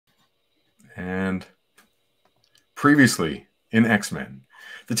And previously in X-Men,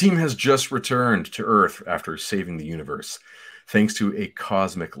 the team has just returned to Earth after saving the universe, thanks to a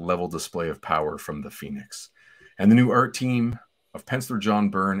cosmic level display of power from the Phoenix. And the new art team of penciler John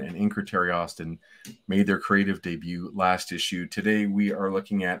Byrne and inker Terry Austin made their creative debut last issue. Today we are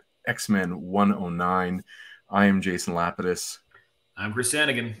looking at X-Men 109. I am Jason Lapidus. I'm Chris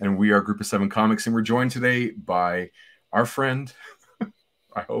Sanagan. And we are Group of Seven Comics, and we're joined today by our friend,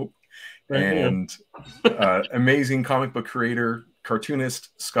 I hope, and amazing comic book creator, cartoonist,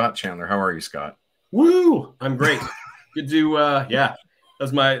 Scott Chantler. How are you, Scott? Woo! I'm great. Good to yeah.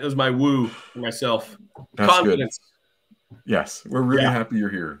 That was my woo for myself. That's Confidence. Good. Yes, we're really happy you're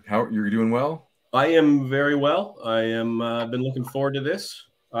here. How you're doing? Well? I am very well. I am been looking forward to this.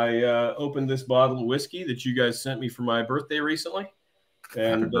 I opened this bottle of whiskey that you guys sent me for my birthday recently,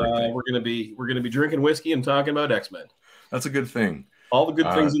 and we're gonna be drinking whiskey and talking about X-Men. That's a good thing. All the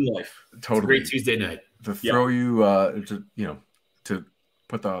good things in life. Totally. Great Tuesday night. To throw you, to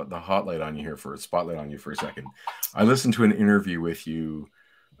put the spotlight on you for a second. I listened to an interview with you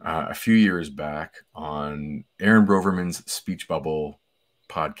a few years back on Aaron Broverman's Speech Bubble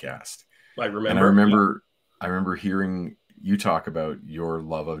podcast. I remember. And I remember hearing you talk about your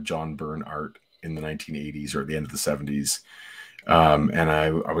love of John Byrne art in the 1980s or at the end of the 70s. And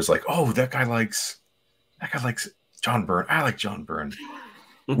I was like, oh, that guy likes John Byrne. I like John Byrne.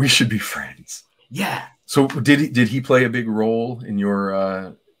 We should be friends. Yeah. So did he play a big role in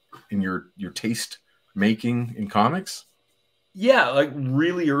your taste making in comics? Yeah, like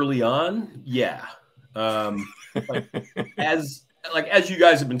really early on. Yeah. As you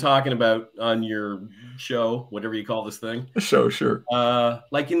guys have been talking about on your show, whatever you call this thing. Show, sure.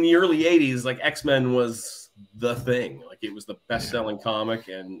 Like in the early 80s, like X-Men was the thing. Like it was the best-selling comic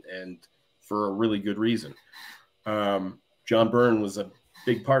and for a really good reason. John Byrne was a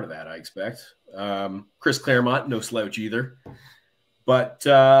big part of that, I expect. Chris Claremont, no slouch either. But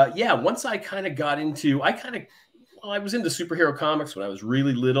once I kind of got into I was into superhero comics when I was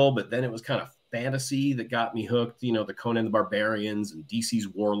really little, but then it was kind of fantasy that got me hooked, the Conan the Barbarians and DC's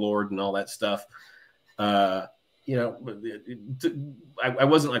Warlord and all that stuff. I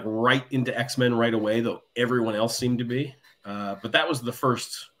wasn't like right into X-Men right away, though everyone else seemed to be. But that was the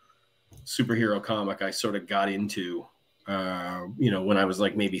first superhero comic I sort of got into, when I was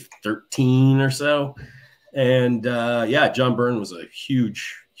like maybe 13 or so. And John Byrne was a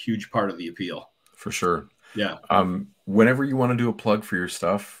huge, huge part of the appeal. For sure. Yeah. Whenever you want to do a plug for your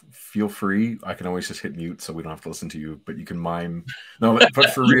stuff, feel free. I can always just hit mute so we don't have to listen to you, but you can mime. No,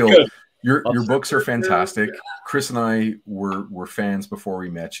 but for real, your books are fantastic. Chris and I were fans before we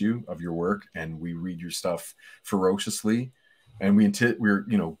met you of your work, and we read your stuff ferociously. And we're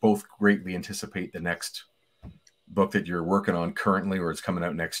both greatly anticipate the next book that you're working on currently, or it's coming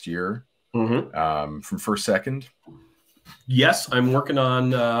out next year. Mm-hmm. From First Second. Yes, I'm working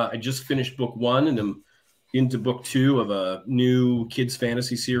on. I just finished book 1, and I'm into book 2 of a new kids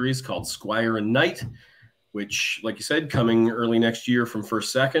fantasy series called Squire and Knight, which, like you said, coming early next year from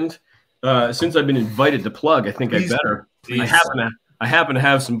First Second. Since I've been invited to plug, I think I better. I happen to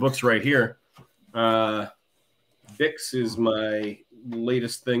have some books right here. Vix is my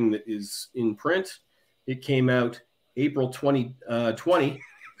latest thing that is in print. It came out April 2020.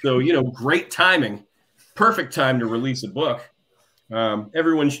 So, great timing. Perfect time to release a book.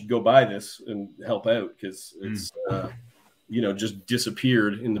 Everyone should go buy this and help out because it's, just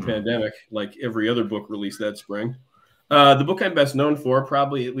disappeared in the pandemic like every other book released that spring. The book I'm best known for,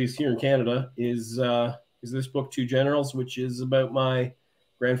 probably at least here in Canada, is this book, Two Generals, which is about my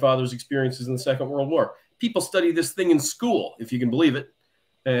grandfather's experiences in the Second World War. People study this thing in school, if you can believe it.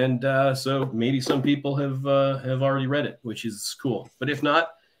 And so maybe some people have already read it, which is cool. But if not,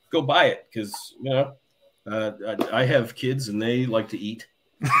 go buy it because, I have kids and they like to eat.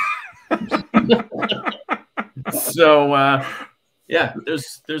 So,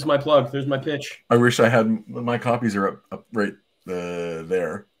 there's my plug. There's my pitch. I wish I had my copies are up right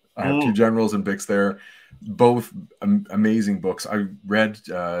there. I have Two Generals and Bix there. Both amazing books. I read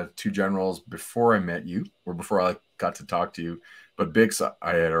Two Generals before I met you or before I got to talk to you. But Bix,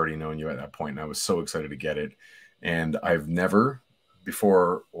 I had already known you at that point, and I was so excited to get it. And I've never,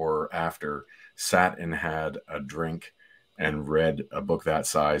 before or after, sat and had a drink and read a book that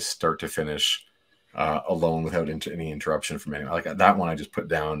size, start to finish, alone without any interruption from anyone. Like that one, I just put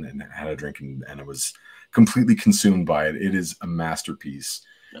down and had a drink, and I was completely consumed by it. It is a masterpiece.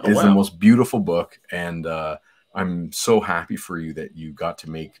 Oh, it is wow. the most beautiful book, and I'm so happy for you that you got to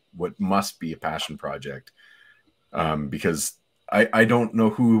make what must be a passion project. Because I don't know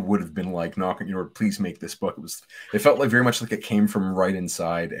who would have been like knocking, please make this book. It felt like very much like it came from right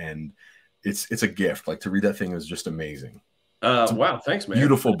inside, and it's a gift. Like, to read that thing is just amazing. Wow, thanks, man.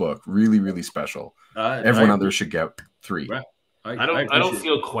 Beautiful book, really, really special. Everyone out there should get 3. Right. I don't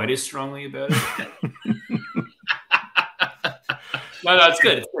feel quite as strongly about it. No, it's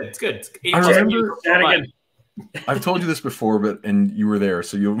good. It's good. I remember, I've told you this before, and you were there,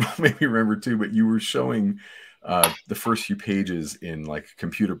 so you'll maybe remember too. But you were showing the first few pages in like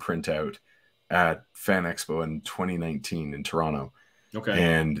computer printout at Fan Expo in 2019 in Toronto. Okay.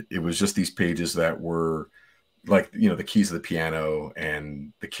 And it was just these pages that were like, you know, the keys of the piano,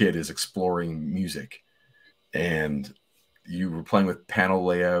 and the kid is exploring music, and you were playing with panel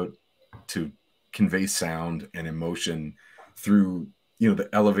layout to convey sound and emotion through, you know, the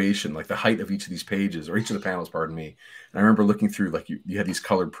elevation, like the height of each of these pages, or each of the panels, pardon me. And I remember looking through, like, you had these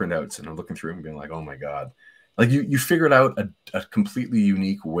colored printouts, and I'm looking through them and being like, oh my God, like you figured out a completely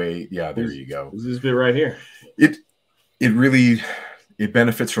unique way. Yeah, there you go. This bit right here. It really, it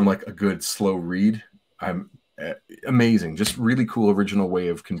benefits from like a good slow read. Amazing, just really cool original way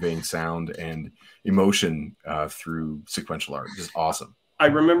of conveying sound and emotion through sequential art. Just awesome. I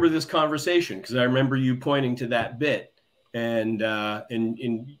remember this conversation because I remember you pointing to that bit and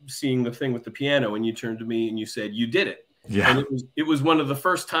seeing the thing with the piano, and you turned to me and you said you did it. Yeah, and it was one of the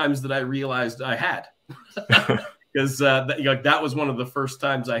first times that I realized I had, because that was one of the first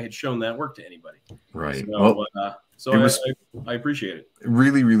times I had shown that work to anybody. Right. So, I appreciate it.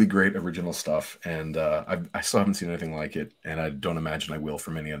 Really, really great original stuff, and I still haven't seen anything like it, and I don't imagine I will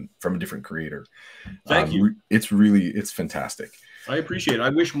from a different creator. Thank you. It's fantastic. I appreciate it. I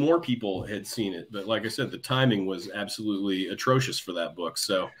wish more people had seen it, but like I said, the timing was absolutely atrocious for that book.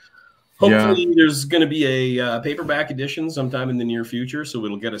 So hopefully there's going to be a paperback edition sometime in the near future, so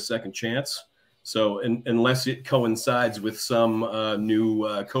it'll get a second chance. So unless it coincides with some new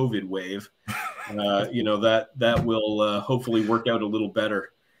COVID wave, you know, that will hopefully work out a little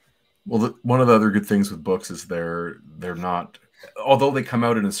better. Well, one of the other good things with books is they're not, although they come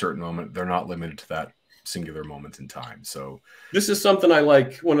out in a certain moment, they're not limited to that singular moment in time. So this is something I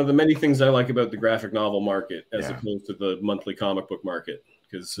like. One of the many things I like about the graphic novel market as opposed to the monthly comic book market,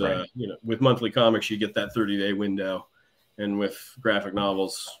 because you know, with monthly comics you get that 30-day window, and with graphic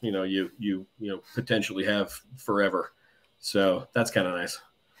novels, you know, you potentially have forever. So that's kind of nice.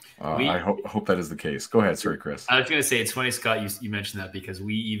 I hope that is the case. Go ahead. Sorry, Chris. I was going to say, it's funny, Scott, you mentioned that, because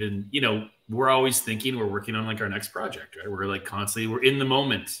we even, you know, we're always thinking we're working on like our next project, right? We're like constantly, we're in the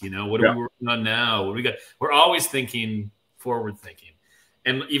moment, you know, what are we working on now? What do we got? We're always thinking forward thinking.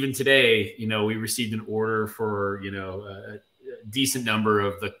 And even today, you know, we received an order for, you know, a decent number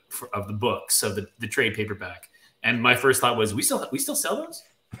of the books, of the trade paperback. And my first thought was, we still sell those?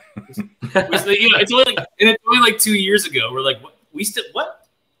 You know, it's only like 2 years ago. We're like, what?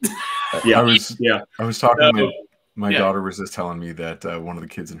 I was talking to my daughter was just telling me that one of the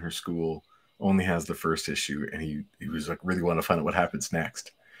kids in her school only has the first issue, and he was like really wanting to find out what happens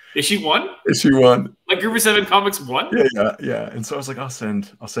next. Is she one? Like Group of 7 Comics 1? Yeah. And so I was like, I'll send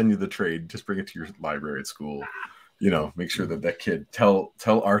you the trade. Just bring it to your library at school. You know, make sure that kid tell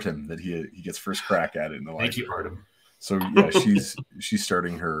Artem that he gets first crack at it in the library. Thank you, Artem. So yeah, she's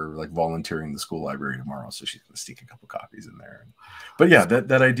starting her like volunteering in the school library tomorrow, so she's gonna sneak a couple copies in there. But yeah,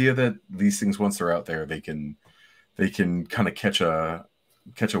 that idea that these things, once they're out there, they can kind of catch a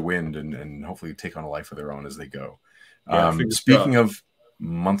wind and hopefully take on a life of their own as they go. Speaking of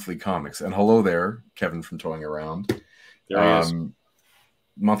monthly comics, and hello there, Kevin from Toying Around. There he is.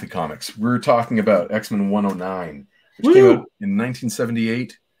 Monthly comics. We're talking about X-Men 109, which came out in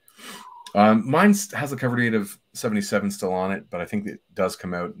 1978. Mine has a cover date of 77 still on it, but I think it does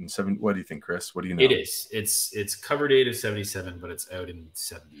come out in 7. What do you think, Chris? What do you know? It is. It's cover date of 77, but it's out in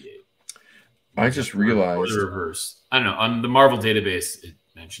 78. I just realized the reverse. I don't know. On the Marvel database, it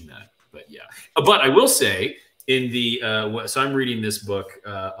mentioned that, but yeah. But I will say, in the so I'm reading this book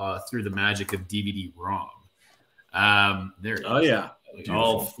through the magic of DVD-ROM. There it is. Oh yeah. Like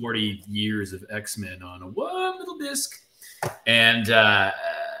all 40 years of X-Men on one little disc, and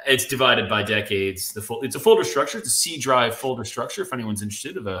it's divided by decades. It's a folder structure. It's a C drive folder structure, if anyone's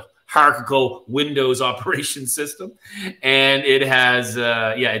interested, of a hierarchical Windows operation system. And it has,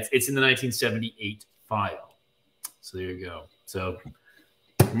 it's in the 1978 file. So there you go. So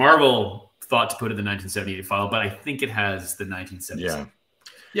Marvel thought to put it in the 1978 file, but I think it has the 1977.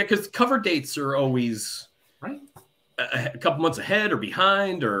 Yeah, because cover dates are always a couple months ahead or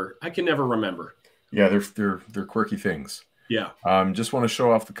behind, or I can never remember. Yeah, they're quirky things. Yeah. Just want to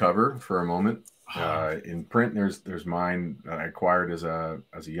show off the cover for a moment. In print, there's mine that I acquired as a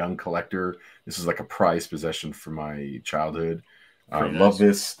young collector. This is like a prized possession from my childhood. Love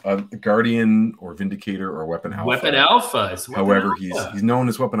this. Guardian or Vindicator or Weapon Alpha. Weapon Alpha. However, he's known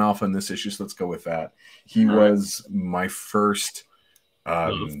as Weapon Alpha in this issue, so let's go with that. He was my first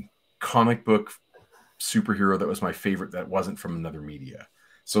comic book superhero that was my favorite that wasn't from another media.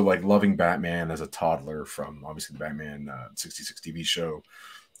 So like loving Batman as a toddler from obviously the Batman 66 TV show,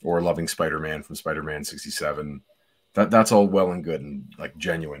 or loving Spider-Man from Spider-Man 67. That's all well and good and like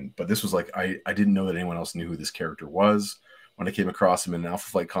genuine. But this was like, I didn't know that anyone else knew who this character was. When I came across him in an Alpha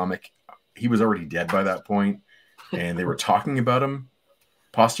Flight comic, he was already dead by that point, and they were talking about him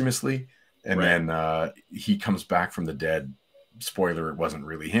posthumously. And then he comes back from the dead. Spoiler, it wasn't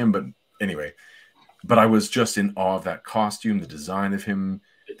really him, but anyway. But I was just in awe of that costume, the design of him,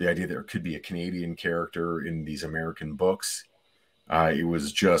 the idea that there could be a Canadian character in these American books. It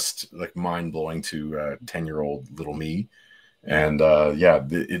was just like mind-blowing to 10-year-old little me. And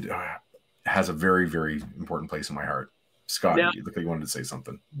it has a very, very important place in my heart. Scott, now, you look like you wanted to say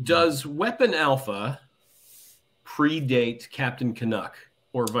something. Does Weapon Alpha predate Captain Canuck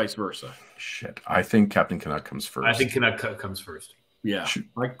or vice versa? Shit. I think Captain Canuck comes first. I think Canuck comes first. Yeah.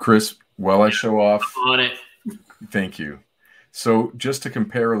 Chris, while I show off. I'm on it. Thank you. So just to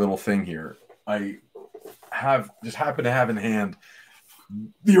compare a little thing here, I happen to have in hand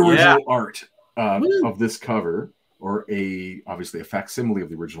the original art of this cover, or obviously a facsimile of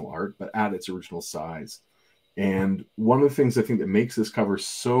the original art, but at its original size. And one of the things I think that makes this cover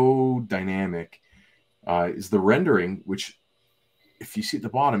so dynamic is the rendering, which, if you see at the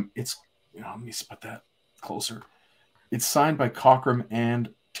bottom, it's, let me spot that closer. It's signed by Cockrum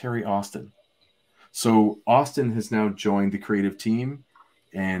and Terry Austin. So Austin has now joined the creative team,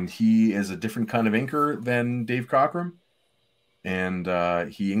 and he is a different kind of inker than Dave Cockrum.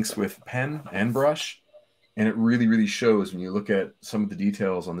 And he inks with pen and brush. And it really, really shows when you look at some of the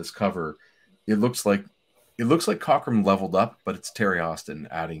details on this cover. It looks like Cockrum leveled up, but it's Terry Austin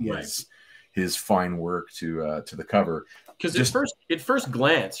adding his fine work to the cover. Because at first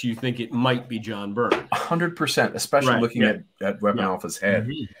glance, you think it might be John Byrne. 100%, especially looking at Weapon Alpha's head.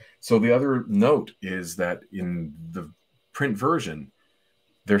 Mm-hmm. So the other note is that in the print version,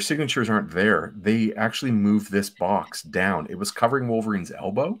 their signatures aren't there. They actually moved this box down. It was covering Wolverine's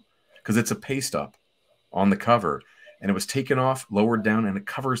elbow because it's a paste up on the cover, and it was taken off, lowered down, and it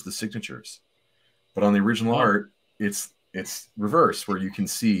covers the signatures. But on the original art, it's reverse, where you can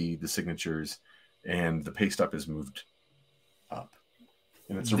see the signatures, and the paste up is moved up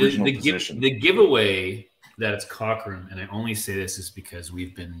in its original position. The giveaway that it's Cockrum, and I only say this is because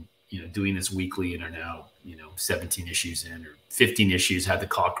we've been doing this weekly and are now 17 issues in, or 15 issues had the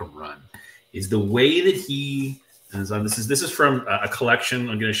Cockrum run, is the way that he, and so this is from a collection.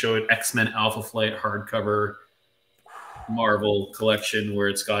 I'm going to show it, X-Men Alpha Flight hardcover Marvel collection, where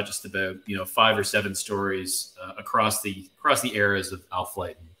it's got just about 5 or 7 stories across the eras of Alpha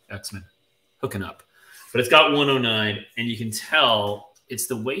Flight and X-Men hooking up. But it's got 109, and you can tell it's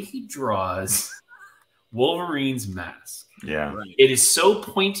the way he draws Wolverine's mask. Yeah, it is so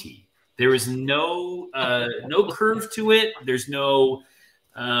pointy. There is no curve to it. There's no.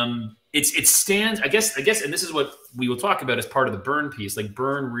 It stands. I guess, and this is what we will talk about as part of the Byrne piece. Like,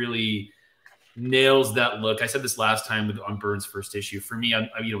 Byrne really nails that look. I said this last time on Byrne's first issue. For me, I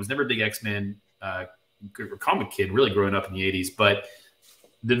was never a big X-Men comic kid, really growing up in the 80s, but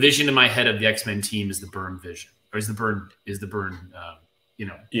the vision in my head of the X-Men team is the Byrne vision, or is the Byrne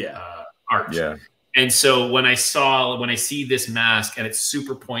art. Yeah. And so when I see this mask and it's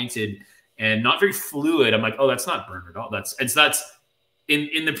super pointed and not very fluid, I'm like, oh, that's not Byrne at all. That's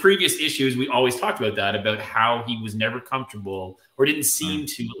in the previous issues, we always talked about that, about how he was never comfortable, or didn't seem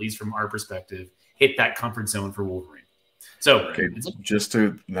to, at least from our perspective, hit that comfort zone for Wolverine. So just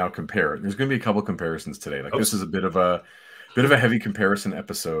to now compare, there's going to be a couple comparisons today. Like, this is a bit of a heavy comparison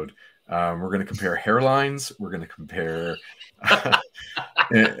episode. We're going to compare hairlines. We're going to compare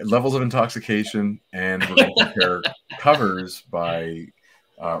levels of intoxication, and we're going to compare covers by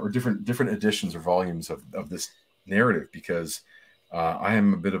or different editions or volumes of this narrative, because I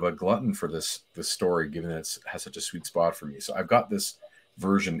am a bit of a glutton for this story, given that it has such a sweet spot for me. So I've got this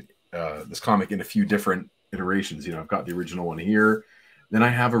version, this comic, in a few different iterations. I've got the original one here. Then I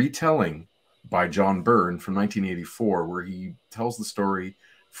have a retelling by John Byrne from 1984, where he tells the story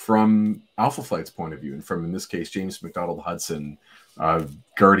from Alpha Flight's point of view, and from, in this case, James McDonald Hudson,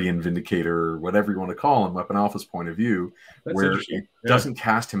 Guardian, Vindicator, whatever you want to call him, Weapon Alpha's point of view. That's where it doesn't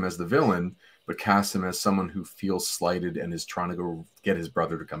cast him as the villain, but cast him as someone who feels slighted and is trying to go get his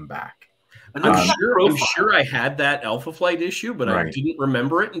brother to come back. And I'm sure I had that Alpha Flight issue, but I didn't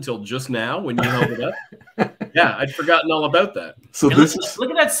remember it until just now when you held it up. Yeah, I'd forgotten all about that. So and this look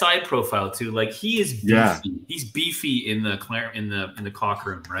at that side profile too. Like he is beefy. Yeah. He's beefy in the clock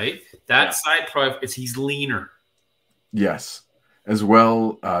room, right? That side profile is he's leaner. Yes, as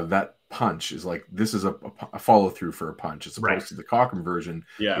well. That punch is like this is a follow through for a punch as opposed to the Cochran version,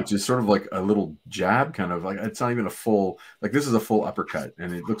 which is sort of like a little jab, kind of like it's not even a full like this is a full uppercut,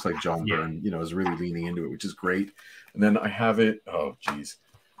 and it looks like John Byrne, you know, is really leaning into it, which is great. And then I have it. Oh, geez.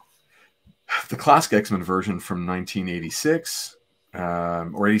 The classic X-Men version from 1986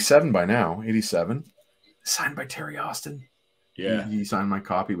 or 87 by now, 87, signed by Terry Austin. Yeah, he signed my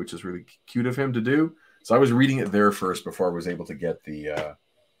copy, which is really cute of him to do. So I was reading it there first before I was able to get the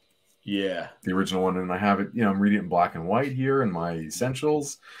original one, and I have it. You know, I'm reading it in black and white here in my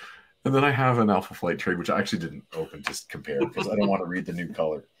essentials, and then I have an Alpha Flight trade, which I actually didn't open to compare because I don't want to read the new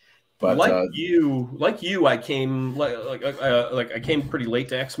color. But like you, I came I came pretty late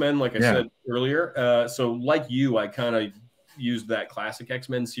to X-Men, like I said earlier. So like you, I kind of used that classic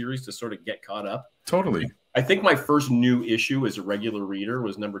X-Men series to sort of get caught up. Totally. I think my first new issue as a regular reader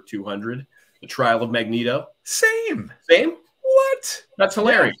was number 200, The Trial of Magneto. Same. What? That's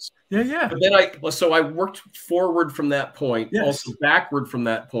hilarious. Yeah. But then I worked forward from that point, also backward from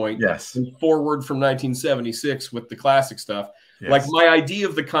that point, and forward from 1976 with the classic stuff. Like my idea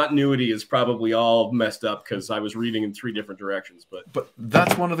of the continuity is probably all messed up because I was reading in 3 different directions. But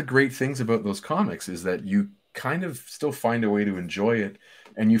that's one of the great things about those comics is that you kind of still find a way to enjoy it,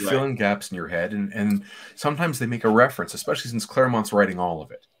 and you fill in gaps in your head, and sometimes they make a reference, especially since Claremont's writing all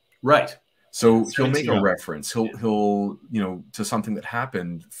of it. Right. So he'll make a reference. He'll you know, to something that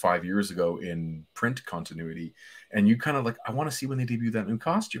happened 5 years ago in print continuity, and you kind of like, I want to see when they debut that new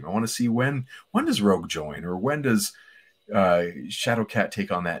costume. I want to see when does Rogue join, or when does Shadowcat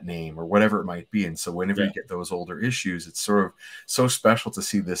take on that name, or whatever it might be. And so whenever you get those older issues, it's sort of so special to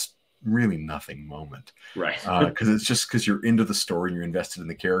see this really nothing moment, right? Because it's just because you're into the story and you're invested in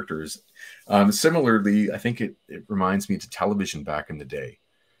the characters. Similarly, I think it reminds me to television back in the day,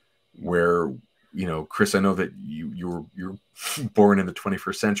 where, you know, Chris, I know that you're born in the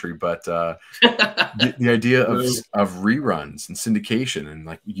 21st century, but the idea of reruns and syndication, and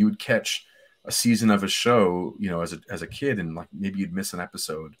like you would catch a season of a show, you know, as a kid, and like maybe you'd miss an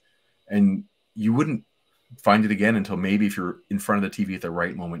episode, and you wouldn't find it again until maybe if you're in front of the TV at the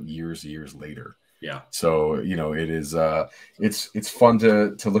right moment years later. Yeah. So, you know, it is it's fun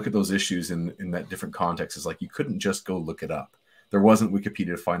to look at those issues in that different context. It's like you couldn't just go look it up. There wasn't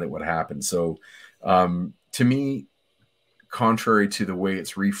Wikipedia to find out what happened. So to me, contrary to the way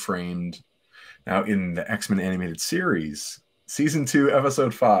it's reframed now in the X-Men animated series, season 2,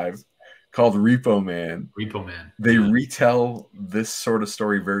 episode 5, called Repo Man. They retell this sort of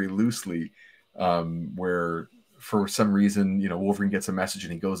story very loosely, where for some reason, you know, Wolverine gets a message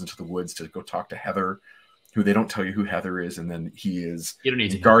and he goes into the woods to go talk to Heather, who they don't tell you who Heather is, and then he is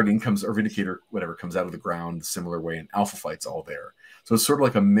Guardian comes, or Vindicator, whatever, comes out of the ground the similar way, and Alpha Flight's all there. So it's sort of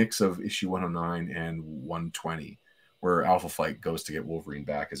like a mix of issue 109 and 120, where Alpha Flight goes to get Wolverine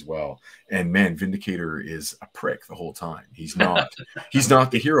back as well. And man, Vindicator is a prick the whole time. He's not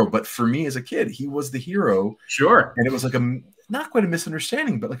the hero, but for me as a kid, he was the hero. Sure. And it was like not quite a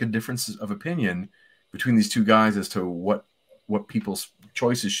misunderstanding, but like a difference of opinion between these two guys as to what people's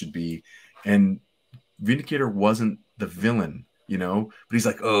choices should be. And Vindicator wasn't the villain, you know, but he's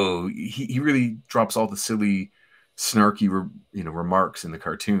like, oh, he really drops all the silly, snarky, remarks in the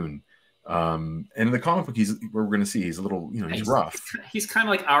cartoon. And in the comic book, we're going to see he's a little, you know, he's rough. He's kind of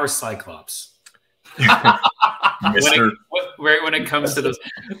like our Cyclops. Mister. When it comes to this,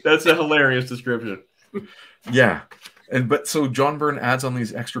 that's a hilarious description. Yeah. But so John Byrne adds on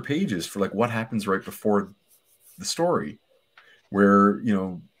these extra pages for like what happens right before the story, where, you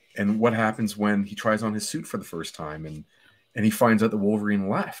know, and what happens when he tries on his suit for the first time, and he finds out that Wolverine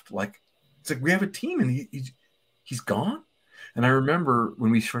left. Like, it's like, we have a team and he's gone. And I remember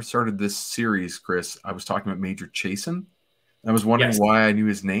when we first started this series, Chris, I was talking about Major Chasen. I was wondering why I knew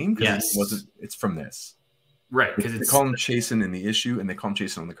his name, because it's from this. Right. Because they call him Chasen in the issue, and they call him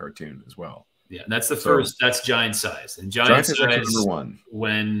Chasen on the cartoon as well. Yeah, and that's the first. That's Giant Size, and Giant Size number 1.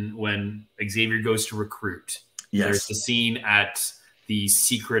 When Xavier goes to recruit. Yes. There's the scene at the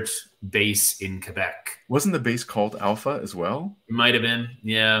secret base in Quebec. Wasn't the base called Alpha as well? It might have been,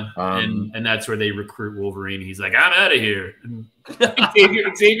 yeah. And that's where they recruit Wolverine. He's like, I'm out of here.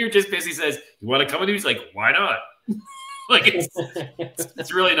 Xavier just basically says, you want to come with me? He's like, why not? Like,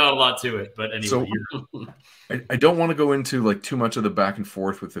 it's really not a lot to it. But anyway. So, I don't want to go into like too much of the back and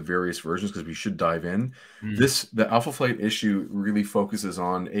forth with the various versions, because we should dive in. The Alpha Flight issue really focuses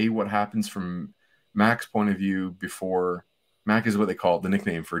on what happens from Mac's point of view before. Mac is what they call it, the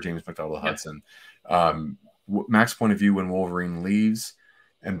nickname for James McDowell Hudson. Mac's point of view when Wolverine leaves,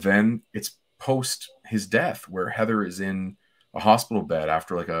 and then it's post his death where Heather is in a hospital bed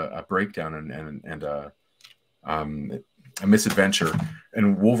after like a breakdown and a misadventure,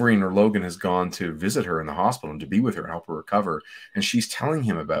 and Wolverine or Logan has gone to visit her in the hospital and to be with her and help her recover, and she's telling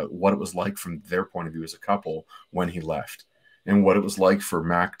him about what it was like from their point of view as a couple when he left, and what it was like for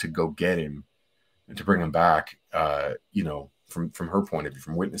Mac to go get him and to bring him back, you know, from her point of view,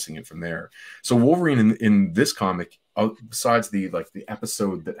 from witnessing it from there. So Wolverine in this comic, besides the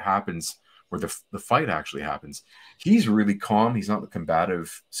episode that happens where the fight actually happens, he's really calm. He's not in a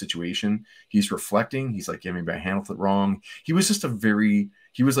combative situation. He's reflecting. He's like, yeah, maybe I handled it wrong. He was just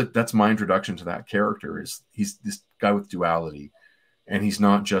he was like, that's my introduction to that character, is he's this guy with duality. And he's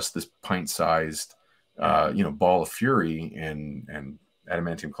not just this pint-sized, you know, ball of fury and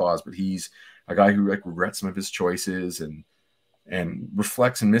adamantium claws, but he's a guy who like regrets some of his choices and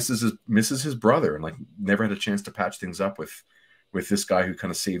reflects and misses his brother, and like never had a chance to patch things up with this guy who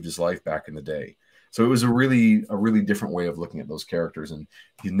kind of saved his life back in the day. So it was a really different way of looking at those characters, and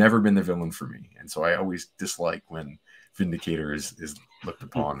he's never been the villain for me. And so I always dislike when Vindicator is looked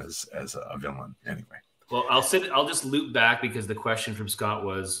upon as a villain. Anyway. Well, I'll just loop back because the question from Scott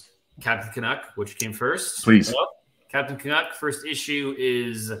was Captain Canuck, which came first. Please. Hello? Captain Canuck, first issue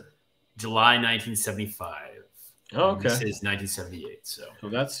is July 1975. Oh, okay. This is 1978. So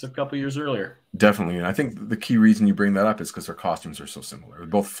that's a couple years earlier. Definitely. And I think the key reason you bring that up is because their costumes are so similar. They're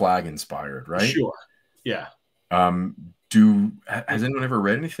both flag inspired, right? Sure. Yeah. Has anyone ever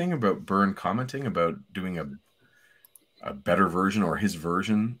read anything about Byrne commenting about doing a better version or his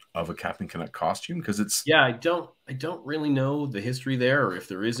version of a Captain Canuck costume? Because it's I don't really know the history there, or if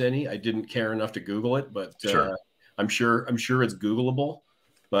there is any. I didn't care enough to Google it, but sure. I'm sure it's Googleable.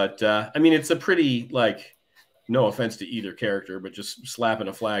 But I mean, it's a pretty, like, no offense to either character, but just slapping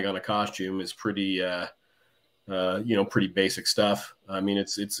a flag on a costume is pretty, pretty basic stuff. I mean,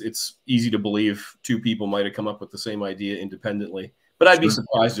 it's easy to believe two people might have come up with the same idea independently. But I'd be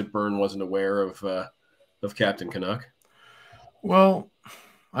surprised if Byrne wasn't aware of Captain Canuck. Well,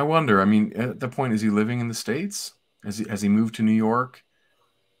 I wonder. I mean, at the point, is he living in the States? Has he moved to New York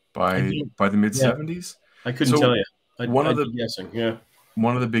by the mid 70s? I couldn't tell you. I'd be guessing. Yeah.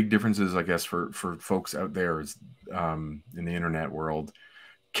 One of the big differences, I guess, for folks out there is in the internet world,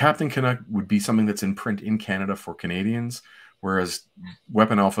 Captain Canuck would be something that's in print in Canada for Canadians, whereas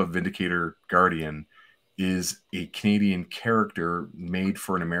Weapon Alpha, Vindicator, Guardian is a Canadian character made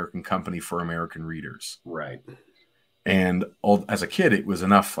for an American company for American readers. Right. And as a kid, it was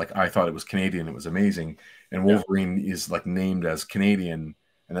enough. Like, I thought it was Canadian. It was amazing. And Wolverine is like named as Canadian,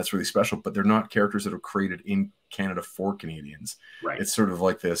 and that's really special. But they're not characters that are created in Canada for Canadians. Right. It's sort of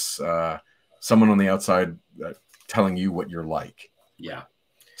like this someone on the outside telling you what you're like. Yeah.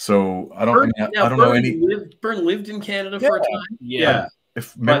 So I don't know any. Byrne lived in Canada for a time. Yeah.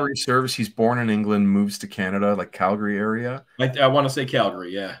 If memory serves, he's born in England, moves to Canada, like Calgary area. I want to say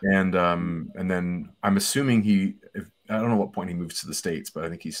Calgary, yeah. And then I'm assuming I don't know what point he moves to the States, but I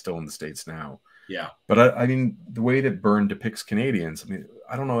think he's still in the States now. Yeah. But I mean, the way that Byrne depicts Canadians, I mean,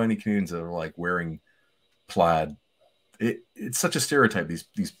 I don't know any Canadians that are like wearing plaid. It's such a stereotype, these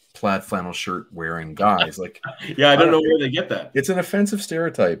plaid flannel shirt wearing guys. Like, yeah, I don't know where they get that. It's an offensive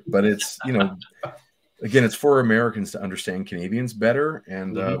stereotype, but it's, again, it's for Americans to understand Canadians better,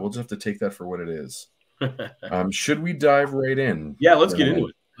 and we'll just have to take that for what it is. Should we dive right in? Yeah, let's get into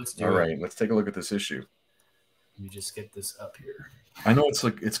it. Let's do it. All it. right, let's take a look at this issue. Let me just get this up here. I know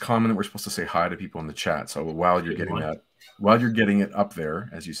it's common that we're supposed to say hi to people in the chat. So while you're getting it up there,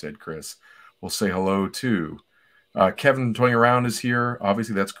 as you said, Chris, we'll say hello to Kevin Toying Around is here.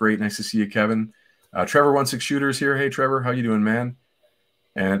 Obviously, that's great. Nice to see you, Kevin. Trevor 16 Shooters here. Hey, Trevor, how you doing, man?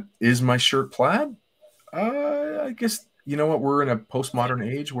 And is my shirt plaid? I guess, you know what? We're in a postmodern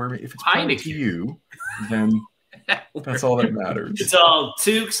age where if it's plaid to you, then that's all that matters. It's all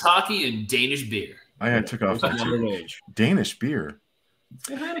toques, hockey, and Danish beer. I took off that Danish beer.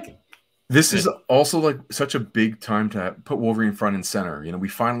 Heineken. This is also like such a big time to put Wolverine front and center. We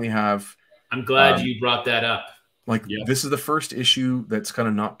finally have. I'm glad you brought that up. This is the first issue that's kind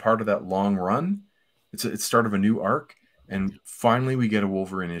of not part of that long run. It's start of a new arc, and finally we get a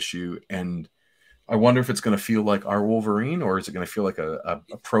Wolverine issue. And I wonder if it's going to feel like our Wolverine, or is it going to feel like a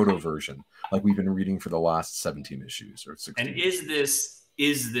proto version, like we've been reading for the last 17 issues or 16. And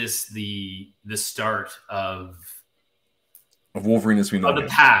is this the start of Wolverine as we know the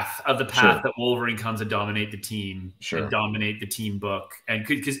path that Wolverine comes to dominate the team and dominate the team book? And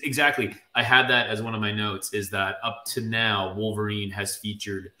because exactly, I had that as one of my notes, is that up to now Wolverine has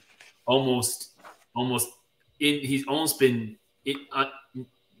featured he's almost been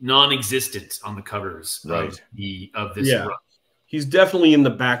non-existent on the covers of this run. He's definitely in the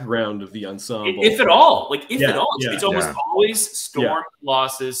background of the ensemble, if at all. Like if at all, it's almost Yeah. always Storm,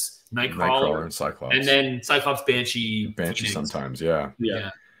 Colossus, Nightcrawler, and Cyclops, and then Cyclops, Banshee Phoenix. sometimes. Yeah.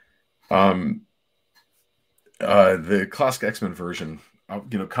 The classic X-Men version,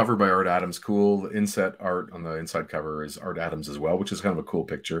 cover by Art Adams, cool. Inset art on the inside cover is Art Adams as well, which is kind of a cool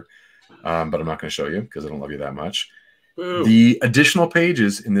picture. But I'm not going to show you because I don't love you that much. Boom. The additional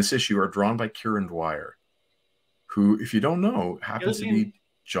pages in this issue are drawn by Kieran Dwyer, who, if you don't know, happens to be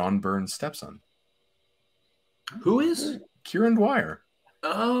John Byrne's stepson. Who is? Kieran Dwyer.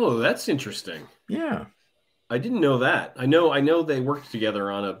 Oh, that's interesting. Yeah. I didn't know that. I know they worked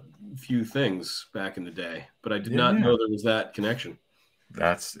together on a few things back in the day, but I did not know there was that connection.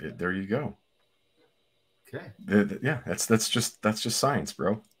 That's it. There you go. Okay. That's just science,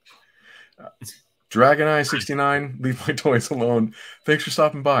 bro. Dragon Eye 69, leave my toys alone. Thanks for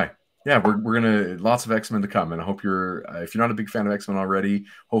stopping by. Yeah, we're gonna lots of X-Men to come, and I hope you're if you're not a big fan of X-Men already,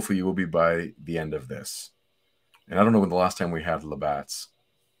 hopefully you will be by the end of this. And I don't know when the last time we had Labats.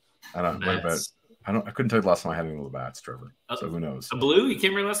 I couldn't tell you the last time I had any Labats, Trevor. So who knows? The blue? You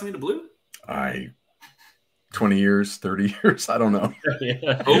came here last time in the blue? 20 years, 30 years, I don't know.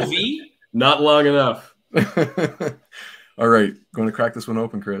 OV? Not long enough. All right, going to crack this one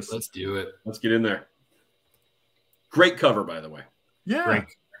open, Chris. Let's do it. Let's get in there. Great cover, by the way. Yeah. Great.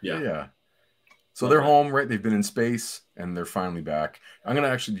 Yeah. So they're home, right? They've been in space, and they're finally back. I'm going to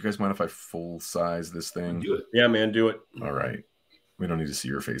actually, do you guys mind if I full-size this thing? Do it. Yeah, man, do it. All right. We don't need to see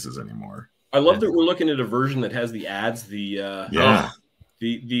your faces anymore. I love that we're looking at a version that has the ads, the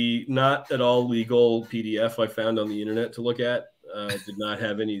not at all legal PDF I found on the internet to look at. Did not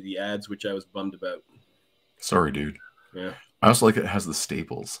have any of the ads, which I was bummed about. Sorry, dude. Yeah. I also like it has the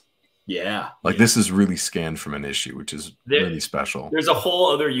staples. Yeah. Like this is really scanned from an issue, which is really special. There's a whole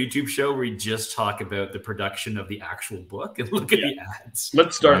other YouTube show where we just talk about the production of the actual book and look at the ads.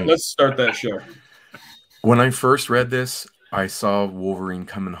 Let's start that show. When I first read this, I saw Wolverine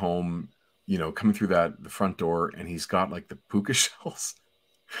coming home, coming through the front door, and he's got like the puka shells,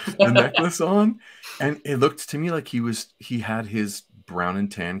 the necklace on, and it looked to me like he had his brown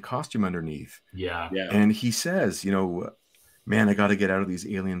and tan costume underneath. Yeah. And he says, man, I got to get out of these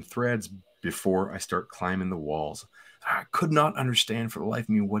alien threads before I start climbing the walls. I could not understand for the life of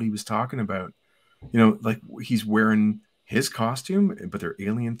me what he was talking about. Like he's wearing his costume, but they're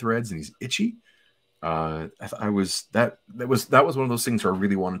alien threads, and he's itchy. That was one of those things where I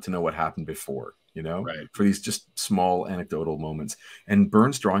really wanted to know what happened before, right. For these just small anecdotal moments. And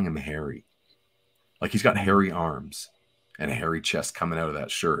Byrne's drawing him hairy, like he's got hairy arms and a hairy chest coming out of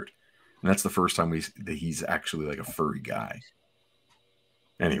that shirt. And that's the first time that he's actually like a furry guy.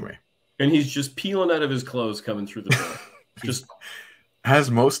 Anyway. And he's just peeling out of his clothes coming through the door. Just as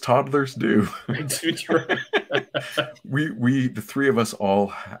most toddlers do. Right. we the three of us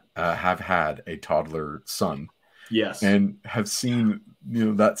all have had a toddler son. Yes. And have seen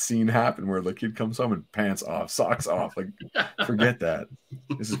that scene happen where the kid comes home and pants off, socks off. Like, forget that.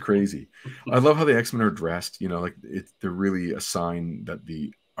 This is crazy. I love how the X-Men are dressed. They're really a sign that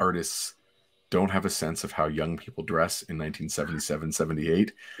the artists don't have a sense of how young people dress in 1977,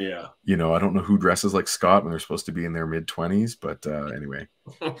 78. Yeah. I don't know who dresses like Scott when they're supposed to be in their mid-20s, but anyway.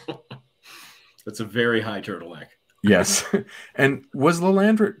 That's a very high turtleneck. Yes. And was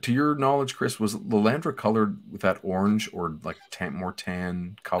Lilandra, to your knowledge, Chris, was Lilandra colored with that orange or like more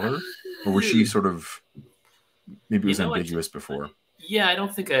tan color? Or was she sort of, maybe it was ambiguous before? Yeah, I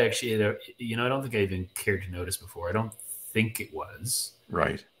don't think I actually, I don't think I even cared to notice before. I don't think it was.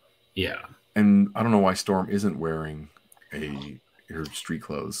 Right. Yeah. And I don't know why Storm isn't wearing her street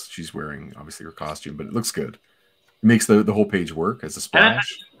clothes. She's wearing, obviously, her costume, but it looks good. It makes the whole page work as a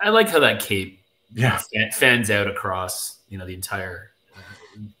splash. I like how that cape fans out across, the entire,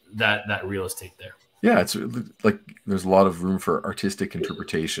 that real estate there. Yeah, it's like there's a lot of room for artistic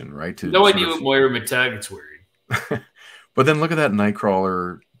interpretation, right? No idea what Moira McTaggart's wearing. But then look at that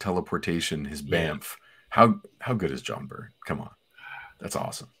Nightcrawler teleportation, his Bamf. How good is John Byrne? Come on. That's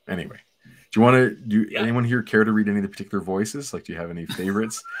awesome. Anyway. Anyone here care to read any of the particular voices? Like, do you have any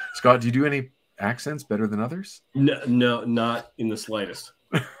favorites? Scott, do you do any accents better than others? No, not in the slightest.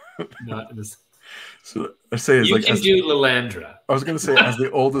 Not in this. So I say, you can do Lilandra. I was going to say, as the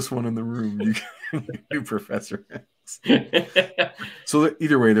oldest one in the room, you can do Professor X. So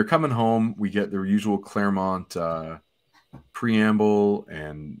either way, they're coming home. We get their usual Claremont preamble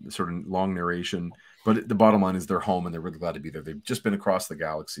and sort of long narration. But the bottom line is they're home and they're really glad to be there. They've just been across the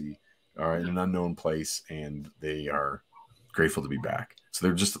galaxy. In an unknown place, and they are grateful to be back. So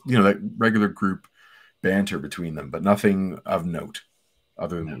they're just, that regular group banter between them, but nothing of note.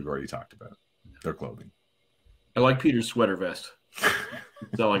 other than what we've already talked about. Their clothing. I like Peter's sweater vest.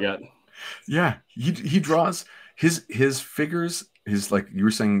 That's all I got. Yeah, he draws his figures. His, like you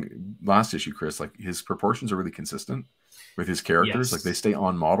were saying last issue, Chris, like his proportions are really consistent with his characters. Yes. Like they stay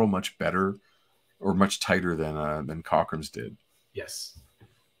on model much better or much tighter than Cochrum's did. Yes.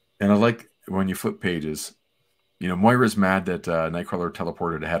 And I like when you flip pages, you know, Moira's mad that Nightcrawler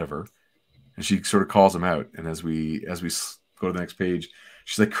teleported ahead of her, and she sort of calls him out. And as we go to the next page,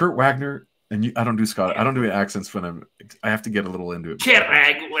 she's like, Kurt Wagner. And I don't do Scott. I don't do accents when I have to get a little into it. Kurt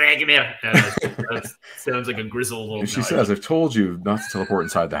Wagner. That sounds like a grizzled little. And she says, "I've told you not to teleport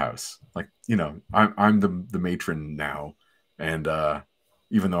inside the house. Like, you know, I'm the matron now, and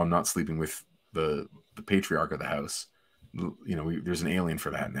even though I'm not sleeping with the patriarch of the house, you know, there's an alien for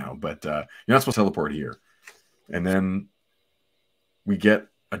that now. But you're not supposed to teleport here." And then we get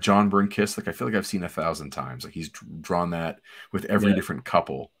a John Byrne kiss. Like I feel like I've seen 1,000 times. Like he's drawn that with every different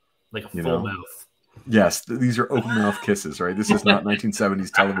couple. Like a full mouth. Yes, these are open mouth kisses, right? This is not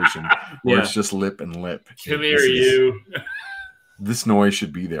 1970s television where it's just lip and lip. Come here, you. This noise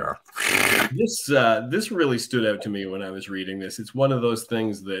should be there. This really stood out to me when I was reading this. It's one of those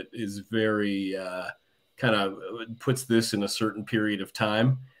things that is very kind of puts this in a certain period of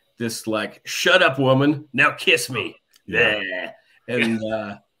time. This like, shut up, woman, now kiss me. Yeah. And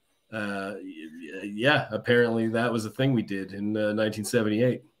yeah, apparently that was a thing we did in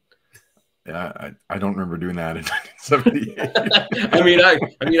 1978. Yeah, I don't remember doing that in 1978. I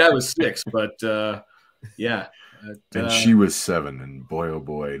mean, I was 6, but yeah. And she was 7, and boy, oh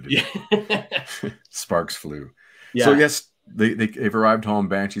boy, sparks flew. Yeah. So yes, they've arrived home.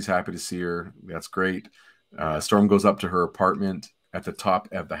 Banshee's happy to see her. That's great. Storm goes up to her apartment at the top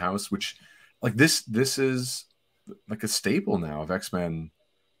of the house, which, like this is like a staple now of X-Men,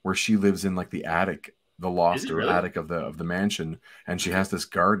 where she lives in like the attic. The loft or attic of the mansion, and she has this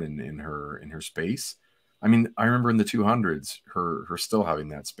garden in her space. I mean, I remember in the 200s her still having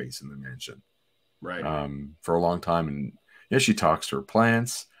that space in the mansion, right? For a long time. And yeah, she talks to her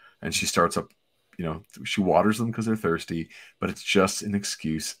plants, and she starts up, you know, she waters them because they're thirsty, but it's just an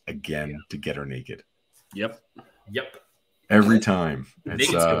excuse again to get her naked. Yep. Every time.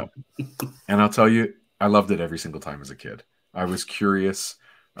 It's and I'll tell you, I loved it every single time as a kid. I was curious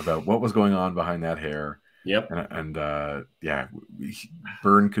about what was going on behind that hair. Yep. And yeah,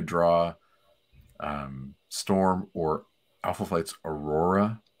 Byrne could draw Storm or Alpha Flight's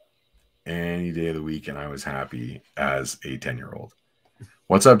Aurora any day of the week, and I was happy as a 10-year-old.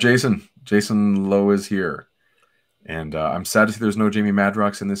 What's up, Jason? Jason Lowe is here. And I'm sad to see there's no Jamie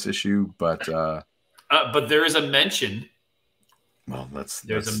Madrox in this issue, but there is a mention. Well,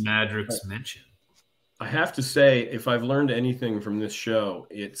 there's a Madrox mention. I have to say, if I've learned anything from this show,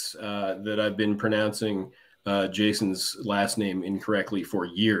 it's that I've been pronouncing Jason's last name incorrectly for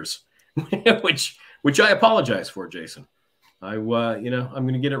years, which I apologize for, Jason. I'm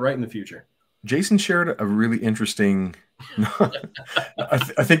going to get it right in the future. Jason shared a really interesting.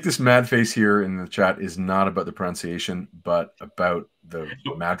 I think this mad face here in the chat is not about the pronunciation, but about the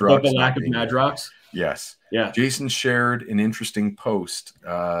Madrox. The lack of Madrox. Yes. Yeah. Jason shared an interesting post.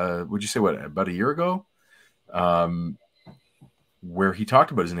 Would you say about a year ago? Where he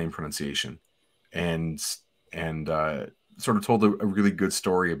talked about his name pronunciation and sort of told a really good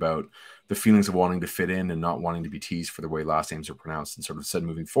story about the feelings of wanting to fit in and not wanting to be teased for the way last names are pronounced, and sort of said,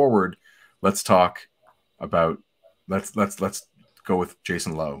 moving forward, let's talk about let's go with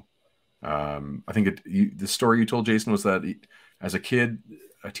Jason Lowe. I think the story you told, Jason, was that as a kid,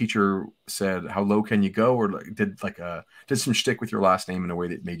 a teacher said, "How low can you go?" or did some shtick with your last name in a way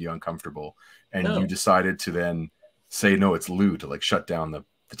that made you uncomfortable, and you decided to then say, "No, it's Lou," to like shut down the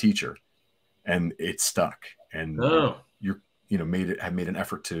teacher, and it stuck. And you made an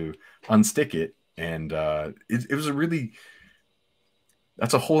effort to unstick it, and it was a really,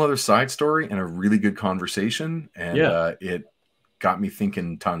 that's a whole other side story and a really good conversation, and it got me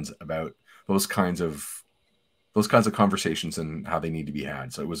thinking tons about those kinds of conversations and how they need to be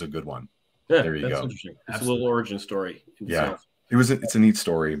had. So it was a good one. Yeah, there you go. Interesting. It's a little origin story. Yeah, it's a neat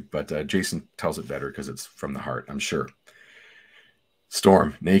story, but Jason tells it better because it's from the heart, I'm sure.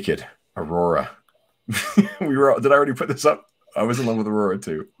 Storm, naked, Aurora. Did I already put this up? I was in love with Aurora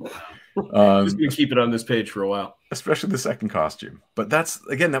too. Just gonna keep it on this page for a while, especially the second costume. But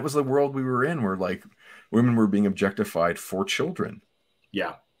that was the world we were in, where like women were being objectified for children.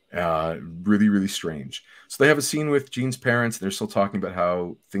 Yeah. Really, really strange. So they have a scene with Jean's parents. They're still talking about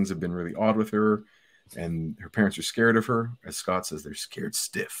how things have been really odd with her, and her parents are scared of her. As Scott says, they're scared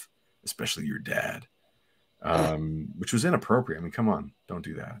stiff, especially your dad, which was inappropriate. I mean, come on, don't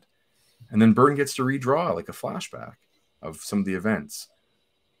do that. And then Byrne gets to redraw like a flashback of some of the events.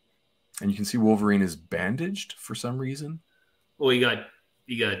 and you can see Wolverine is bandaged for some reason. Well, he got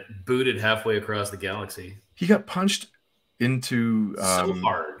booted halfway across the galaxy. He got punched into so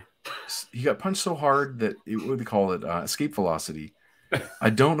hard. He got punched so hard that what do they call it? Escape velocity. I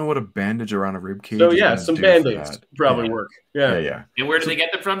don't know what a bandage around a rib cage. So yeah, some band-aids probably work. Yeah. And where do they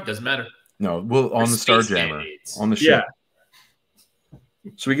get them from? Doesn't matter. No, well, on the Starjammer, on the ship.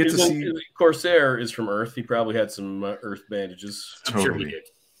 So we get to see Corsair is from Earth. He probably had some Earth bandages. I'm sure he did.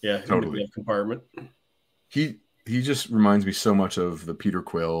 Yeah, totally. Compartment. He just reminds me so much of the Peter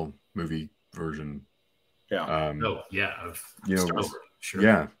Quill movie version. Yeah. Of Star-Lord. Sure.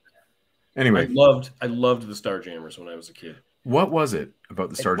 Yeah. Anyway, I loved the Starjammers when I was a kid. What was it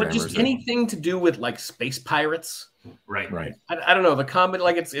about the Starjammers? Just anything to do with like space pirates. Right. I don't know. The comment,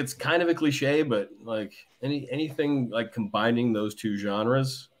 like it's kind of a cliche, but like anything like combining those two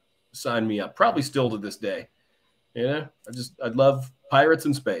genres, sign me up. Probably still to this day. Yeah. I love pirates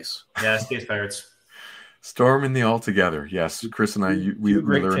in space. Yeah, space pirates. Storm in the All Together. Yes, Chris and I we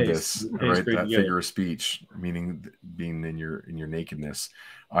learned this, right? That figure of speech, meaning being in your nakedness.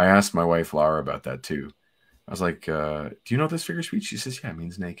 I asked my wife Laura about that too. I was like, "Do you know this figure of speech?" She says, "Yeah, it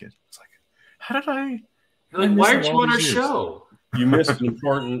means naked." It's like, how did I? You're like, why aren't you on our show? You missed an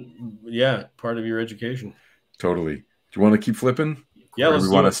important, part of your education. Totally. Do you want to keep flipping? Yeah, or do we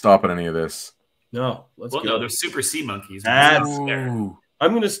want to stop at any of this? No, let's go. No, they're super sea monkeys. Ads. I'm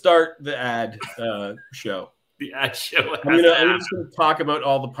going to start the ad show. The ad show. I'm just going to talk about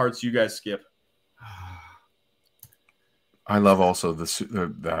all the parts you guys skip. I love also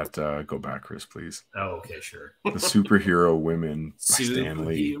that go back, Chris, please. Oh, okay, sure. The superhero women, Stan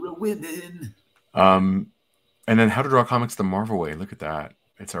Lee. Superhero women. And then How to Draw Comics the Marvel Way. Look at that.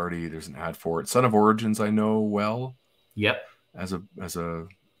 It's already there's an ad for it. Son of Origins, I know well. Yep. As a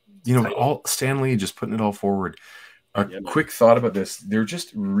all Stan Lee just putting it all forward. Quick thought about this. There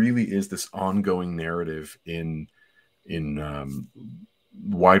just really is this ongoing narrative in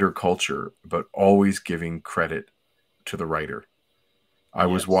wider culture about always giving credit to the writer. I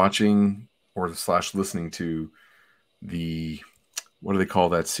was watching or listening to the what do they call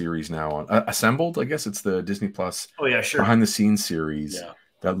that series now on Assembled? I guess it's the Disney Plus behind the scenes series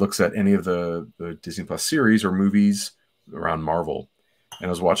that looks at any of the Disney Plus series or movies around Marvel. And I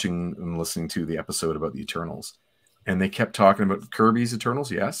was watching and listening to the episode about the Eternals. And they kept talking about Kirby's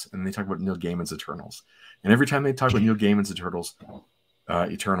Eternals, yes, and they talk about Neil Gaiman's Eternals. And every time they talk about Neil Gaiman's Eternals,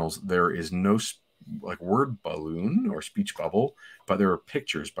 there is no word balloon or speech bubble, but there are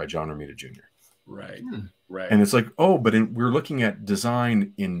pictures by John Romita Jr. Right. And it's like, but we're looking at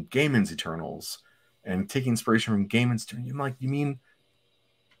design in Gaiman's Eternals and taking inspiration from Gaiman's. I'm like, you mean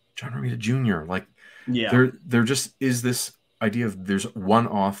John Romita Jr.? Like, there just is this idea of there's one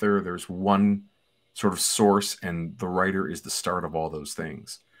author, there's one sort of source, and the writer is the start of all those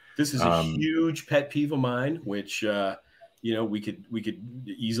things. This is a huge pet peeve of mine, which we could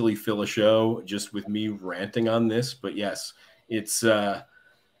easily fill a show just with me ranting on this. But yes, it's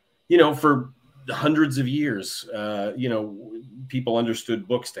for hundreds of years, people understood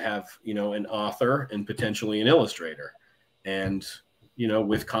books to have an author and potentially an illustrator, and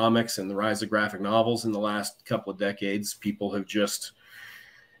with comics and the rise of graphic novels in the last couple of decades, people have just.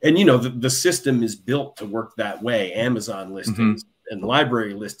 And, the system is built to work that way. Amazon listings and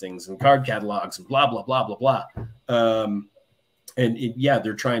library listings and card catalogs and blah, blah, blah, blah, blah.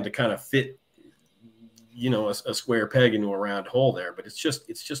 They're trying to kind of fit, a square peg into a round hole there. But it's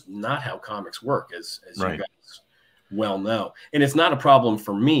just not how comics work, as you guys well know. And it's not a problem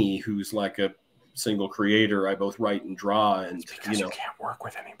for me, who's like a single creator. I both write and draw. And, because you can't work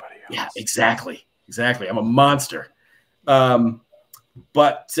with anybody else. Yeah, exactly. I'm a monster.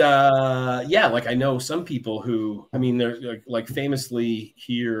 But I know some people who, they're like famously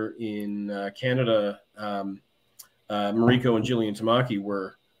here in Canada, Mariko and Jillian Tamaki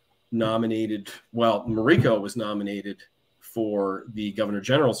were nominated. Well, Mariko was nominated for the Governor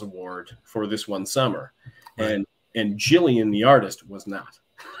General's Award for this one summer, and Jillian, the artist, was not,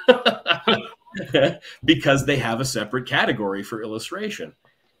 because they have a separate category for illustration,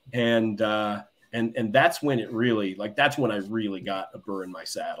 and that's when it really, that's when I really got a burr in my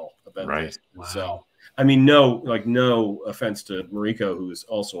saddle about this. Wow. So, no offense to Mariko, who is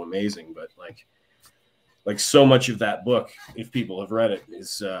also amazing, but like so much of that book, if people have read it,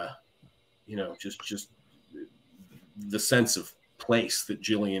 is, just the sense of place that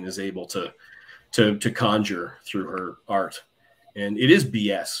Jillian is able to conjure through her art. And it is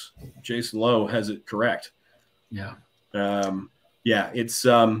BS. Jason Lowe has it correct. Yeah.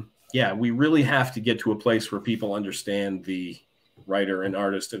 We really have to get to a place where people understand the writer and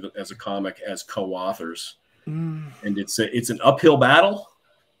artist as a comic as co-authors, and it's an uphill battle,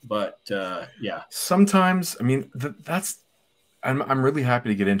 But yeah, sometimes, I mean, I'm really happy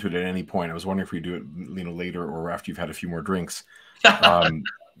to get into it at any point. I was wondering if we do it, you know, later or after you've had a few more drinks,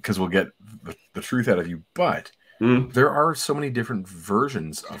 because we'll get the truth out of you. But there are so many different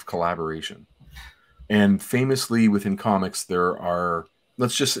versions of collaboration, and famously within comics, there are.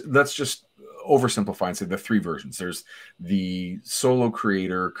 Let's just oversimplify and say the three versions. There's the solo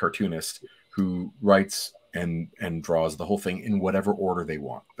creator, cartoonist, who writes and draws the whole thing in whatever order they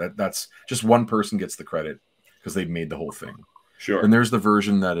want. That's just one person gets the credit because they've made the whole thing. sure. And there's the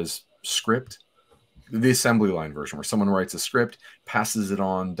version that is script, the assembly line version, where someone writes a script, passes it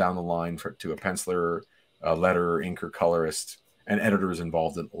on down the line to a penciler, a letterer, inker, colorist, and editors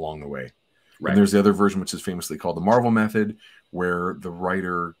involved along the way. Right. And there's the other version, which is famously called the Marvel method, where the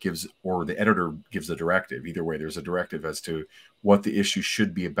writer gives, or the editor gives a directive. Either way, there's a directive as to what the issue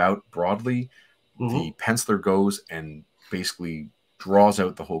should be about broadly. The penciler goes and basically draws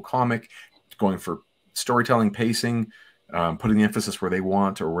out the whole comic, going for storytelling, pacing, putting the emphasis where they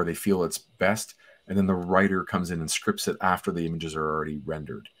want or where they feel it's best. And then the writer comes in and scripts it after the images are already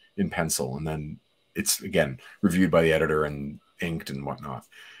rendered in pencil. And then it's, again, reviewed by the editor and inked and whatnot.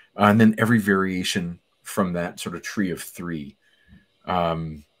 And then every variation from that sort of tree of three.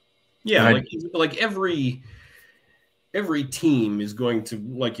 Yeah, like every team is going to,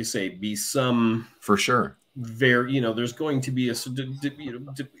 like you say, be some, for sure. There's going to be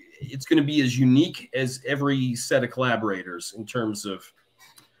it's going to be as unique as every set of collaborators in terms of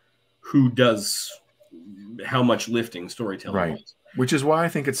who does how much lifting storytelling. Right. Which is why I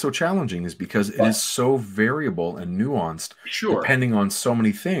think it's so challenging, is because it is so variable and nuanced, depending on so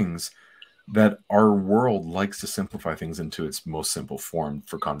many things, that our world likes to simplify things into its most simple form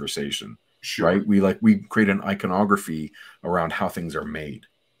for conversation. Sure. Right? We create an iconography around how things are made.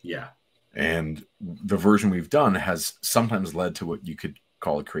 Yeah. And the version we've done has sometimes led to what you could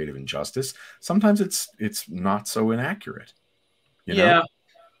call a creative injustice. Sometimes it's not so inaccurate. You know?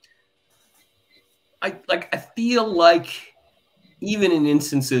 I feel like even in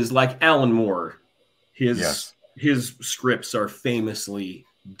instances like Alan Moore, his scripts are famously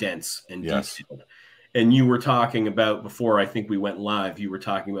dense and detailed. And you were talking about, before I think we went live, you were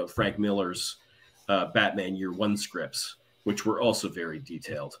talking about Frank Miller's Batman Year One scripts, which were also very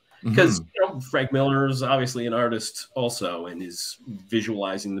detailed. Because Frank Miller is obviously an artist also, and is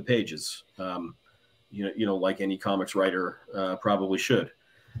visualizing the pages. Like any comics writer probably should.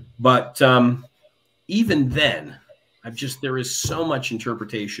 But even then, there is so much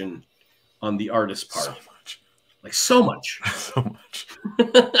interpretation on the artist's part. So much.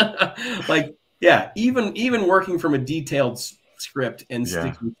 Even working from a detailed script and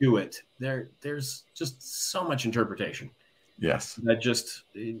sticking to it, there's just so much interpretation. Yes. That just,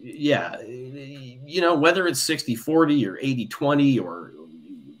 whether it's 60-40 or 80-20 or.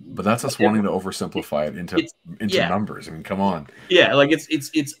 But that's us wanting to oversimplify it into numbers. I mean, come on. Yeah, like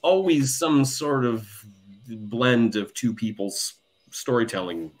it's always some sort of blend of two people's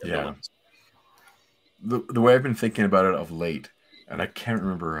storytelling abilities. The way I've been thinking about it of late, and I can't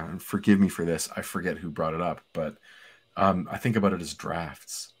remember, and forgive me for this, I forget who brought it up, but I think about it as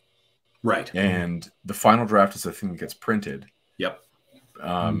drafts. Right. And the final draft is the thing that gets printed. Yep.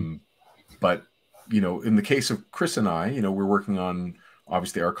 But, in the case of Chris and I, we're working on,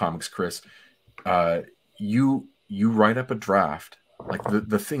 obviously, our comics, Chris. You write up a draft, like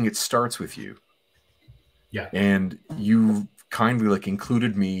the thing, it starts with you. Yeah. And you kindly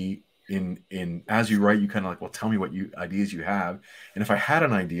included me in as you write, you kind of well, tell me what ideas you have. And if I had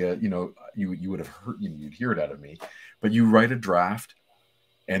an idea, you would have heard, you'd hear it out of me. But you write a draft,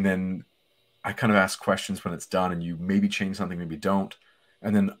 and then I kind of ask questions when it's done, and you maybe change something, maybe don't.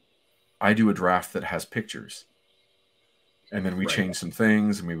 And then I do a draft that has pictures. And then we change some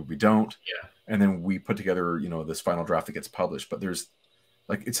things, and maybe we don't. Yeah. And then we put together, this final draft that gets published. But there's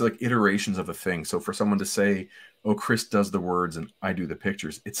it's like iterations of a thing. So for someone to say, oh, Chris does the words and I do the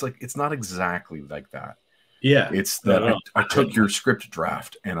pictures, it's not exactly like that. Yeah. It's that I took your script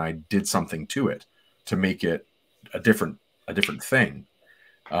draft and I did something to it to make it a different thing.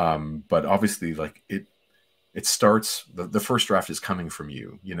 But obviously, it starts, the first draft is coming from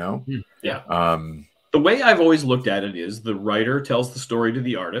you, Yeah. The way I've always looked at it is the writer tells the story to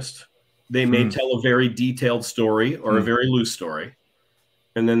the artist. They may tell a very detailed story or a very loose story.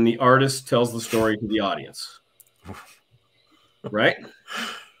 And then the artist tells the story to the audience. Right?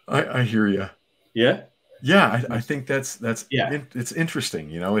 I hear you. Yeah. Yeah. I think that's it's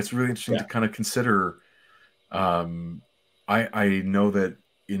interesting. It's really interesting to kind of consider. I know that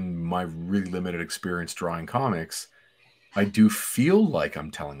in my really limited experience drawing comics, I do feel like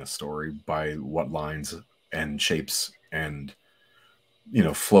I'm telling a story by what lines and shapes and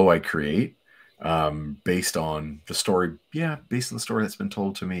flow I create based on the story. Yeah, based on the story that's been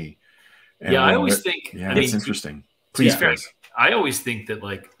told to me. And I always think. Yeah, I that's mean, interesting. Please, Chris. I always think that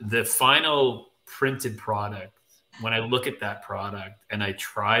like the final printed product, when I look at that product and I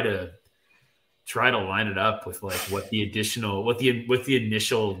try to line it up with like what the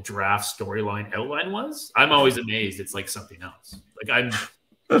initial draft storyline outline was, I'm always amazed. It's like something else. Like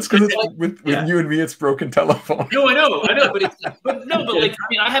that's because with you and me, it's broken telephone. No, I know, but like, I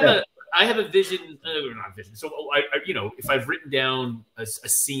mean, I have a vision, not vision. So I if I've written down a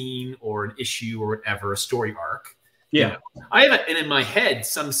scene or an issue or whatever, a story arc, I have in my head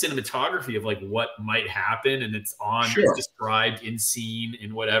some cinematography of like what might happen, and it's it's described in scene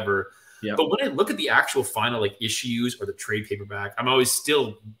and whatever. Yeah. But when I look at the actual final like issues or the trade paperback, I'm always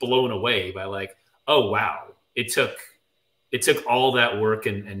still blown away by like, oh wow, it took all that work,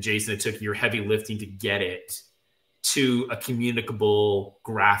 and Jason, it took your heavy lifting to get it to a communicable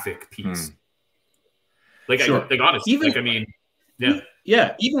graphic piece. Like, honestly, even, like, I mean,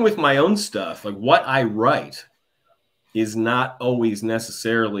 even with my own stuff, like what I write is not always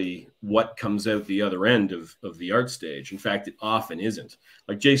necessarily what comes out the other end of the art stage. In fact, it often isn't.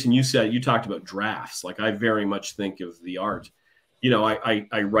 Like Jason, you talked about drafts. Like I very much think of the art.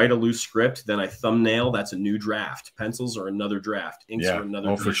 I write a loose script, then I thumbnail. That's a new draft. Pencils are another draft. Inks are another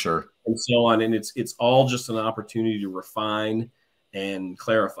draft, for sure. And so on. And it's all just an opportunity to refine and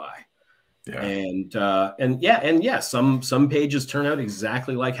clarify. Yeah. And some pages turn out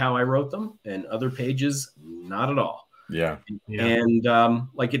exactly like how I wrote them, and other pages not at all. Yeah. And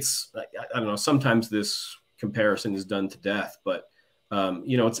like it's, I don't know, sometimes this comparison is done to death, but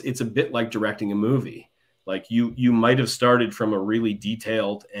it's a bit like directing a movie. Like you might have started from a really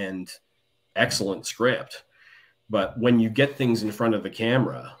detailed and excellent script, but when you get things in front of the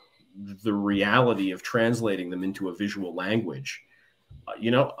camera, the reality of translating them into a visual language,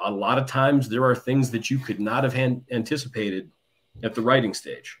 a lot of times there are things that you could not have anticipated at the writing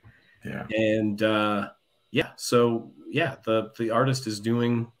stage. Yeah. And the artist is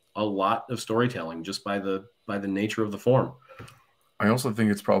doing a lot of storytelling just by the nature of the form. I also think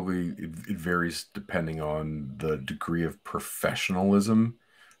it's probably, it varies depending on the degree of professionalism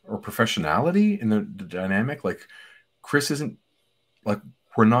or professionality in the dynamic. Like Chris isn't, like,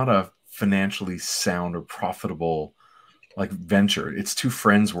 we're not a financially sound or profitable like venture. It's two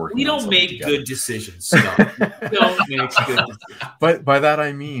friends working. We don't make together. Good decisions. Scott. We don't make good decisions. But by that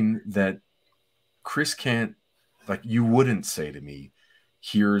I mean that Chris can't, like, you wouldn't say to me,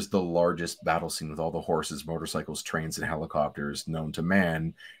 here's the largest battle scene with all the horses, motorcycles, trains, and helicopters known to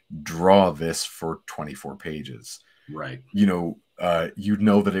man. Draw this for 24 pages. Right. You'd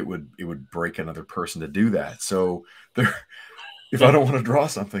know that it would break another person to do that. So if I don't want to draw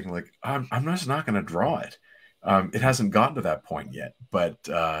something, like I'm just not going to draw it. It hasn't gotten to that point yet. But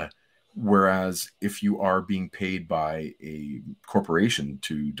whereas if you are being paid by a corporation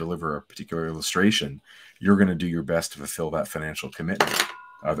to deliver a particular illustration, you're going to do your best to fulfill that financial commitment.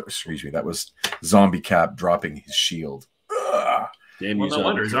 Excuse me, that was Zombie Cap dropping his shield. Damn, well, no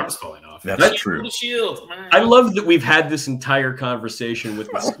wonder his arm's falling off. That's true. Shield. I love that we've had this entire conversation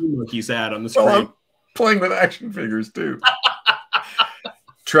with the Sea Monkey's ad on the screen. I'm playing with action figures too.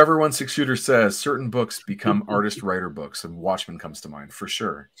 Trevor 16 Shooter says certain books become artist writer books, and Watchmen comes to mind for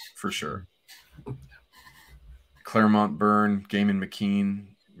sure. For sure. Claremont, Byrne, Gaiman, McKean,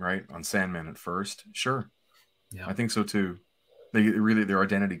 right, on Sandman at first. Sure. Yeah. I think so too. Their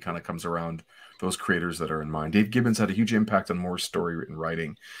identity kind of comes around those creators that are in mind. Dave Gibbons had a huge impact on Moore's story written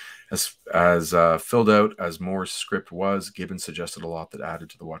writing. As filled out as Moore's script was, Gibbons suggested a lot that added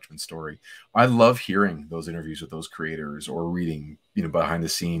to the Watchmen story. I love hearing those interviews with those creators or reading, behind the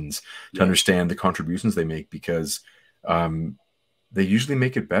scenes to understand the contributions they make, because they usually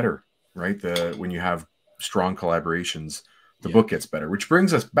make it better, right? When you have strong collaborations, the book gets better, which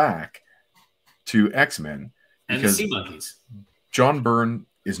brings us back to X-Men and the Sea Monkeys. John Byrne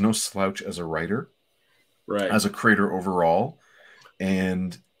is no slouch as a writer, right? As a creator overall,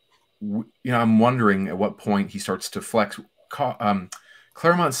 and I'm wondering at what point he starts to flex.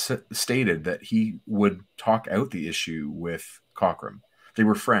 Claremont stated that he would talk out the issue with Cockrum. They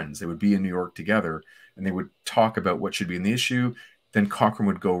were friends. They would be in New York together, and they would talk about what should be in the issue. Then Cockrum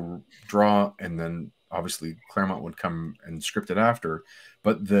would go draw, and then obviously Claremont would come and script it after.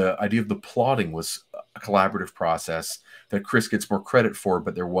 But the idea of the plotting was a collaborative process that Chris gets more credit for,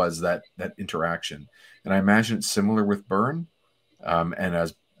 but there was that interaction. And I imagine it's similar with Byrne. And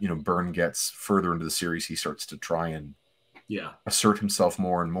as Byrne gets further into the series, he starts to try and assert himself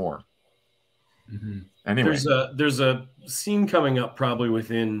more and more. Mm-hmm. Anyway, there's a scene coming up probably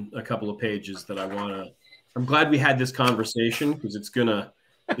within a couple of pages that I want to I'm glad we had this conversation because it's gonna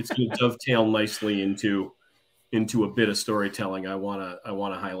dovetail nicely into a bit of storytelling I wanna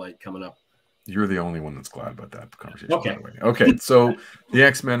highlight coming up. You're the only one that's glad about that conversation. Okay. By the way. Okay. So the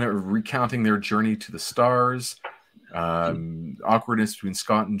X-Men are recounting their journey to the stars. Awkwardness between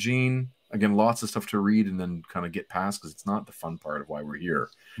Scott and Jean. Again, lots of stuff to read and then kind of get past because it's not the fun part of why we're here.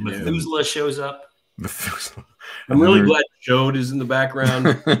 Methuselah shows up. I'm really glad Chode is in the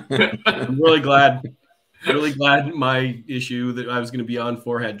background. I'm really glad my issue that I was going to be on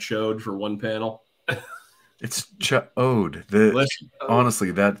for had Chode for one panel. It's Chode.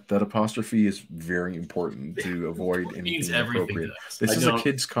 Honestly, that apostrophe is very important to avoid anything inappropriate. This is a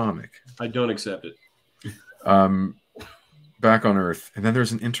kid's comic. I don't accept it. Back on Earth, and then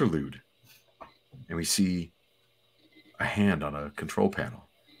there's an interlude, and we see a hand on a control panel.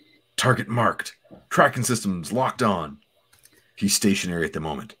 Target marked. Tracking systems locked on. He's stationary at the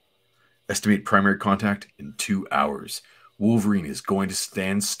moment. Estimate primary contact in 2 hours. Wolverine is going to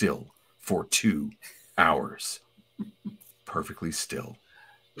stand still for 2 hours. Perfectly still.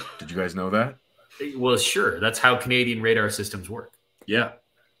 Did you guys know that? Well, sure. That's how Canadian radar systems work. Yeah.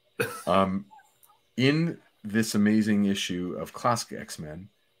 In this amazing issue of Classic X-Men,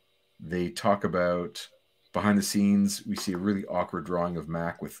 they talk about behind the scenes, we see a really awkward drawing of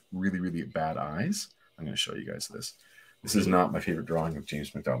Mac with really, really bad eyes. I'm going to show you guys this. This is not my favorite drawing of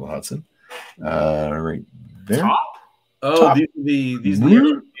James McDonald Hudson. Right there. Top? Oh, Top. These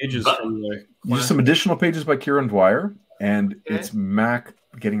the pages from the just some additional pages by Kieran Dwyer, and it's Mac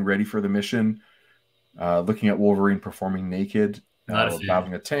getting ready for the mission, looking at Wolverine performing naked,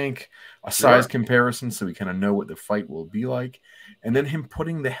 battling a tank, a size comparison so we kind of know what the fight will be like, and then him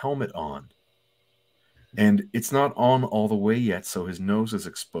putting the helmet on. And it's not on all the way yet, so his nose is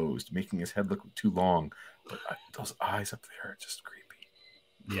exposed, making his head look too long. But those eyes up there are just creepy.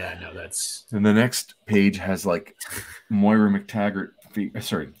 Yeah, no, that's... And the next page has, like, Moira McTaggart...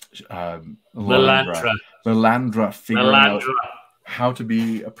 Lilandra figuring out how to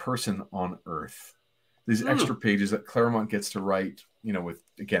be a person on Earth. These extra pages that Claremont gets to write, you know, with,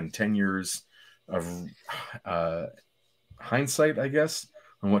 again, 10 years of hindsight, I guess,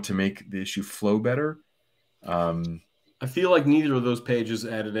 on what to make the issue flow better. I feel like neither of those pages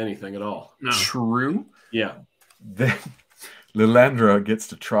added anything at all. No. True. Yeah. Then Lilandra gets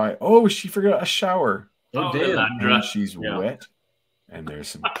to try. Oh, she forgot a shower. Oh, damn. And she's wet. And there's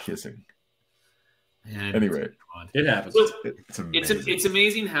some kissing. Man, anyway, it happens. So it's amazing. It's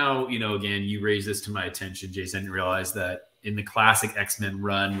amazing how, you know, again, you raised this to my attention, Jason. I didn't realize that in the classic X-Men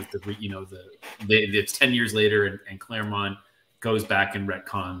run with the, you know, it's 10 years later and Claremont goes back and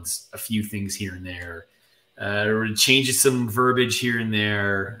retcons a few things here and there. Changes some verbiage here and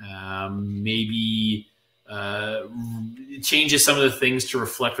there. Maybe changes some of the things to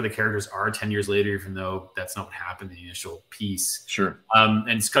reflect where the characters are 10 years later, even though that's not what happened in the initial piece. Sure.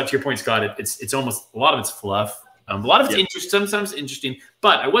 And Scott, to your point, Scott, it's almost a lot of it's fluff. A lot of it's sometimes interesting.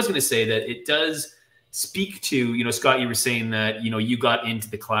 But I was going to say that it does speak to, you know, Scott, you were saying that, you know, you got into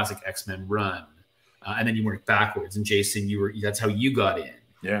the classic X-Men run and then you worked backwards. And Jason, that's how you got in.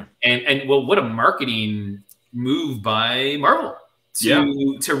 Yeah. And well, what a marketing move by Marvel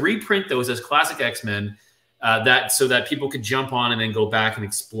to reprint those as classic X-Men, so that people could jump on and then go back and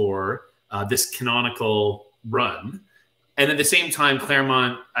explore this canonical run. And at the same time,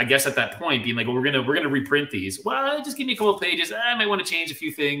 Claremont, I guess at that point, being like, well, we're gonna reprint these. Well, just give me a couple of pages. I might want to change a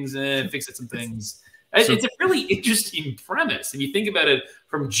few things and fix some things. It's a really interesting premise, and you think about it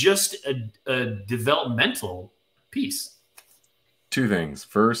from just a developmental piece. Two things.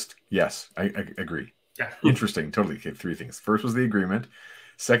 First, yes, I agree. Yeah. Interesting. Totally. Okay, three things. First was the agreement.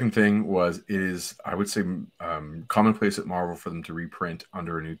 Second thing was it is, I would say, commonplace at Marvel for them to reprint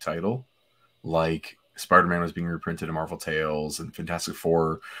under a new title. Like Spider-Man was being reprinted in Marvel Tales, and Fantastic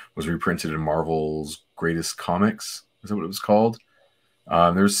Four was reprinted in Marvel's Greatest Comics. Is that what it was called?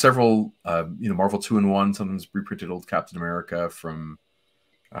 There's several, Marvel 2-in-1 sometimes reprinted old Captain America from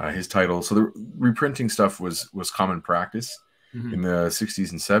his title. So the reprinting stuff was common practice in the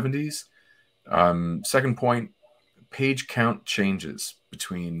 60s and 70s. Second point, page count changes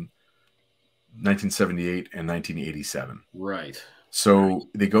between 1978 and 1987. Right. So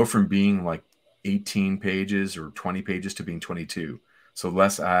they go from being like 18 pages or 20 pages to being 22. So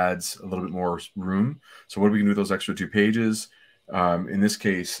less ads, a little bit more room. So what are we going to do with those extra 2 pages? In this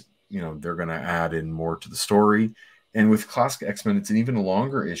case, they're going to add in more to the story. And with Classic X-Men, it's an even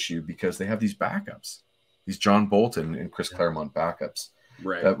longer issue because they have these backups, these John Bolton and Chris Claremont backups.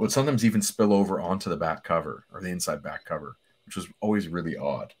 Right. That would sometimes even spill over onto the back cover or the inside back cover, which was always really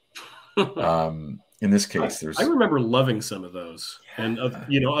odd. In this case, I remember loving some of those, and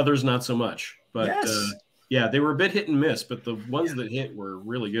others not so much. But yes. Yeah, they were a bit hit and miss, but the ones that hit were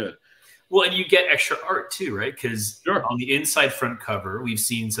really good. Well, and you get extra art too, right? Because Sure. on the inside front cover, we've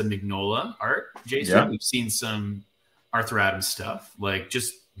seen some Mignola art, Jason. Yeah. We've seen some Arthur Adams stuff, like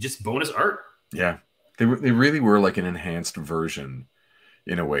just bonus art. Yeah, they really were like an enhanced version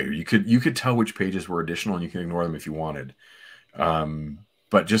in a way. You could tell which pages were additional, and you can ignore them if you wanted.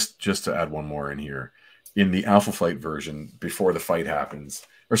 But just to add one more in here, in the Alpha Flight version, before the fight happens,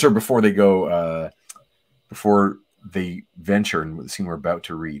 or sorry, before they go, before they venture in the scene we're about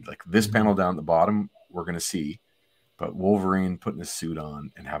to read, like this panel down at the bottom, we're going to see, but Wolverine putting his suit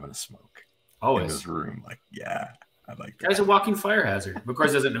on and having a smoke in his room. Like, yeah, I like that. Guy's a walking fire hazard. Of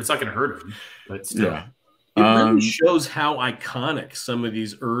course, it's not going to hurt him, but still. Yeah. It really shows how iconic some of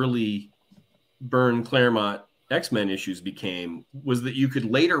these early Byrne Claremont X-Men issues became, was that you could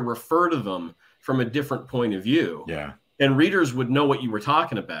later refer to them from a different point of view. Yeah. And readers would know what you were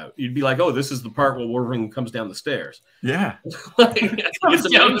talking about. You'd be like, oh, this is the part where Wolverine comes down the stairs. Yeah. Comes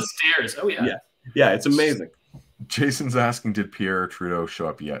down the stairs. Oh, yeah. Yeah, it's amazing. Jason's asking, did Pierre Trudeau show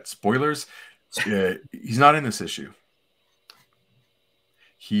up yet? Spoilers. He's not in this issue.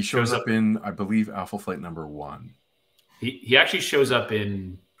 He shows up in, I believe, Alpha Flight #1. He actually shows up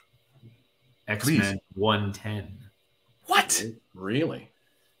in X-Men 110. What? Really?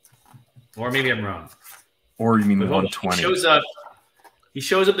 Or maybe I'm wrong. Or you mean 120? He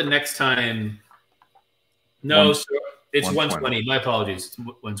shows up the next time. No, it's 120. My apologies. It's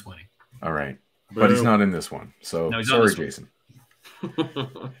 120. All right. But he's not in this one. So no, sorry, Jason.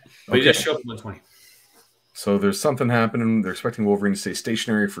 But he just showed up in 120. So there's something happening. They're expecting Wolverine to stay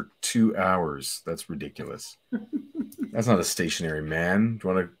stationary for 2 hours. That's ridiculous. That's not a stationary man. Do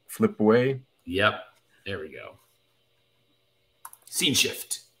you want to flip away? Yep. There we go. Scene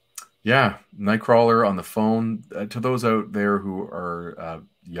shift. Yeah, Nightcrawler on the phone. To those out there who are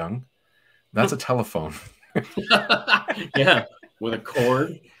young, that's a telephone. Yeah, with a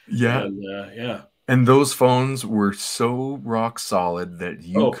cord. Yeah, and, and those phones were so rock solid that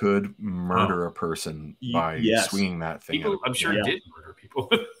you could murder a person by swinging that thing. People, I'm sure, did murder people.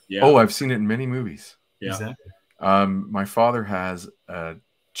 Oh, I've seen it in many movies. Yeah. Exactly. My father has a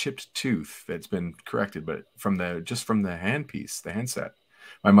chipped tooth that's been corrected, but from the handpiece, the handset.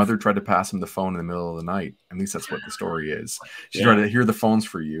 My mother tried to pass him the phone in the middle of the night. At least that's what the story is. She tried to hear the phones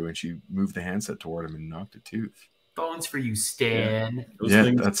for you, and she moved the handset toward him and knocked a tooth. Phones for you, Stan. Yeah,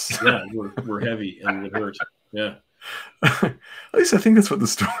 things, we're heavy and would hurt. Yeah. At least I think that's what the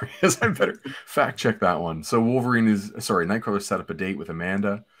story is. I better fact check that one. So Nightcrawler set up a date with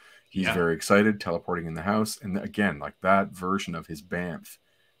Amanda. He's very excited, teleporting in the house. And again, like that version of his Banff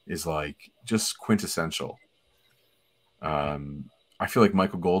is like just quintessential. I feel like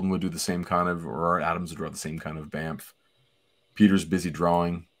Michael Golden would do the same kind of, or Art Adams would draw the same kind of Banff. Peter's busy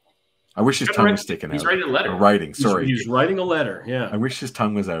drawing. I wish his tongue was sticking out. He's writing a letter. Writing, sorry. He's writing a letter, yeah. I wish his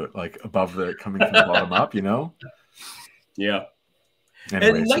tongue was out, like above coming from the bottom up, you know? Yeah.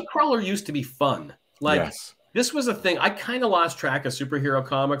 Anyways, and Nightcrawler used to be fun. Like, this was a thing. I kind of lost track of superhero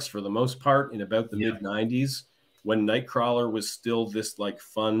comics for the most part in about the mid-90s when Nightcrawler was still this like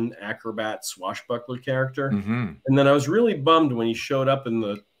fun acrobat swashbuckler character. And then I was really bummed when he showed up in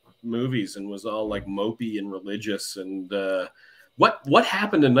the movies and was all like mopey and religious. And what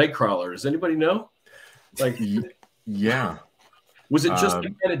happened to Nightcrawler? Does anybody know? Like, was it just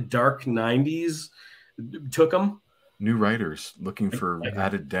the kind of dark 90s took him? New writers looking for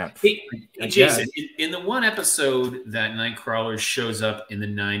added depth. Hey, Jason, in the one episode that Nightcrawler shows up in the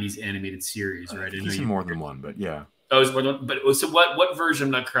 90s animated series, right? He's in more than one, but yeah. Oh, so what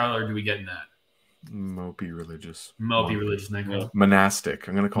version of Nightcrawler do we get in that? Mopey religious. Mopey religious Nightcrawler. Monastic.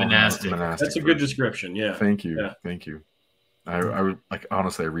 I'm going to call him monastic. That's a good description, yeah. Thank you. Yeah. Thank you. I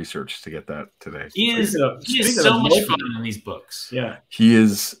honestly, I researched to get that today. He is so much fun in these books. Yeah. He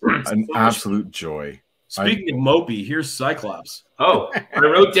is an absolute joy. Speaking of Mopey, here's Cyclops. Oh, I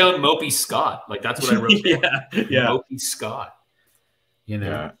wrote down Mopey Scott. Like that's what I wrote down. Mopey Scott. You know.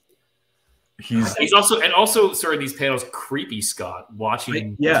 Yeah. He's also sorry, these panels, creepy Scott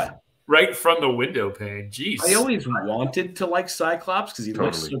watching right from the window pane. Jeez. I always wanted to like Cyclops because he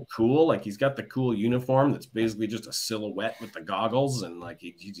looks so cool. Like he's got the cool uniform that's basically just a silhouette with the goggles, and like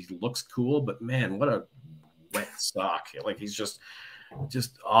he looks cool, but man, what a wet sock. Like he's just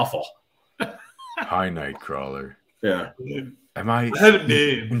awful. Hi, Nightcrawler. Yeah. Am I have a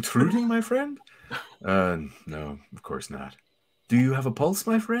name. Intruding, my friend? No, of course not. Do you have a pulse,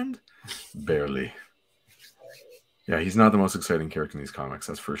 my friend? Barely. Yeah, he's not the most exciting character in these comics,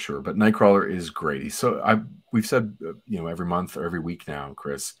 that's for sure. But Nightcrawler is great. We've said, every month or every week now,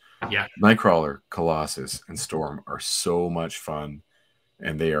 Chris. Yeah. Nightcrawler, Colossus, and Storm are so much fun.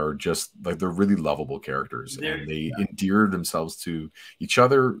 and they are just like, they're really lovable characters, and they endear themselves to each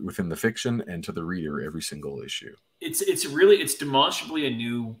other within the fiction and to the reader every single issue. It's demonstrably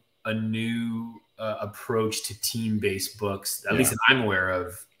a new approach to team-based books, at least that I'm aware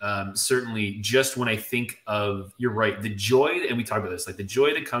of. Certainly, just when I think of, you're right, the joy, and we talked about this, like the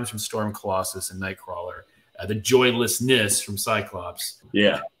joy that comes from Storm Colossus and Nightcrawler, the joylessness from Cyclops.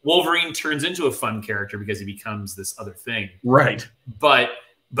 Yeah. Wolverine turns into a fun character because he becomes this other thing. Right. But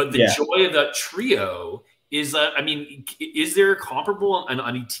the joy of that trio is, I mean, is there a comparable on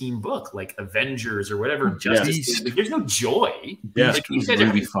a team book like Avengers or whatever? Justice, like, there's no joy. Yeah, like, it was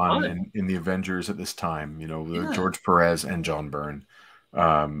really fun in the Avengers at this time. You know, George Perez and John Byrne.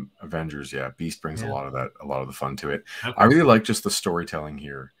 Avengers, Beast brings a lot of the fun to it. Okay. I really like just the storytelling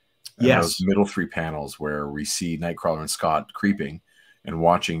here. Those middle 3 panels where we see Nightcrawler and Scott creeping and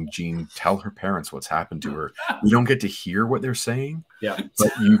watching Jean tell her parents what's happened to her. We don't get to hear what they're saying,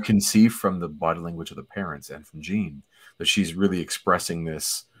 but you can see from the body language of the parents and from Jean that she's really expressing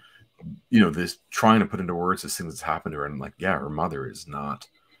this, you know, this trying to put into words this thing that's happened to her, and like, her mother is not.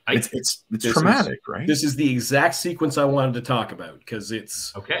 It's traumatic, right? This is the exact sequence I wanted to talk about, because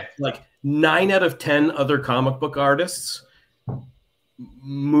it's okay. Like 9 out of 10 other comic book artists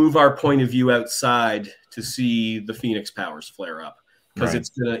move our point of view outside to see the Phoenix powers flare up, because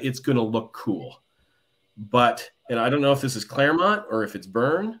it's gonna look cool. But, and I don't know if this is Claremont or if it's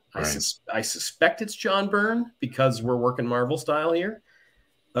Byrne. I suspect it's John Byrne, because we're working Marvel style here.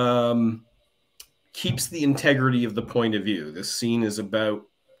 Keeps the integrity of the point of view. This scene is about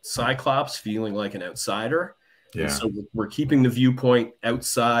Cyclops feeling like an outsider. So we're keeping the viewpoint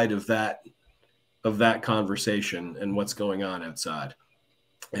outside of that conversation and what's going on outside.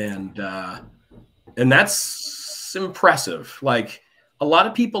 And that's impressive. Like, a lot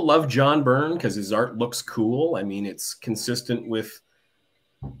of people love John Byrne because his art looks cool. I mean, it's consistent with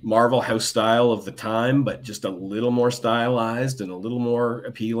Marvel house style of the time, but just a little more stylized and a little more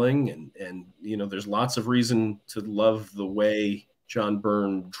appealing. And you know, there's lots of reason to love the way John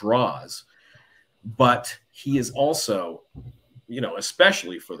Byrne draws. But he is also, you know,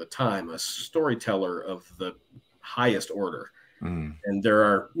 especially for the time, a storyteller of the highest order. And there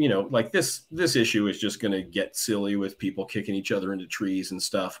are, you know, like this issue is just going to get silly with people kicking each other into trees and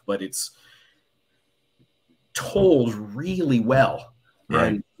stuff, but it's told really well.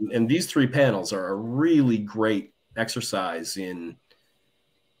 And these 3 panels are a really great exercise in,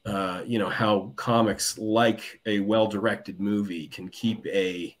 you know, how comics, like a well-directed movie, can keep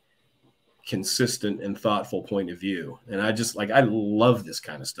a consistent and thoughtful point of view. And I love this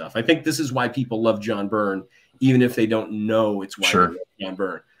kind of stuff. I think this is why people love John Byrne, even if they don't know it's why they love John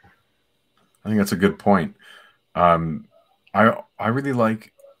Byrne. I think that's a good point. I really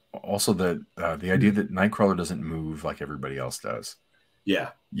like also the idea that Nightcrawler doesn't move like everybody else does.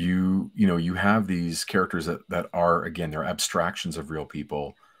 You know, you have these characters that are, again, they're abstractions of real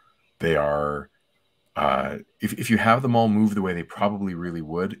people. They are if you have them all move the way they probably really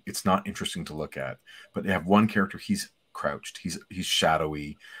would, it's not interesting to look at. But they have one character, he's crouched, he's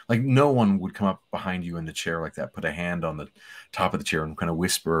shadowy. Like, no one would come up behind you in the chair like that, put a hand on the top of the chair and kind of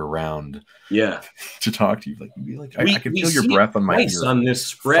whisper around to talk to you. Like, you'd be like, I can feel your breath on my ear. On this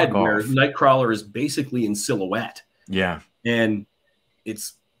spread where Nightcrawler is basically in silhouette. And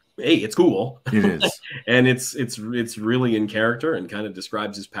it's cool. It is. And it's really in character and kind of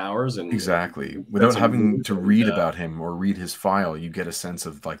describes his powers. And without having to read about him or read his file, you get a sense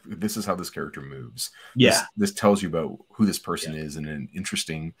of, like, this is how this character moves. This tells you about who this person is in an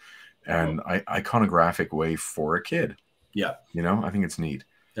interesting and iconographic way for a kid. You know, I think it's neat.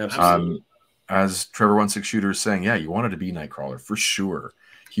 Absolutely. As Trevor 16 Shooter is saying, you wanted to be Nightcrawler for sure.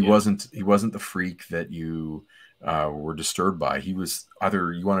 He wasn't the freak that you were disturbed by. He was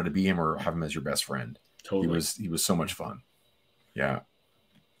either you wanted to be him or have him as your best friend. Totally. He was so much fun.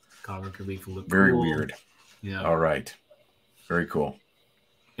 Comic relief look very cool. weird. All right. Very cool.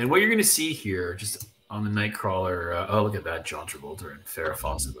 And what you're going to see here, just on the Nightcrawler, oh, look at that, John Travolta and Farrah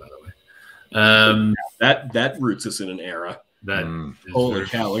Fawcett, by the way. That roots us in an era. Holy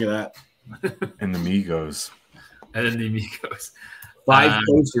cow, look at that. And the Migos. And then the Migos. 5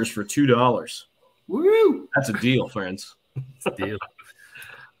 posters for $2. Woo! That's a deal, friends. It's a deal.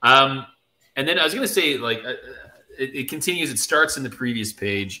 And then I was going to say, like, it continues. It starts in the previous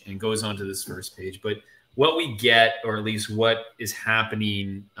page and goes on to this first page. But what we get, or at least what is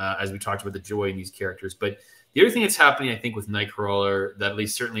happening, as we talked about the joy in these characters. But the other thing that's happening, I think, with Nightcrawler, that at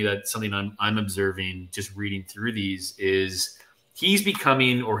least certainly that's something I'm observing just reading through these, is he's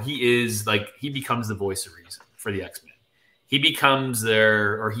becoming, or he becomes the voice of reason for the X-Men. He becomes he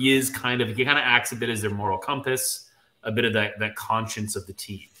kind of acts a bit as their moral compass. a bit of that conscience of the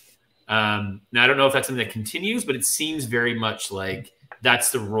team. Now I don't know if that's something that continues, but it seems very much like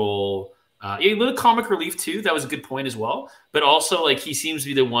that's the role. A little comic relief too. That was a good point as well. But also, like, he seems to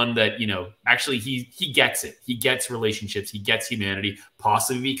be the one that, you know, actually he gets it. He gets relationships. He gets humanity,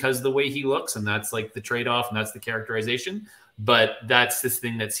 possibly because of the way he looks, and that's like the trade-off, and that's the characterization. But that's this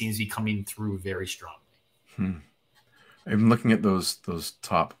thing that seems to be coming through very strongly. I'm looking at those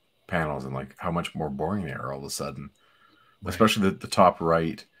top panels and like how much more boring they are all of a sudden, especially the top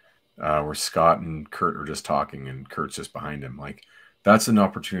right, where Scott and Kurt are just talking and Kurt's just behind him. Like, that's an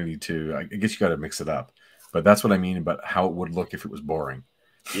opportunity to, I guess you got to mix it up, but that's what I mean about how it would look if it was boring.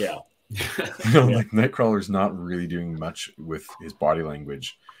 Yeah. You know, like Nightcrawler's not really doing much with his body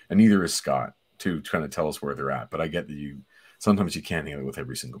language, and neither is Scott to kind of tell us where they're at. But I get that sometimes you can't handle it with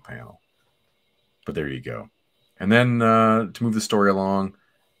every single panel. But there you go. And then to move the story along,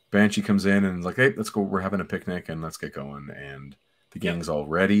 Banshee comes in and is like, hey, let's go. We're having a picnic and let's get going. And the gang's all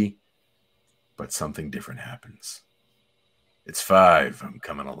ready, but something different happens. It's 5. I'm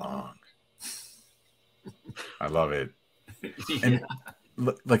coming along. I love it. And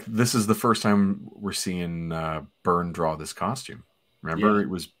like, this is the first time we're seeing Byrne draw this costume. Remember, it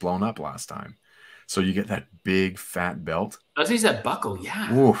was blown up last time. So you get that big fat belt. I was that buckle,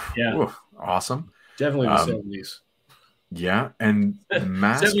 yeah. Oof, oof, awesome. Definitely the 70s. Yeah, and the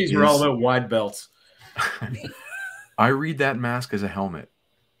mask 70s were all about wide belts. I read that mask as a helmet.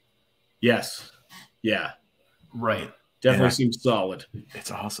 Yes. Yeah. Right. Definitely seems solid.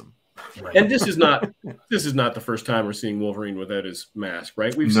 It's awesome. Right. And this is not the first time we're seeing Wolverine without his mask,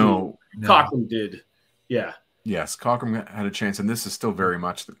 right? We've seen Cockrum did. Yeah. Yes, Cockrum had a chance, and this is still very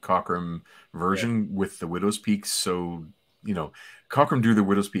much the Cockrum version with the Widow's Peak. So, you know, Cockrum drew the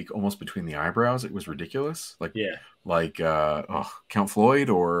Widow's Peak almost between the eyebrows. It was ridiculous. Like Count Floyd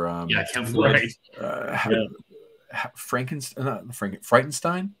or Count Floyd.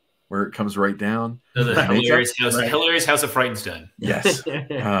 Frankenstein, where it comes right down. The hilarious House of Frightenstein. Yes.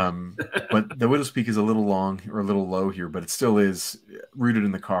 But the Widow's Peak is a little long or a little low here, but it still is rooted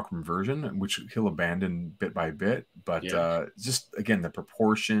in the Cockrum version, which he'll abandon bit by bit. But just, again, the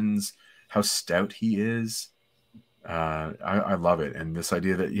proportions, how stout he is. I love it. And this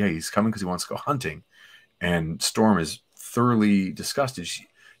idea that, he's coming because he wants to go hunting. And Storm is thoroughly disgusted.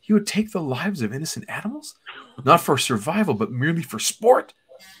 He would take the lives of innocent animals, not for survival, but merely for sport.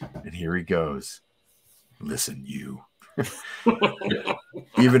 And here he goes. Listen, you.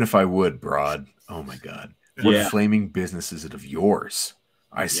 Even if I would, Broad. Oh, my God. What flaming business is it of yours?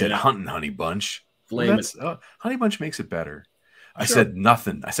 I said hunting, Honey Bunch. Honey Bunch makes it better. I said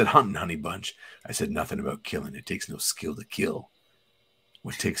nothing. I said hunting, Honey Bunch. I said nothing about killing. It takes no skill to kill.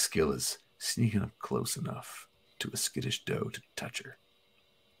 What takes skill is sneaking up close enough to a skittish doe to touch her.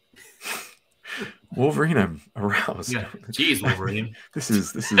 Wolverine, I'm aroused. Yeah. Jeez, Wolverine. This is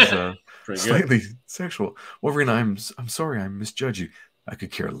slightly sexual. Wolverine, I'm sorry I misjudged you. I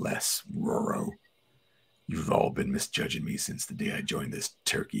could care less, Roro. You've all been misjudging me since the day I joined this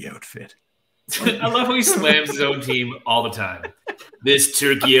turkey outfit. I love how he slams his own team all the time. This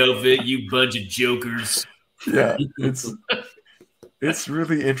turkey outfit, you bunch of jokers. Yeah, it's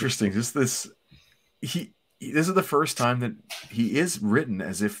really interesting. Just this is the first time that he is written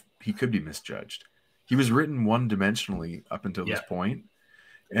as if he could be misjudged. He was written one-dimensionally up until this point.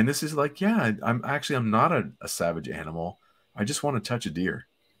 And this is like, I'm not a savage animal. I just want to touch a deer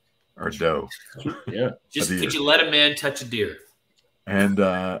or a doe. Yeah. Could you let a man touch a deer? And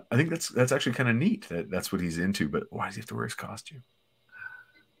I think that's actually kind of neat that that's what he's into. But why does he have to wear his costume?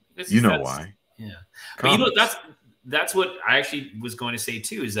 Why. Yeah. But that's what I actually was going to say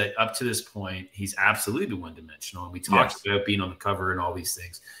too, is that up to this point, he's absolutely been one-dimensional. And we talked about being on the cover and all these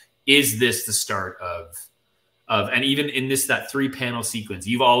things. Is this the start of and even in that 3-panel sequence,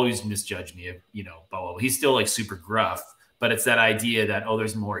 you've always misjudged me, blah, blah, blah. He's still like super gruff, but it's that idea that,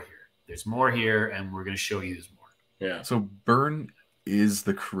 there's more here. There's more here, and we're going to show you there's more. Yeah. So Byrne is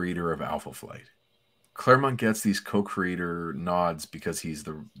the creator of Alpha Flight. Claremont gets these co-creator nods because he's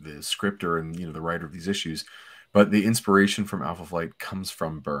the scripter and the writer of these issues, but the inspiration from Alpha Flight comes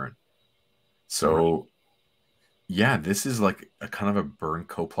from Byrne. So this is like a kind of a Byrne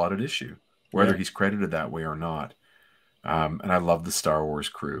co-plotted issue, whether he's credited that way or not. And I love the Star Wars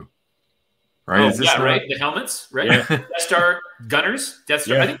crew. Right? Right. The helmets, right? Yeah. Death Star gunners. Death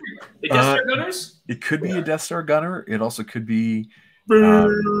Star. I think the Death Star gunners. It could be a Death Star gunner. It also could be. I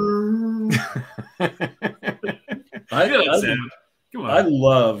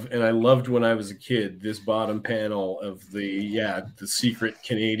loved when I was a kid this bottom panel of the secret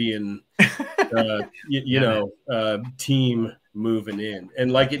Canadian team moving in,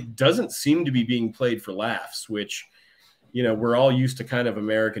 and like it doesn't seem to be being played for laughs, which you know, we're all used to kind of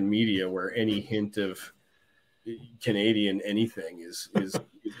American media where any hint of Canadian anything is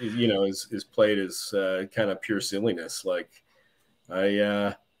you know, is played as kind of pure silliness. Like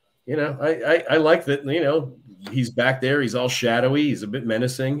you know, I like that, you know, he's back there. He's all shadowy. He's a bit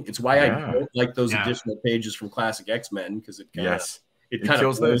menacing. It's why I don't like those additional pages from Classic X-Men, because it kind of it kind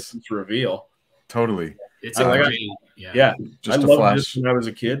of blows this reveal. Totally. It's a great, I loved this when I was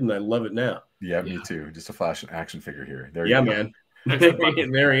a kid, and I love it now. Yeah, me too. Just a flash action figure here. There you go. Man.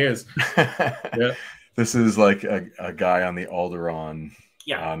 There he is. Yeah. This is like a guy on the Alderaan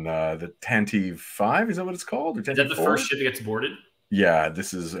on the Tantive 5. Is that what it's called? Or is that the first ship that gets boarded? Yeah,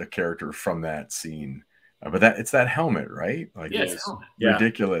 this is a character from that scene. But it's that helmet, right? Like, it's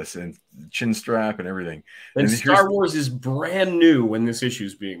ridiculous, and chin strap and everything. And Star Wars is brand new when this issue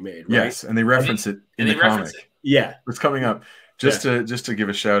is being made, right? Yes, and they reference it in the comic. Yeah, it's coming up. Just to give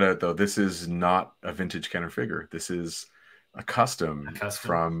a shout out, though, this is not a vintage Kenner figure. This is a custom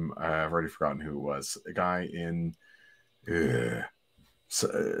from I've already forgotten who it was. A guy in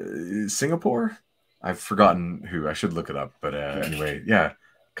Singapore. I've forgotten who. I should look it up. But anyway, yeah,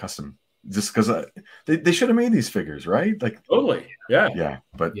 custom. Just because they should have made these figures, right? Like totally, yeah.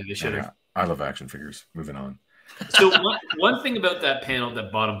 But they should have. I love action figures. Moving on. So one thing about that panel,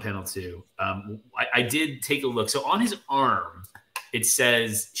 that bottom panel too, I did take a look. So on his arm, it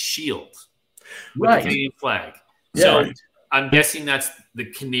says shield with the Canadian flag. Yeah. So I'm guessing that's the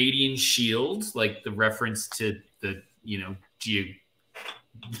Canadian shield, like the reference to the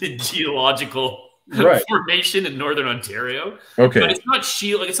the geological formation in Northern Ontario. Okay. But it's not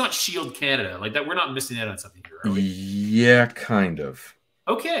shield, like it's not Shield Canada. Like that, we're not missing out on something here, are we? Yeah, kind of.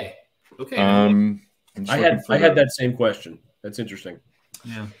 Okay. I had that same question. That's interesting.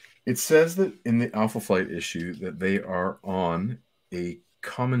 Yeah. It says that in the Alpha Flight issue that they are on a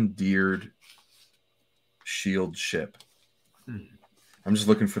commandeered shield ship. I'm just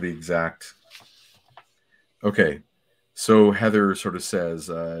looking for the exact. Okay. So Heather sort of says,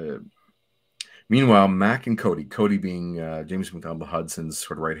 meanwhile, Mac and Cody being James McDonald Hudson's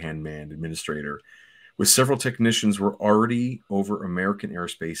sort of right-hand man, administrator, with several technicians, were already over American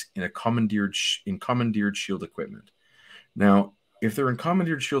airspace in commandeered shield equipment. Now, if they're in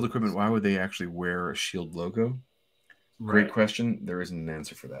commandeered shield equipment, why would they actually wear a shield logo? Great question. There isn't an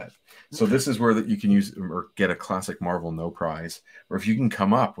answer for that. So this is where you can use or get a classic Marvel no prize, or if you can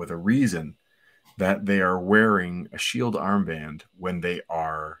come up with a reason that they are wearing a shield armband when they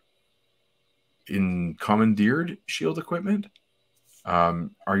are in commandeered shield equipment. Are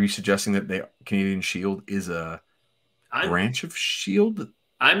you suggesting that Canadian Shield is a branch of Shield?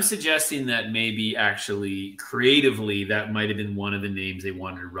 I'm suggesting that maybe actually creatively that might have been one of the names they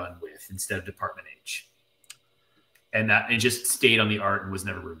wanted to run with instead of Department H, and that it just stayed on the art and was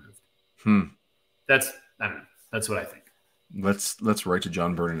never removed. That's I don't know. That's what I think. Let's write to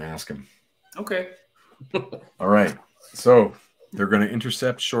John Byrne and ask him. Okay. All right. So they're going to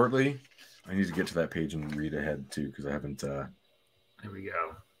intercept shortly. I need to get to that page and read ahead too because I haven't. There we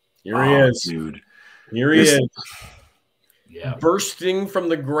go. Here he is, dude. Here he is. Yeah. Bursting from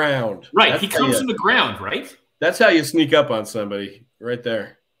the ground. Right. He comes from the ground, right? That's how you sneak up on somebody, right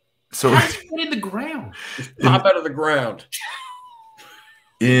there. So how did he get in the ground? Just pop out of the ground.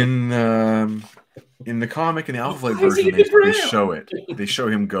 In the comic, in the Alpha Flight version, they show it. They show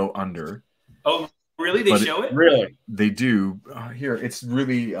him go under. Oh, really? They show it? Really? They do. Here, it's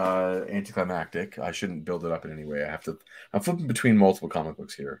really anticlimactic. I shouldn't build it up in any way. I'm flipping between multiple comic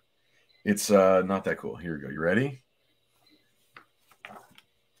books here. It's not that cool. Here we go. You ready?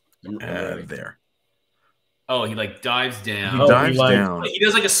 There. Oh, he like dives down. He dives down. He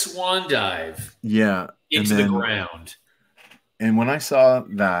does like a swan dive. Yeah. Into the ground. And when I saw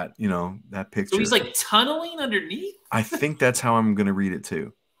that, that picture. So he's like tunneling underneath? I think that's how I'm going to read it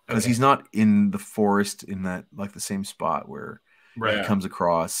too. Because he's not in the forest in that, like the same spot where he comes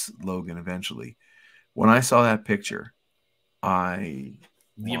across Logan eventually. When I saw that picture, I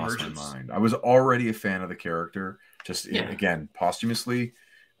lost my mind. I was already a fan of the character, again, posthumously.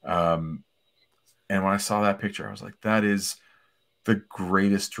 And when I saw that picture, I was like, that is the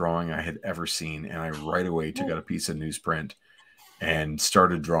greatest drawing I had ever seen. And I right away took out a piece of newsprint and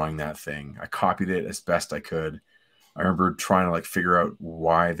started drawing that thing. I copied it as best I could. I remember trying to figure out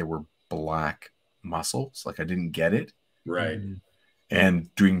why there were black muscles. I didn't get it. Right.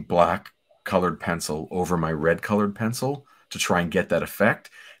 And doing black colored pencil over my red colored pencil to try and get that effect,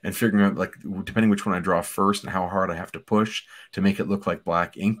 and figuring out depending which one I draw first and how hard I have to push to make it look like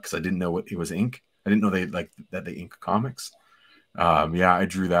black ink, because I didn't know it was ink. I didn't know that they ink comics. I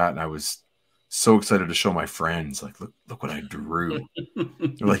drew that and I was so excited to show my friends, look what I drew.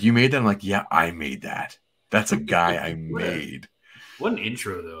 They're like, you made that? I'm like, yeah, I made that. That's a guy I made. What an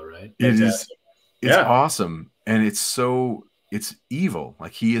intro, though, right? It is. It's Yeah. awesome, and it's evil.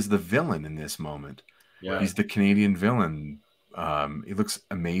 Like, he is the villain in this moment. Yeah. He's the Canadian villain. It looks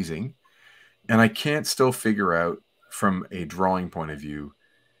amazing, and I can't still figure out from a drawing point of view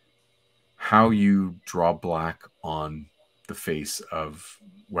how you draw black on the face of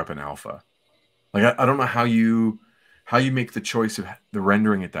Weapon Alpha. Like, I don't know how you make the choice of the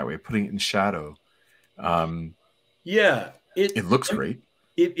rendering it that way, putting it in shadow. Yeah, It looks great.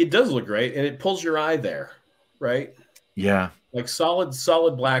 It does look great, and it pulls your eye there, right? Yeah. Like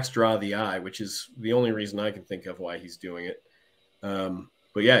solid blacks draw the eye, which is the only reason I can think of why he's doing it.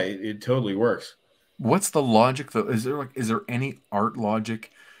 But yeah, it totally works. What's the logic though? Is there any art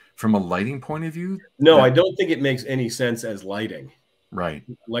logic from a lighting point of view? No, I don't think it makes any sense as lighting. Right.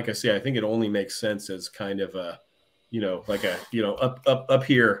 Like I say, I think it only makes sense as kind of a, like a, up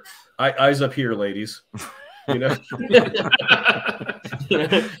here, eyes up here, ladies.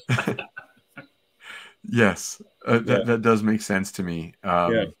 Yes, that does make sense to me.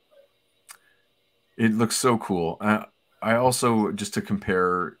 It looks so cool. I also, just to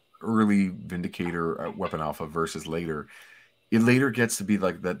compare early Vindicator Weapon Alpha versus later, it later gets to be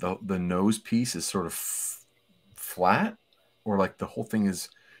like that the nose piece is sort of flat, or like the whole thing is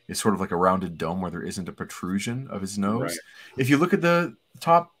sort of like a rounded dome where there isn't a protrusion of his nose. Right. If you look at the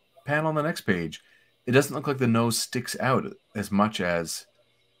top panel on the next page, it doesn't look like the nose sticks out as much as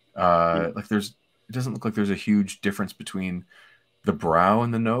like it doesn't look like there's a huge difference between the brow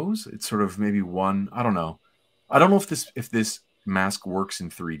and the nose. It's sort of maybe one. I don't know. I don't know if this mask works in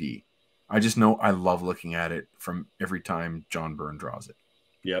 3D. I just know I love looking at it from every time John Byrne draws it.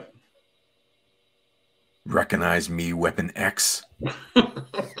 Yep. Recognize me, Weapon X.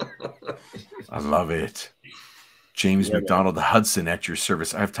 I love it. James McDonald Hudson at your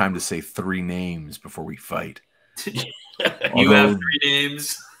service. I have time to say 3 names before we fight. You have 3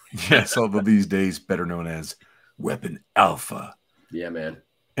 names. Yes, although these days better known as Weapon Alpha. Yeah, man.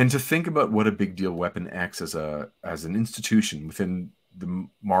 And to think about what a big deal Weapon X as an institution within the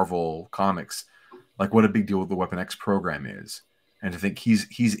Marvel comics, like what a big deal the Weapon X program is, and to think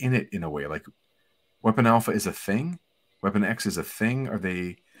he's in it in a way. Like, Weapon Alpha is a thing, Weapon X is a thing. Are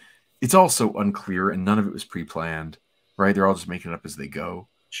they? It's all so unclear, and none of it was pre-planned, right? They're all just making it up as they go.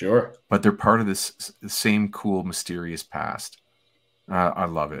 Sure. But they're part of this same cool, mysterious past. I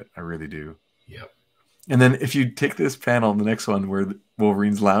love it. I really do. Yep. And then if you take this panel, the next one where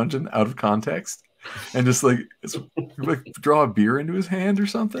Wolverine's lounging out of context, and just like draw a beer into his hand or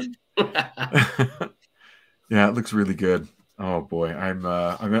something. Yeah, it looks really good. Oh boy,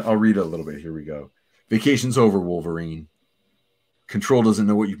 I'll read a little bit. Here we go. Vacation's over, Wolverine. Control doesn't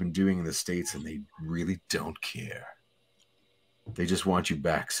know what you've been doing in the States, and they really don't care. They just want you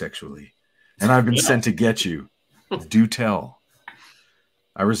back sexually. And I've been sent to get you. Do tell.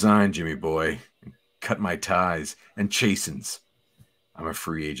 I resigned, Jimmy boy. Cut my ties and chastens. I'm a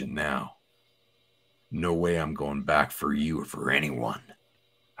free agent now. No way I'm going back for you or for anyone.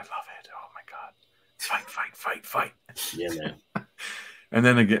 I love it. Oh my God. Fight, fight, fight, fight. Yeah, man. And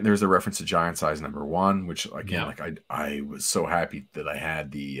then again, there's a reference to Giant Size #1, which again, like I was so happy that I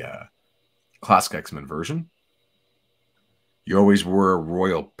had the classic X-Men version. You always were a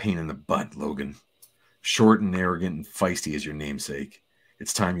royal pain in the butt, Logan. Short and arrogant and feisty as your namesake.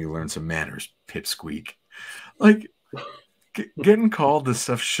 It's time you learn some manners, Pipsqueak. Like, getting called this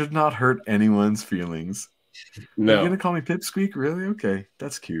stuff should not hurt anyone's feelings. No. You're going to call me Pipsqueak? Really? Okay,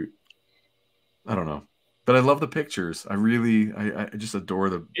 that's cute. I don't know. But I love the pictures. I just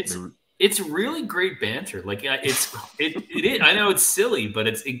adore the... It's really great banter. Like, it is. I know it's silly, but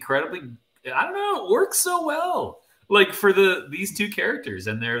it's incredibly... I don't know. It works so well. Like, for these 2 characters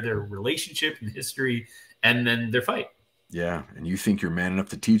and their relationship and history, and then their fight. Yeah, and you think you're man enough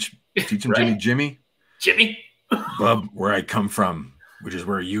to teach him, right? Jimmy? Bub, where I come from, which is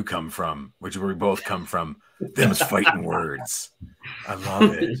where you come from, which is where we both come from. Them's fighting words. I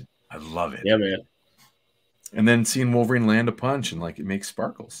love it. I love it. Yeah, man. And then seeing Wolverine land a punch and like it makes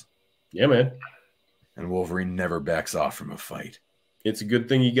sparkles. Yeah, man. And Wolverine never backs off from a fight. It's a good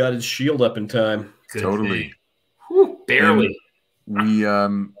thing he got his shield up in time. Totally. Whew, barely.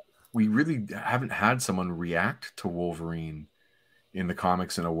 And we really haven't had someone react to Wolverine in the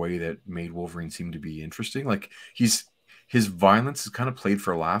comics in a way that made Wolverine seem to be interesting. Like his violence is kind of played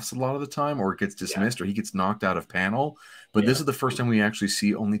for laughs a lot of the time, or it gets dismissed, or he gets knocked out of panel. But this is the first time we actually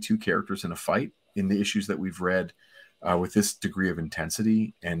see only 2 characters in a fight in the issues that we've read with this degree of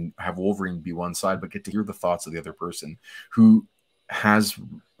intensity, and have Wolverine be one side, but get to hear the thoughts of the other person who has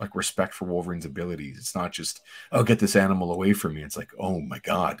like respect for Wolverine's abilities. It's not just, oh, get this animal away from me. It's like, oh my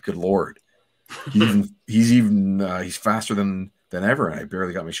God, good Lord. He's faster than ever, and I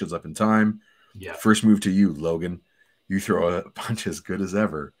barely got my shields up in time. Yeah. First move to you, Logan. You throw a punch as good as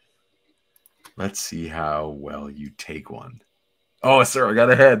ever. Let's see how well you take one. Oh, sir, I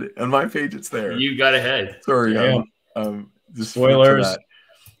got ahead. On my page, it's there. You got ahead. Sorry, just spoilers.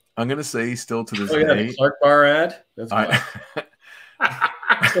 I'm gonna say still to this day. day. Clark Bar ad. That's and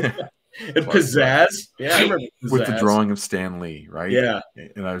pizzazz. Yeah, I remember pizzazz. With the drawing of Stan Lee, right? Yeah.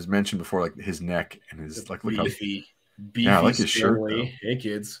 And I was mentioned before, like his neck and his look beefy, yeah, I like his shirt. Hey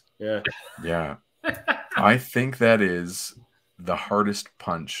kids. Yeah. Yeah. I think that is the hardest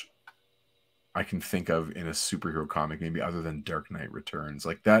punch I can think of in a superhero comic, maybe other than Dark Knight Returns.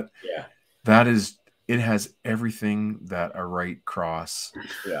 Like that. Yeah. That is. It has everything that a right cross,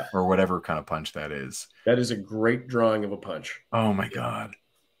 or whatever kind of punch that is. That is a great drawing of a punch. Oh my god,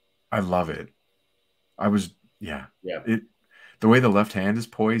 I love it. The way the left hand is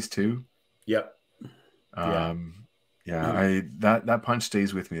poised too. Yep. That punch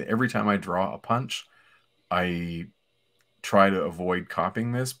stays with me. Every time I draw a punch, I try to avoid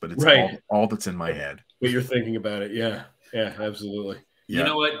copying this, but it's all that's in my head. But you're thinking about it. Yeah. Yeah, absolutely. You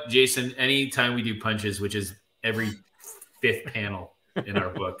know what, Jason? Anytime we do punches, which is every 5th panel in our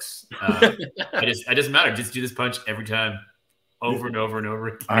books, it doesn't matter. Just do this punch every time, over and over and over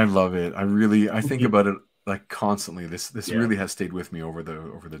again. I love it. I think about it like constantly. This really has stayed with me over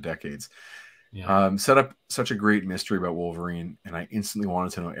the decades. Yeah. Set up such a great mystery about Wolverine, and I instantly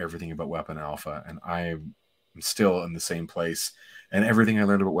wanted to know everything about Weapon Alpha, and I'm still in the same place. And everything I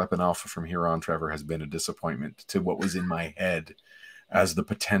learned about Weapon Alpha from here on, Trevor, has been a disappointment to what was in my head as the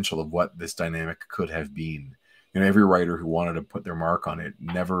potential of what this dynamic could have been. Every writer who wanted to put their mark on it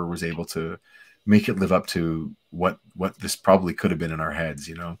never was able to make it live up to what this probably could have been in our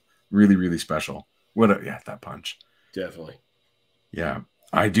heads. Really, really special. That punch. Definitely. Yeah,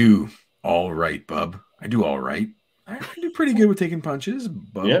 I do all right, bub. I do all right. I do pretty good with taking punches,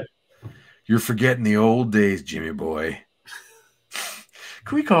 bub. Yeah. You're forgetting the old days, Jimmy boy.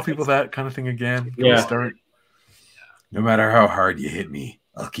 Can we call people that kind of thing again? Can we start? No matter how hard you hit me,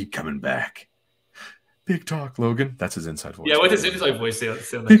 I'll keep coming back. Big talk, Logan. That's his inside voice. Yeah, what does his inside voice sound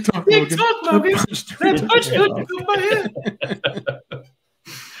like? Big talk, Logan. Big talk, Logan. That punch to my head.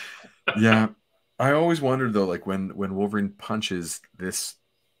 Yeah. I always wondered, though, like when Wolverine punches this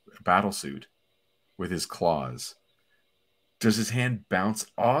battle suit with his claws, does his hand bounce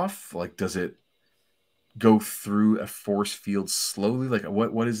off? Like, does it go through a force field slowly? Like,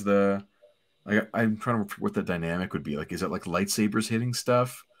 what is the... Like, I'm trying to remember what the dynamic would be. Like, is it like lightsabers hitting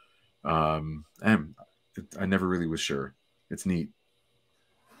stuff? I never really was sure. It's neat.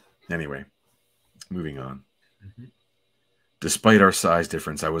 Anyway, moving on. Mm-hmm. Despite our size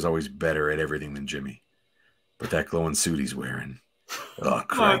difference, I was always better at everything than Jimmy. But that glowing suit he's wearing. Oh,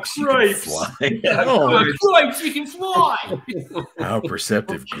 Christ, you can fly. Christ, you can fly. How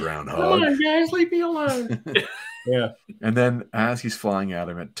perceptive, groundhog. Come on, guys, leave me alone. Yeah. And then as he's flying at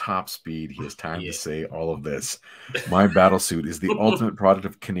him at top speed, he has time to say all of this. My battle suit is the ultimate product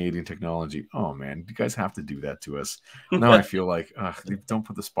of Canadian technology. Oh, man, you guys have to do that to us. Now I feel like, don't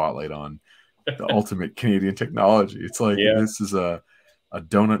put the spotlight on the ultimate Canadian technology. It's like, this is a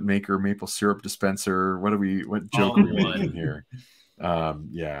donut maker, maple syrup dispenser. What joke are we making here?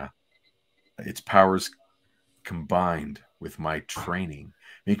 Its powers combined with my training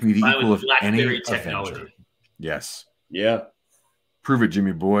make me the equal of any technology. Avenger. Yes. Yeah. Prove it,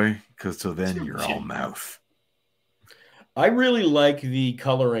 Jimmy boy, because till then you're all mouth. I really like the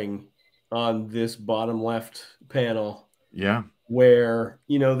coloring on this bottom left panel. Yeah. Where,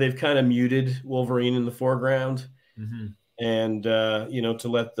 they've kind of muted Wolverine in the foreground. Mm-hmm. And, to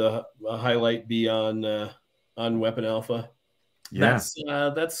let the highlight be on Weapon Alpha. Yeah.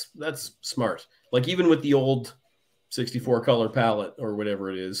 That's smart. Like, even with the old 64 color palette or whatever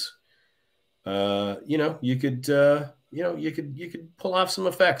it is, you could pull off some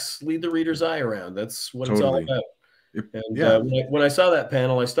effects, lead the reader's eye around. That's what it's all about. When I saw that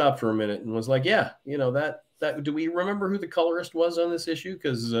panel, I stopped for a minute and was like, that do we remember who the colorist was on this issue?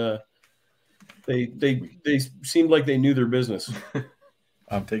 Because they seemed like they knew their business.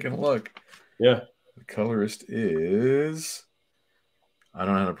 I'm taking a look. Yeah. The colorist is, I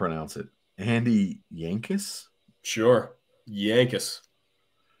don't know how to pronounce it. Andy Yankus? Sure. Yankus.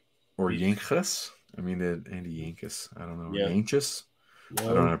 Or Yankus? I mean, Andy Yankus. I don't know. Yankus? No,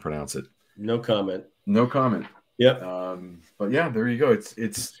 I don't know how to pronounce it. No comment. No comment. Yep. But yeah, there you go.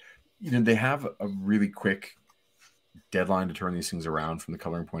 It's they have a really quick deadline to turn these things around from the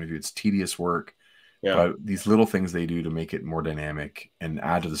coloring point of view. It's tedious work. Yeah. But these little things they do to make it more dynamic and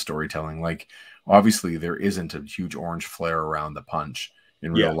add to the storytelling. Like, obviously, there isn't a huge orange flare around the punch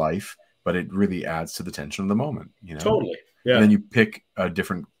in real life. but it really adds to the tension of the moment, you know? Totally. Yeah. And then you pick a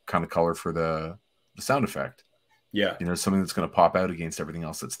different kind of color for the sound effect. Yeah. You know, something that's going to pop out against everything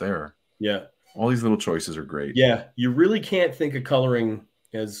else that's there. Yeah. All these little choices are great. Yeah. You really can't think of coloring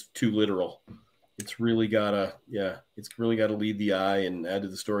as too literal. It's really gotta, lead the eye and add to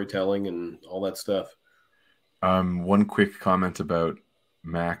the storytelling and all that stuff. One quick comment about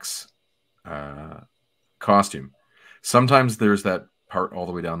Mac's costume. Sometimes there's that part all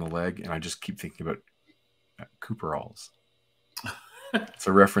the way down the leg, and I just keep thinking about Cooperalls. It's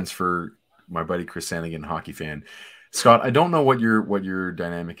a reference for my buddy Chris Sanagan, hockey fan. Scott, I don't know what your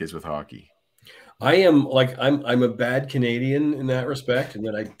dynamic is with hockey. I am like I'm a bad Canadian in that respect, and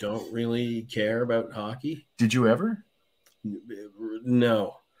that I don't really care about hockey. Did you ever?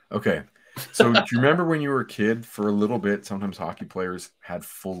 No. Okay. So do you remember when you were a kid, for a little bit, sometimes hockey players had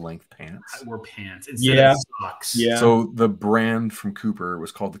full-length pants? I wore pants instead of socks. Yeah. So the brand from Cooper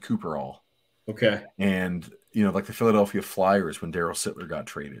was called the Cooperall. Okay. And, you know, like the Philadelphia Flyers when Darryl Sittler got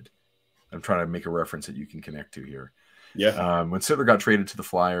traded. I'm trying to make a reference that you can connect to here. Yeah. When Sittler got traded to the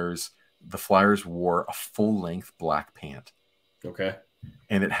Flyers wore a full-length black pant. Okay.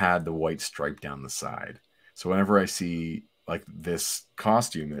 And it had the white stripe down the side. So whenever I see like this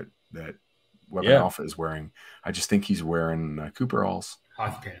costume that Weapon Alpha is wearing, I just think he's wearing Cooperalls.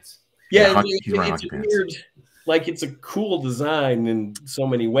 Hockey pants. Yeah, he's wearing hockey pants. Weird. Like, it's a cool design in so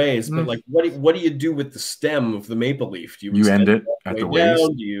many ways, but like, what do you do with the stem of the maple leaf? Do you end it at the waist?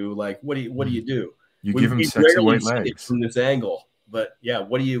 Do you what do you do? You give him sexy white legs from this angle. But yeah,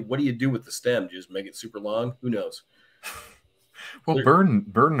 what do you do with the stem? Do you just make it super long? Who knows? Well,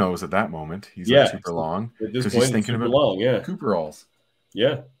 Byrne knows at that moment. He's like super long because he's thinking about Cooperalls.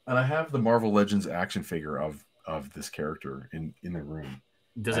 Yeah. And I have the Marvel Legends action figure of this character in the room.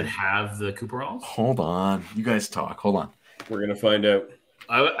 Does it have the Cooperalls? Hold on. You guys talk. Hold on. We're going to find out.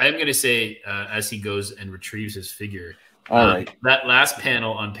 I'm going to say, as he goes and retrieves his figure, all right, that last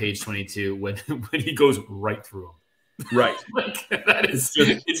panel on page 22, when he goes right through him. Right. Like, it's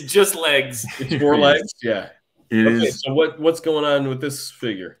just legs. It's 4 legs. Yeah. It is. So what's going on with this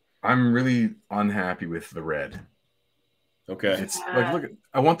figure? I'm really unhappy with the red. Okay. It's like, look,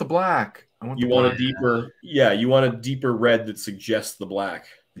 I want the black. You want a deeper red that suggests the black.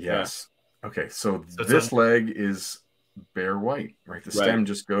 Yes. Yeah. Okay. So this leg is bare white, right? The stem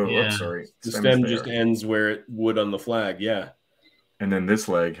just goes. Yeah. Oh, sorry. The stem just ends where it would on the flag. Yeah. And then this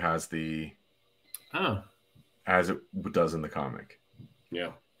leg has as it does in the comic.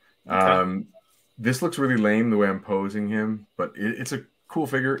 Yeah. Okay. This looks really lame the way I'm posing him, but it's a cool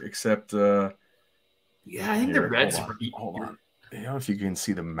figure, except I think the red's hold on. I don't know if you can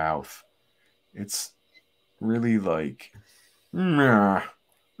see the mouth. It's really like it's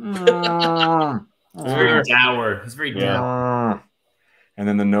very dour. It's very dour. And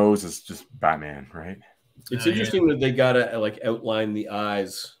then the nose is just Batman, right? It's interesting that they gotta like outline the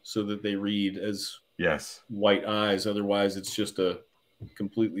eyes so that they read as white eyes. Otherwise, it's just a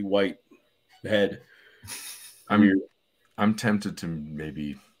completely white head. I'm tempted to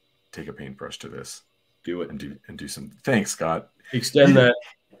maybe take a paintbrush to this. Do it and do some. Thanks, Scott. Extend that.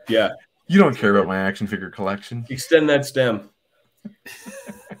 Yeah. You don't care about my action figure collection. Extend that stem.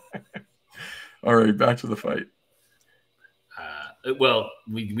 All right, back to the fight. Well,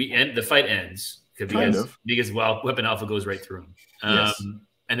 the fight ends because Weapon Alpha goes right through him.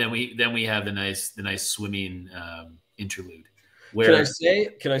 And then we have the nice swimming interlude. Where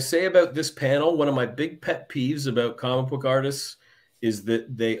Can I say about this panel, one of my big pet peeves about comic book artists is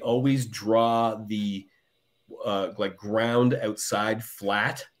that they always draw the like ground outside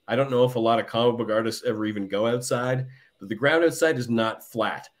flat. I don't know if a lot of comic book artists ever even go outside, but the ground outside is not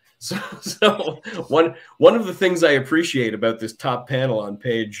flat. So one of the things I appreciate about this top panel on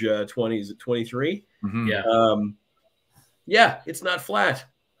page 20, is it 23? Mm-hmm. It's not flat.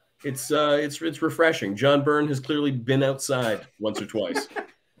 It's refreshing. John Byrne has clearly been outside once or twice.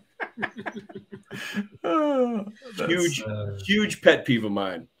 Huge pet peeve of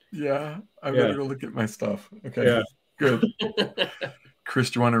mine. Yeah, I better go look at my stuff. Okay, good. Chris,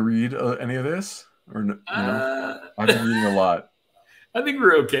 do you want to read any of this? Or no? I've been reading a lot. I think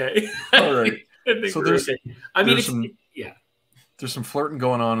we're okay. All right. So there's okay. There's some flirting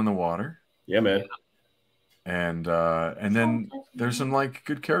going on in the water. Yeah, man. And then there's some like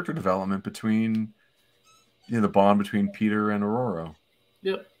good character development between the bond between Peter and Aurora.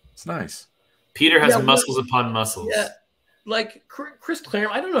 Yep. It's nice. Peter has muscles upon muscles. Yeah. Like Chris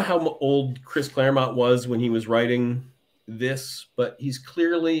Claremont, I don't know how old Chris Claremont was when he was writing this, but he's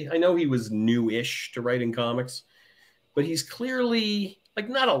clearly, I know he was new-ish to writing comics, but he's clearly, like,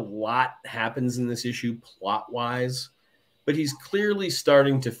 not a lot happens in this issue plot-wise, but he's clearly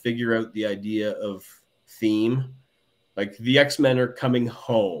starting to figure out the idea of theme. Like the X-Men are coming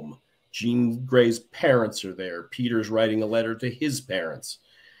home. Jean Grey's parents are there. Peter's writing a letter to his parents.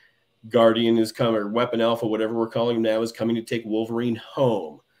 Guardian is coming, or Weapon Alpha, whatever we're calling him now, is coming to take Wolverine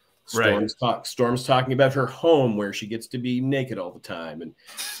home. Storm's talking about her home where she gets to be naked all the time,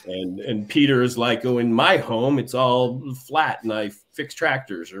 and Peter is like, "Oh, in my home, it's all flat, and I fix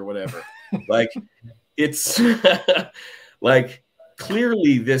tractors or whatever." Like, it's like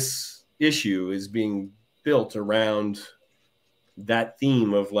clearly this issue is being built around that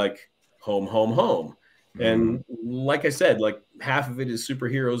theme of like home, home, home. And like I said, like half of it is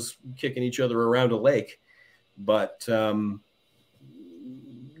superheroes kicking each other around a lake, but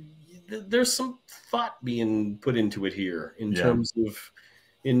there's some thought being put into it here in terms of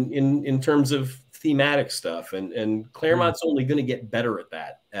in terms of thematic stuff, and Claremont's only going to get better at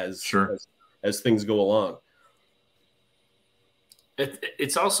that as things go along.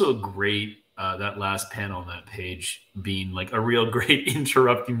 It's also a great that last panel on that page being like a real great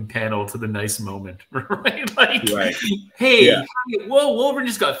interrupting panel to the nice moment, right? Like, hey, whoa, Wolverine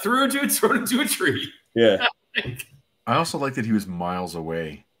just got through a dude, thrown into a tree. Yeah. I also like that he was miles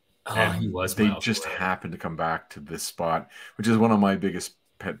away. Oh, he was. They just happened to come back to this spot, which is one of my biggest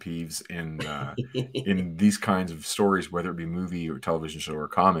pet peeves in these kinds of stories, whether it be movie or television show or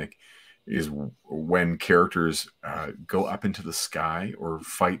comic, is when characters go up into the sky or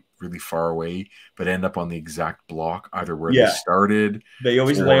fight really far away, but end up on the exact block, either where they started. They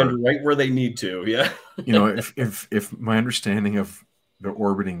always land right where they need to. Yeah. You know, if my understanding of the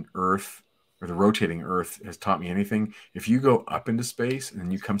orbiting Earth or the rotating Earth has taught me anything, if you go up into space and then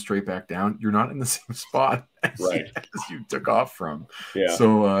you come straight back down, you're not in the same spot as you took off from. Yeah.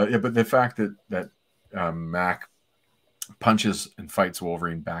 So but the fact that Mac punches and fights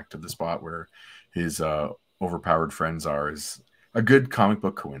Wolverine back to the spot where his overpowered friends are is a good comic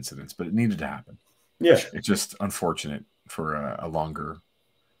book coincidence, but it needed to happen. Yeah. It's just unfortunate for a longer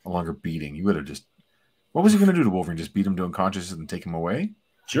beating. You would have just, what was he going to do to Wolverine? Just beat him to unconsciousness and take him away?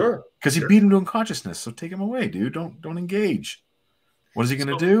 Sure. Because he beat him to unconsciousness, so take him away, dude. Don't engage. What is he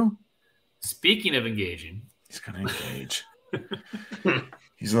going to do? Speaking of engaging, he's going to engage.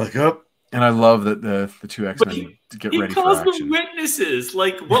 He's like, oh. And I love that the two X-Men get ready for action. He calls them witnesses.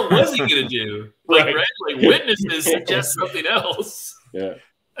 Like, what was he going to do? Like, right? Like, witnesses suggest something else. Yeah.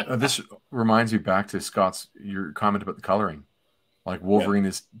 This reminds me back to Scott's your comment about the coloring. Like Wolverine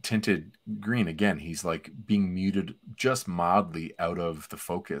is tinted green again. He's like being muted just mildly out of the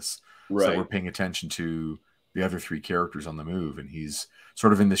focus, so that we're paying attention to the other three characters on the move, and he's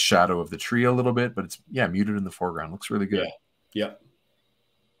sort of in the shadow of the tree a little bit, but it's muted in the foreground. Looks really good. Yeah.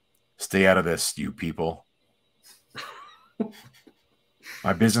 Stay out of this, you people.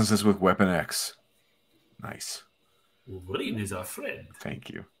 My business is with Weapon X. Nice. Wolverine is our friend. Thank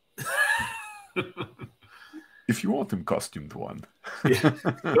you. If you want him costumed one.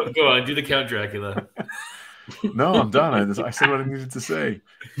 Go on, do the Count Dracula. No, I'm done. I said what I needed to say.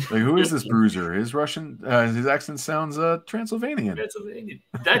 Like, who is this bruiser? His Russian, his accent sounds Transylvanian.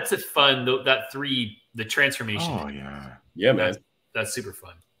 That's a fun, the transformation. Oh, yeah. Yeah, man. That's super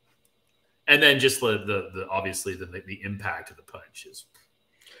fun. And then just the obviously the impact of the punch is.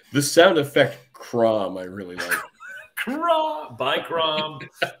 The sound effect Crom, I really like. Crom! By Crom.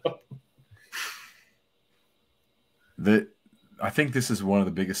 I think this is one of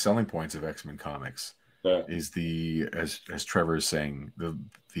the biggest selling points of X-Men comics. Is the as Trevor is saying,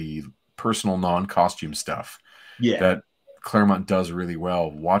 the personal non-costume stuff that Claremont does really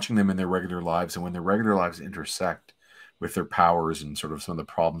well, watching them in their regular lives, and when their regular lives intersect with their powers and sort of some of the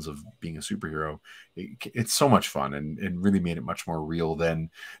problems of being a superhero, it's so much fun, and really made it much more real than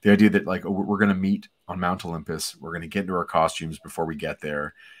the idea that like, we're going to meet on Mount Olympus, we're going to get into our costumes before we get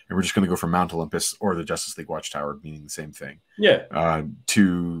there, and we're just going to go from Mount Olympus or the Justice League Watchtower, meaning the same thing,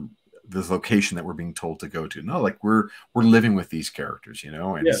 to this location that we're being told to go to. No, like we're living with these characters, you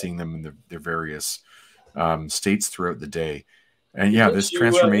know, and seeing them in their various states throughout the day, and this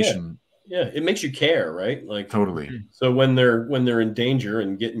transformation. It makes you care, right? Like totally. So when they're in danger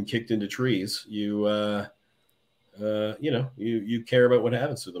and getting kicked into trees, you care about what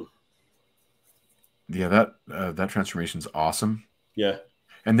happens to them. Yeah, that transformation is awesome. Yeah.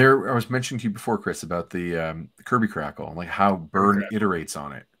 And I was mentioning to you before, Chris, about the Kirby Crackle and like how Byrne iterates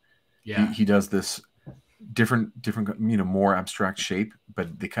on it. Yeah. He does this different, more abstract shape,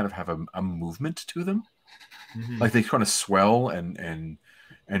 but they kind of have a movement to them. Mm-hmm. Like they kind of swell and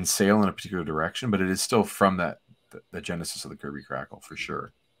sail in a particular direction, but it is still from the genesis of the Kirby Crackle for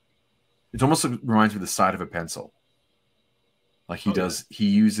sure. It almost reminds me of the side of a pencil. Like he does, he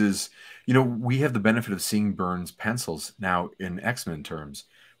uses, you know, we have the benefit of seeing Byrne's pencils now in X-Men terms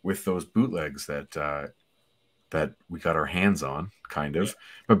with those bootlegs that that we got our hands on, kind of.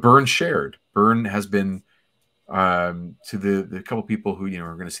 But Byrne shared. Byrne has been to the couple people who, you know,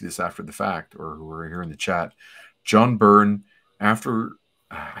 are going to see this after the fact or who are here in the chat. John Byrne, after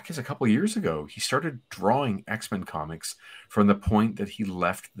I guess a couple of years ago, he started drawing X-Men comics from the point that he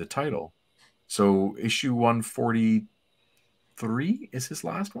left the title. So issue 143 is his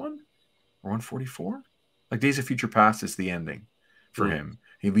last one, or 144. Like Days of Future Past is the ending for him.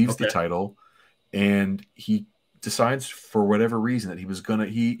 He leaves the title, and he decides for whatever reason that he was gonna.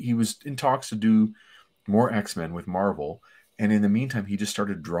 He was in talks to do more X-Men with Marvel, and in the meantime, he just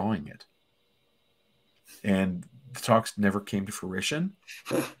started drawing it, and the talks never came to fruition.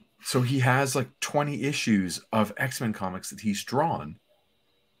 So he has like 20 issues of X-Men comics that he's drawn,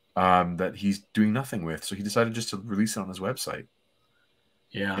 that he's doing nothing with. So he decided just to release it on his website.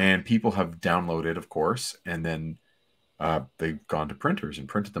 Yeah. And people have downloaded, of course, and then they've gone to printers and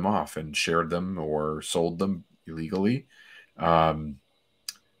printed them off and shared them or sold them illegally.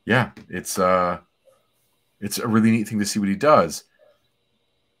 Yeah, it's a really neat thing to see what he does.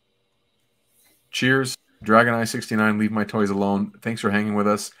 Cheers. Dragon Eye 69, leave my toys alone. Thanks for hanging with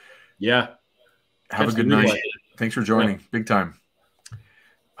us. Yeah. Have a good night. Thanks for joining. Big time.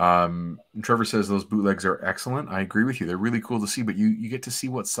 Trevor says those bootlegs are excellent. I agree with you. They're really cool to see, but you get to see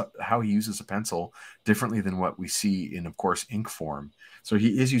how he uses a pencil differently than what we see in, of course, ink form. So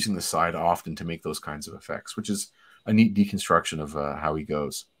he is using the side often to make those kinds of effects, which is a neat deconstruction of how he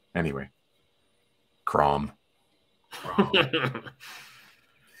goes. Anyway, Crom.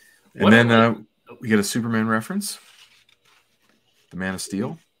 And then we get a Superman reference. The Man of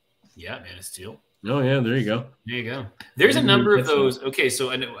Steel. Yeah, Man of Steel. Oh, yeah, there you go. There you go. There's a number of those. Okay, so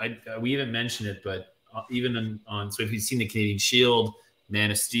I know we haven't mentioned it, but even on so if you've seen the Canadian Shield,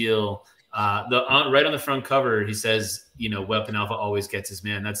 Man of Steel, right on the front cover, he says, you know, Weapon Alpha always gets his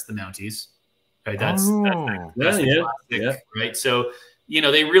man. That's the Mounties. Right? That's the classic, right? So, you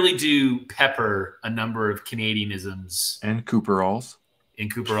know, they really do pepper a number of Canadianisms and Cooperalls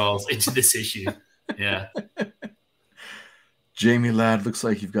into this issue. Yeah. Jamie, lad, looks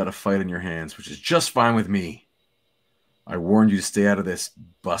like you've got a fight in your hands, which is just fine with me. I warned you to stay out of this,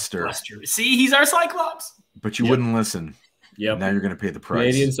 Buster. See, he's our Cyclops. But you wouldn't listen. Yep. Now you're going to pay the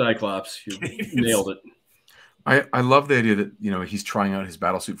price. Canadian Cyclops. You nailed it. I love the idea that, you know, he's trying out his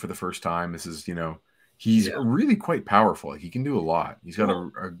battle suit for the first time. This is, you know, he's really quite powerful. He can do a lot. He's got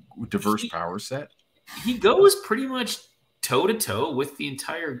a diverse power set. He goes pretty much toe-to-toe with the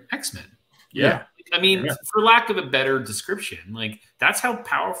entire X-Men. Yeah. I mean, for lack of a better description, like that's how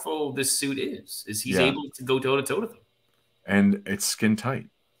powerful this suit is he's able to go toe-to-toe with them. And it's skin tight.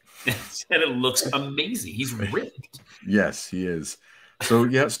 And it looks amazing. He's ripped. Yes, he is. So,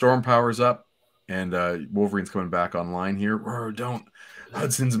 yeah, Storm powers up, and Wolverine's coming back online here. Oh, don't.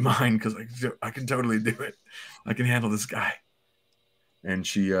 Hudson's mine because I can totally do it. I can handle this guy. And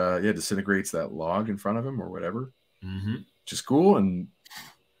she, disintegrates that log in front of him or whatever, which is cool. And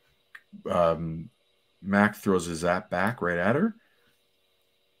Mac throws his zap back right at her,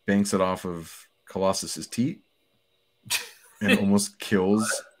 banks it off of Colossus's teeth, and almost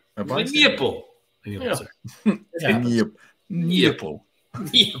kills a bystander. Nipple.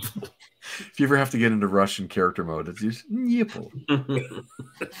 If you ever have to get into Russian character mode, it's just nipple.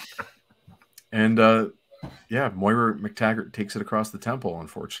 And Moira McTaggart takes it across the temple,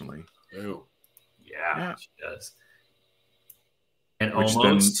 unfortunately. Oh, yeah, she does. And which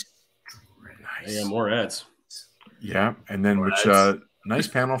almost. Nice. Yeah, more ads. Yeah, and then nice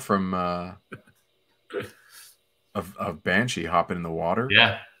panel from of Banshee hopping in the water.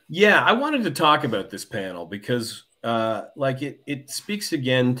 Yeah, I wanted to talk about this panel because it speaks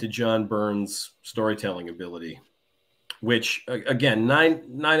again to John Byrne's storytelling ability, which again,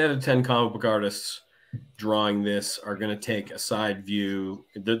 9 out of 10 comic book artists drawing this are going to take a side view.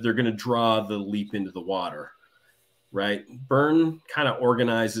 They're going to draw the leap into the water. Right. Byrne kind of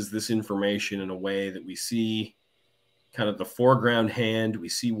organizes this information in a way that we see kind of the foreground hand. We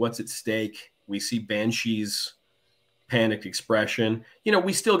see what's at stake. We see Banshee's panicked expression. You know,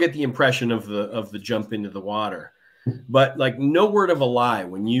 we still get the impression of the jump into the water, but like no word of a lie.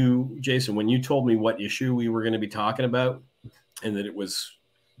 When Jason, when you told me what issue we were going to be talking about and that it was,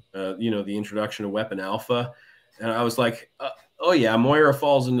 the introduction of Weapon Alpha. And I was like, oh yeah, Moira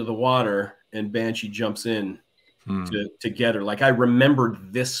falls into the water and Banshee jumps in. To get her. Like I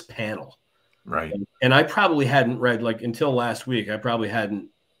remembered this panel. Right. And I probably hadn't read, like until last week, I probably hadn't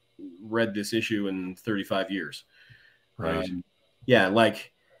read this issue in 35 years. Right.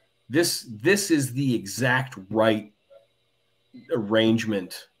 Like this is the exact right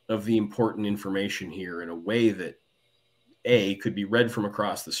arrangement of the important information here in a way that A, could be read from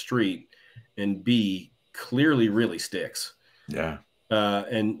across the street, and B, clearly really sticks. Yeah.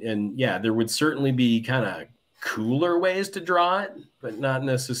 And yeah, there would certainly be kind of cooler ways to draw it, but not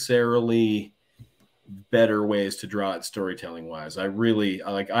necessarily better ways to draw it storytelling wise. I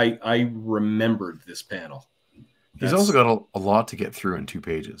remembered this panel. He's also got a lot to get through in 2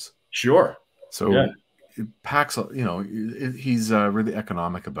 pages. Sure. So yeah. It packs, you know, he's really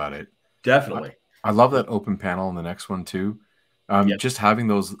economic about it. Definitely. I love that open panel in the next one too. Just having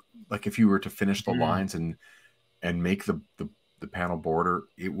those, like if you were to finish the lines and make the panel border,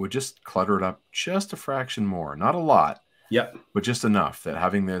 it would just clutter it up just a fraction more. Not a lot, but just enough that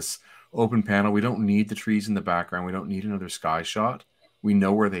having this open panel, we don't need the trees in the background. We don't need another sky shot. We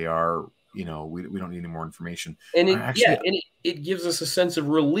know where they are. You know, we don't need any more information. And it gives us a sense of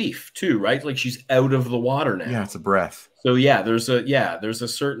relief too, right? Like she's out of the water now. Yeah, it's a breath. So yeah, there's a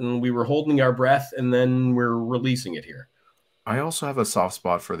certain, we were holding our breath and then we're releasing it here. I also have a soft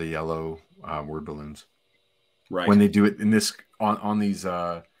spot for the yellow word balloons. Right. When they do it in this on these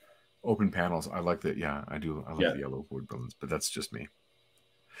open panels, I like that. Yeah, I do. I like the yellow word balloons, but that's just me.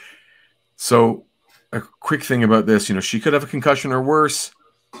 So a quick thing about this, you know, she could have a concussion or worse.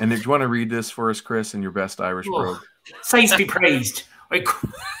 And if you want to read this for us, Chris, in your best Irish brogue. Thanks be praised.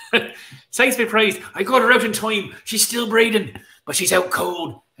 Thanks be praised. I got her out in time. She's still breathing, but she's out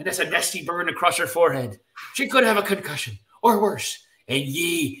cold, and there's a nasty burn across her forehead. She could have a concussion, or worse. And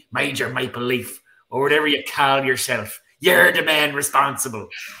ye, Major Maple Leaf, or whatever you call yourself, you're the man responsible.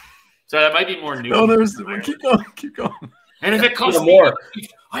 So that might be more new. Oh, keep going. And if it costs more,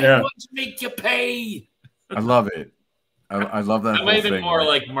 I want to make you pay. I love it. I love that. That might have been more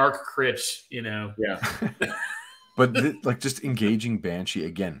like Mark Critch, you know. Yeah. But like just engaging Banshee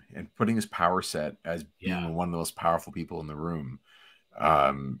again and putting his power set as being one of the most powerful people in the room.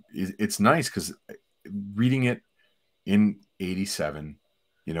 It's nice because reading it in 87,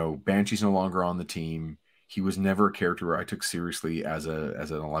 you know, Banshee's no longer on the team. He was never a character I took seriously as an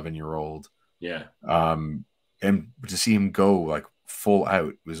 11-year-old. Yeah. And to see him go like full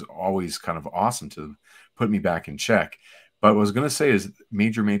out was always kind of awesome to put me back in check. But what I was going to say is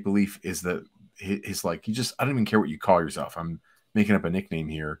Major Maple Leaf is that he's like, I don't even care what you call yourself. I'm making up a nickname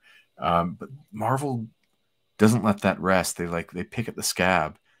here. But Marvel doesn't let that rest. They pick at the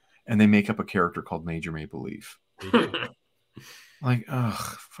scab and they make up a character called Major Maple Leaf. Like,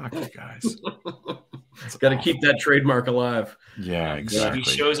 ugh, fuck you guys. Got to keep that trademark alive. Yeah, exactly. He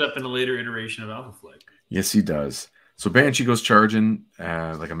shows up in a later iteration of Alpha Flight. Yes, he does. So Banshee goes charging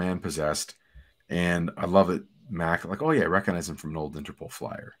like a man possessed. And I love it. Mac, like, oh yeah, I recognize him from an old Interpol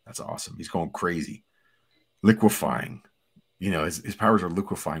flyer. That's awesome. He's going crazy. Liquefying. You know, his powers are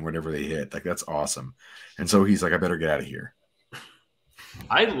liquefying whatever they hit. Like, that's awesome. And so he's like, I better get out of here.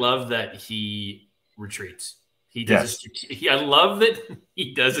 I love that he retreats. He does. I love that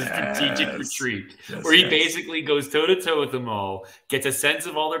he does a strategic retreat where he basically goes toe to toe with them all, gets a sense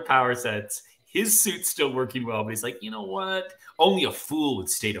of all their power sets. His suit's still working well, but he's like, you know what? Only a fool would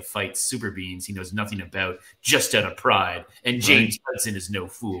stay to fight super beings he knows nothing about just out of pride. And James Hudson is no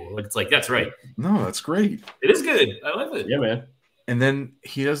fool. It's like, that's right. No, that's great. It is good. I love it. Yeah, man. And then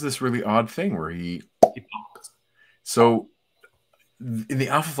he does this really odd thing where so in the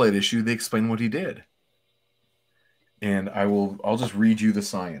Alpha Flight issue, they explain what he did. And I'll just read you the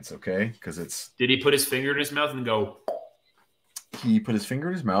science, okay? Because it's... Did he put his finger in his mouth and go... He put his finger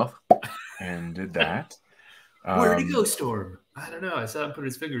in his mouth and did that. Where did he go, Storm? I don't know. I saw him put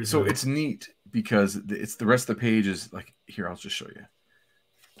his finger in his mouth. So it's neat because it's the rest of the page is like, here, I'll just show you.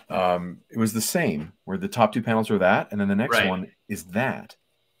 It was the same where the top 2 panels are that, and then the next one is that.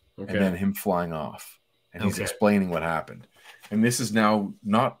 Okay. And then him flying off. And he's explaining what happened. And this is now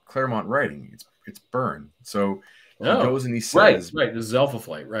not Claremont writing. It's Byrne. So he goes and he says... Right. This is Alpha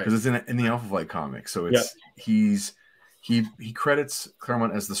Flight, right. Because it's in the Alpha Flight comic. So it's he credits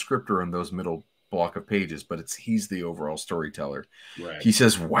Claremont as the scripter in those middle block of pages, but he's the overall storyteller. Right. He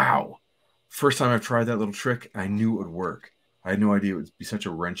says, wow, first time I've tried that little trick, I knew it would work. I had no idea it would be such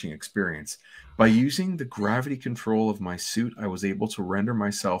a wrenching experience. By using the gravity control of my suit, I was able to render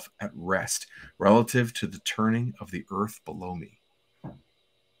myself at rest relative to the turning of the earth below me.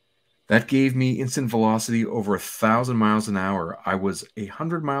 That gave me instant velocity over 1,000 miles an hour. I was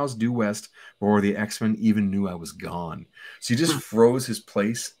 100 miles due west before the X-Men even knew I was gone. So he just froze his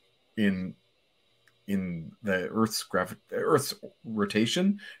place in the Earth's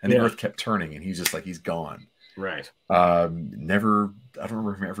rotation, and the Earth kept turning, and he's just like, he's gone. Right. I don't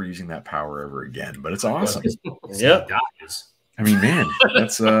remember him ever using that power ever again, but it's awesome. Yeah. I mean, man,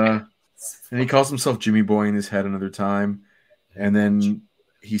 that's and he calls himself Jimmy Boy in his head another time. And then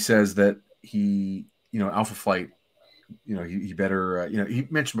he says that he, Alpha Flight, he better, he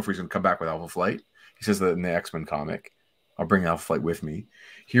mentioned before he's going to come back with Alpha Flight. He says that in the X-Men comic, I'll bring Alpha Flight with me.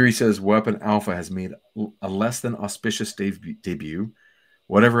 Here he says Weapon Alpha has made a less than auspicious debut.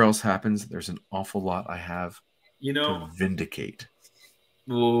 Whatever else happens, there's an awful lot I have to vindicate.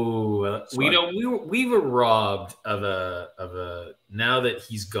 Oh, we were robbed of a now that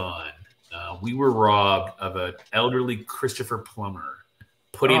he's gone. We were robbed of an elderly Christopher Plummer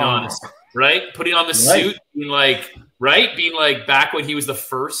putting on the suit, being like back when he was the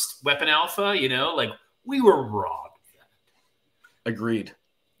first Weapon Alpha. We were robbed of that. Agreed.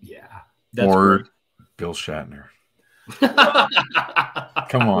 Yeah. Or Bill Shatner.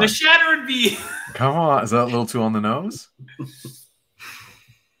 Come on. The Shatner would be. Come on. Is that a little too on the nose?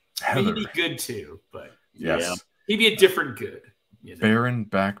 He'd be good too, but yes, he'd be a different good. Baron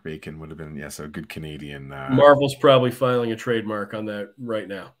Back Bacon would have been a good Canadian. Marvel's probably filing a trademark on that right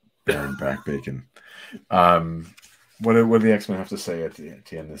now. Baron Back Bacon. What do the X-Men have to say at the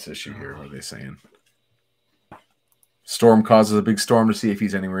end of this issue here? What are they saying? Storm causes a big storm to see if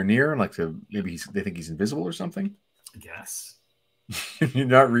he's anywhere near, maybe they think he's invisible or something. I guess. You're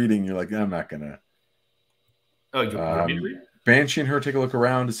not reading. You're like, I'm not gonna. Oh, you want me to read? Banshee and her take a look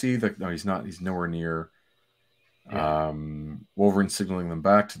around to see that he's not. He's nowhere near. Yeah. Wolverine signaling them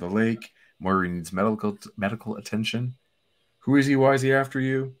back to the lake. Moira needs medical attention. Who is he? Why is he after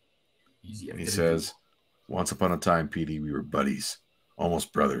you? And he says, "Once upon a time, Petey, we were buddies,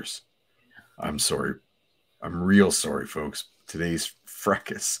 almost brothers. I'm sorry. I'm real sorry, folks. Today's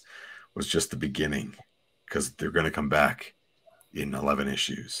fracas was just the beginning, because they're going to come back in 11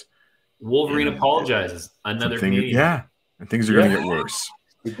 issues." Wolverine apologizes. Another Canadian. Yeah. And things are going to get worse.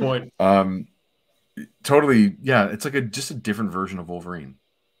 Good point. Totally. Yeah. It's like just a different version of Wolverine.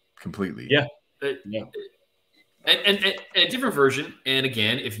 Completely. Yeah. And a different version. And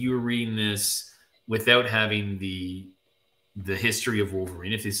again, if you were reading this without having the history of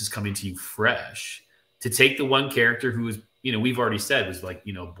Wolverine, if this is coming to you fresh, to take the one character who was, we've already said was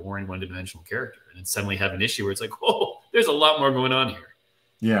boring one-dimensional character, and then suddenly have an issue where it's like, oh, there's a lot more going on here.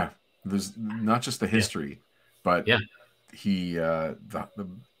 Yeah. There's not just the history, but he the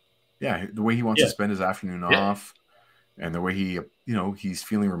way he wants to spend his afternoon off, and the way he's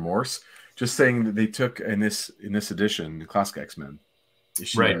feeling remorse. Just saying that they took in this edition, the Classic X-Men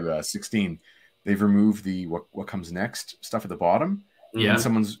issue 16, they've removed the what comes next stuff at the bottom. Yeah, and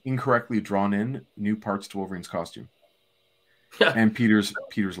someone's incorrectly drawn in new parts to Wolverine's costume and Peter's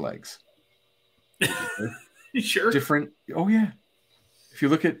legs. Sure, different. Oh yeah. If you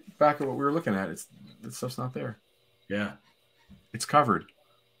look back at what we were looking at, that stuff's not there. Yeah. It's covered.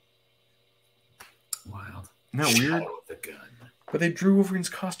 Wild. Isn't that weird? The gun. But they drew Wolverine's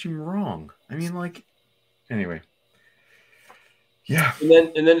costume wrong. I mean, anyway. Yeah.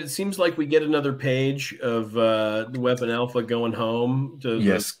 And then it seems like we get another page of the Weapon Alpha going home. To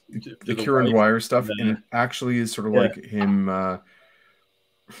the Kieran Dwyer stuff. And it actually is sort of like him.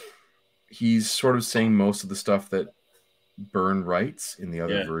 He's sort of saying most of the stuff that Byrne writes in the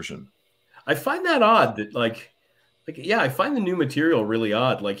other version. I find that odd that I find the new material really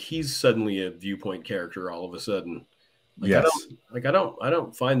odd. Like he's suddenly a viewpoint character all of a sudden. Yes. I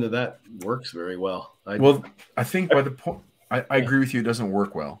don't find that works very well. I think by the point I agree with you, it doesn't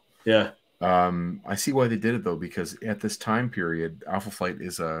work well. Yeah. I see why they did it though, because at this time period, Alpha Flight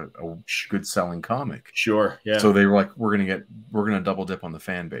is a good selling comic. Sure. Yeah. So they were like, we're gonna double dip on the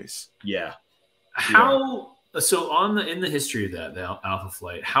fan base. Yeah. So in the history of that, the Alpha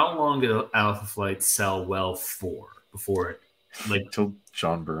Flight, how long did Alpha Flight sell well for before it till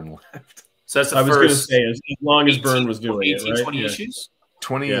John Byrne left? So that's I was going to say as long as Byrne was doing 20 issues?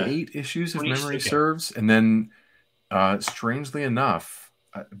 28 issues if memory serves. And then strangely enough,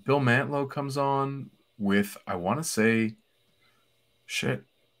 Bill Mantlo comes on with, I want to say,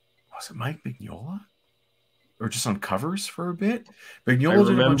 was it Mike Mignola? Or just on covers for a bit? Mignola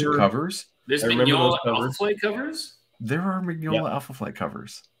did a bunch of covers. There's Mignola Alpha Flight covers? There are Mignola Alpha Flight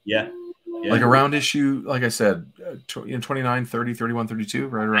covers. Yeah. Like around issue, like I said, 29, 30, 31, 32,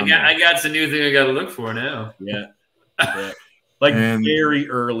 right around I got some new thing I got to look for now. Yeah. Very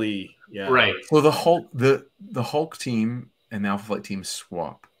early. Yeah. Right. Well, the Hulk team and the Alpha Flight team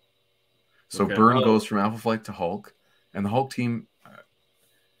swap. So Byrne goes from Alpha Flight to Hulk, and the Hulk team.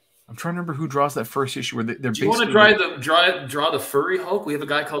 I'm trying to remember who draws that first issue where they're. Do you want to draw the furry Hulk? We have a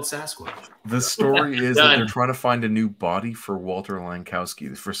guy called Sasquatch. The story is that they're trying to find a new body for Walter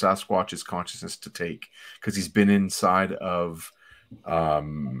Lankowski, for Sasquatch's consciousness to take, because he's been inside of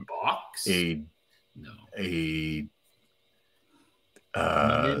box.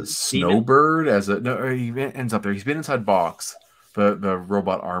 Snowbird he ends up there. He's been inside Box the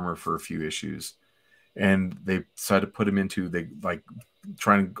robot armor for a few issues, and they decided to put him into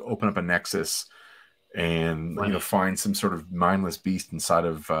trying to open up a nexus and find some sort of mindless beast inside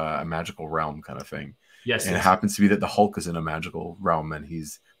of a magical realm kind of thing. Yes, and it happens to be that the Hulk is in a magical realm, and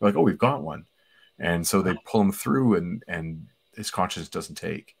he's like, oh, we've got one, and so they pull him through, and his conscience doesn't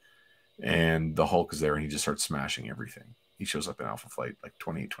take, and the Hulk is there, and he just starts smashing everything. He shows up in Alpha Flight like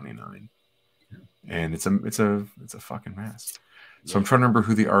 28, 29, and it's a fucking mess. So I'm trying to remember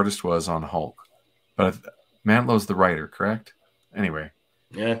who the artist was on Hulk, but Mantlow's the writer, correct? Anyway.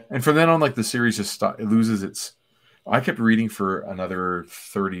 Yeah. And from then on, like, the series just it loses its. I kept reading for another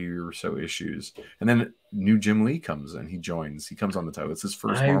 30 or so issues, and then new Jim Lee comes in. He joins. He comes on the title. It's his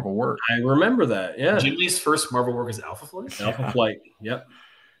first Marvel work. I remember that. Yeah. Jim Lee's first Marvel work is Alpha Flight. Alpha Flight. Yep.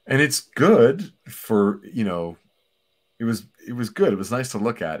 And it's good for it was good. It was nice to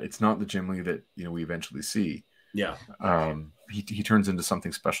look at. It's not the Jim Lee that we eventually see. Yeah. He turns into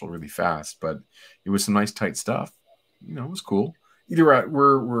something special really fast, but it was some nice tight stuff. It was cool. Either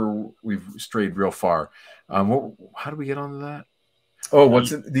way, we've strayed real far. How do we get onto that? Oh,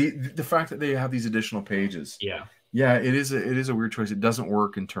 the fact that they have these additional pages? Yeah, it is a weird choice. It doesn't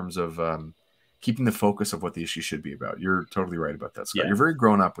work in terms of keeping the focus of what the issue should be about. You're totally right about that, Scott. Yeah. You're very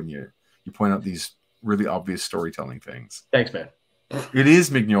grown up when you point out these really obvious storytelling things. Thanks, man. It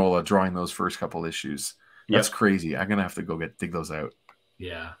is Mignola drawing those first couple issues. That's crazy. I'm gonna have to go dig those out.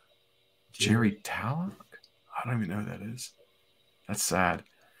 Yeah. Jerry Tallock? I don't even know who that is. That's sad.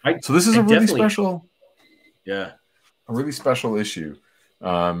 So this is a really special, a really special issue.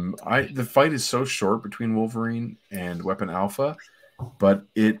 The fight is so short between Wolverine and Weapon Alpha, but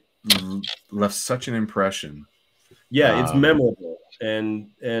it left such an impression. Yeah, it's memorable, and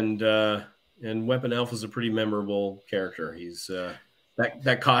Weapon Alpha is a pretty memorable character. He's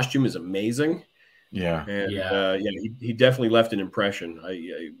that costume is amazing. Yeah, and he definitely left an impression.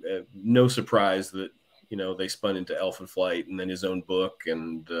 No surprise that they spun into Alpha Flight and then his own book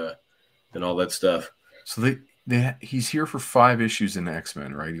and all that stuff. So he's here for 5 issues in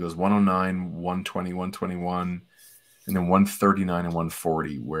X-Men, right? He goes 109, 120, 121, and then 139 and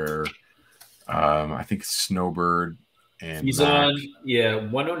 140, where I think Snowbird and he's on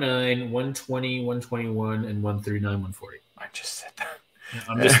 109, 120, 121, and 139, 140. I just said that.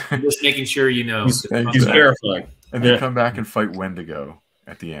 I'm just making sure you know. He's verifying. And they come back and fight Wendigo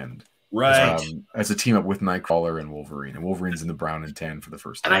at the end. Right. As a team up with Nightcrawler and Wolverine. And Wolverine's in the brown and tan for the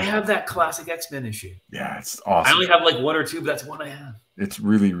first time. And I have that classic X-Men issue. Yeah, it's awesome. I only have like 1 or 2, but that's one I have. It's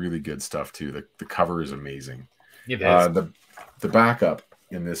really, really good stuff, too. The cover is amazing. It is. The backup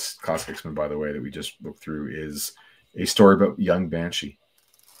in this classic X-Men, by the way, that we just looked through is a story about young Banshee.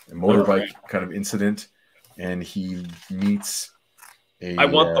 A motorbike kind of incident. And he meets... I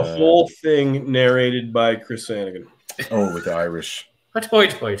want the whole thing narrated by Chris Sanagan. Oh, with the Irish.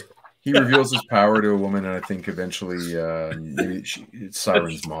 Wait. He reveals his power to a woman, and I think eventually maybe it's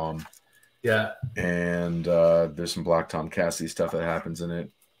Siren's mom. Yeah. And there's some Black Tom Cassidy stuff that happens in it.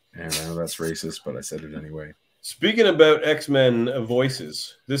 And I know that's racist, but I said it anyway. Speaking about X-Men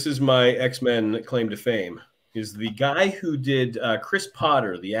voices, this is my X-Men claim to fame. Is the guy who did Chris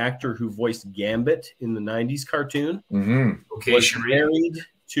Potter, the actor who voiced Gambit in the 90s cartoon, was married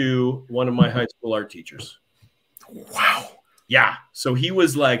to one of my high school art teachers. Wow. Yeah. So he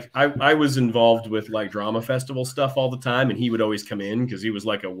was like, I was involved with like drama festival stuff all the time, and he would always come in because he was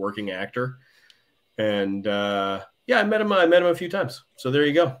like a working actor. And I met him a few times. So there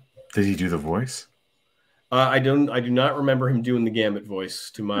you go. Did he do the voice? I do not remember him doing the Gambit voice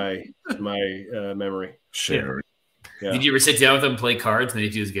to my memory. Sure. Yeah. Did you ever sit down with him and play cards and they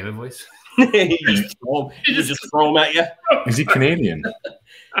do his Gambit voice? You just throw him at you. Is he Canadian?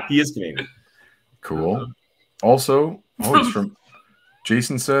 He is Canadian. Cool. Also, he's from.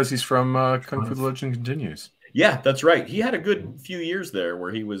 Jason says he's from Kung Fu: The Legend Continues. Yeah, that's right. He had a good few years there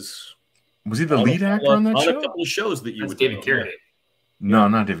where he was. Was he the lead actor on that show? A couple of shows that you would. David Carradine. No,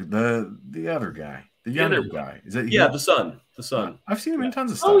 not David. The other guy. The younger guy. Is that? The son. The son. I've seen him in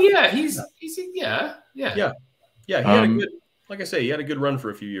tons of stuff. Oh yeah, he's yeah. He had a good, like I say, he had a good run for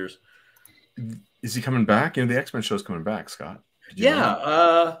a few years. Is he coming back? The X-Men show's coming back, Scott.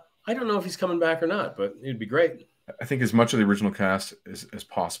 I don't know if he's coming back or not, but it'd be great. I think as much of the original cast as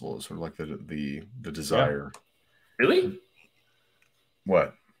possible is sort of like the desire. Yeah. Really? What?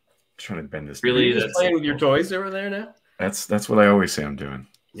 I'm trying to bend this. Really? Just playing with your toys over there now? That's what I always say I'm doing.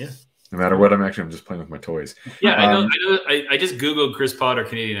 Yeah. No matter what, I'm just playing with my toys. Yeah, I know. I just Googled Chris Potter,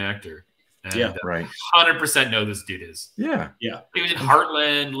 Canadian actor. And, right. 100% know this dude is. Yeah. He was in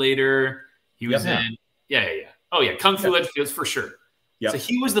Heartland later. He was in. Yeah. Oh yeah, Kung Fu Legend for sure. Yeah. So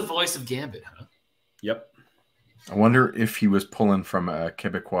he was the voice of Gambit, huh? Yep. I wonder if he was pulling from a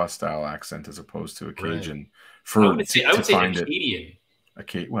Quebecois style accent as opposed to a Cajun I would say Acadian.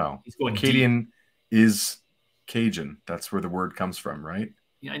 Well, He's going Acadian is Cajun. That's where the word comes from, right?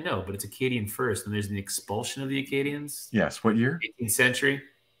 Yeah, I know, but it's Acadian first, and there's an expulsion of the Acadians. Yes. What year? 18th century.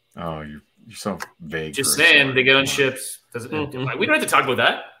 Oh, you're so vague. Just saying, they get on ships. We don't have to talk about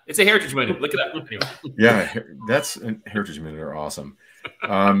that. It's a heritage minute. Look at that. Anyway. Yeah, that's heritage minute are awesome.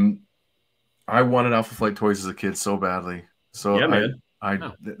 I wanted Alpha Flight toys as a kid so badly. So yeah, man.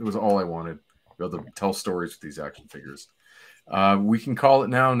 It was all I wanted. Be able to tell stories with these action figures. We can call it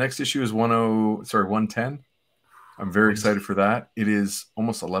now. Next issue is 110. I'm very excited for that. It is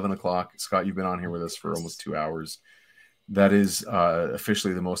almost 11 o'clock. Scott, you've been on here with us for almost 2 hours. That is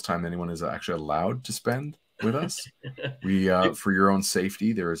officially the most time anyone is actually allowed to spend with us. We, for your own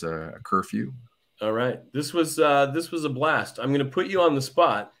safety, there is a curfew. All right. This was a blast. I'm going to put you on the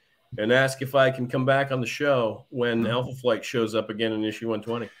spot and ask if I can come back on the show when Alpha Flight shows up again in issue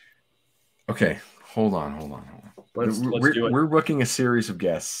 120. Okay. Hold on. Let's do it. We're booking a series of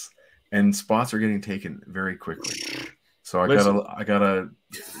guests, and spots are getting taken very quickly. So I gotta.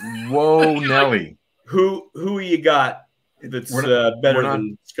 Whoa, Nelly. Who you got that's better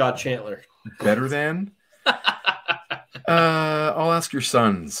than Scott Chantler? Better than? I'll ask your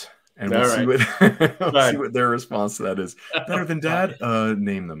sons, and we'll see what their response to that is. Better than Dad?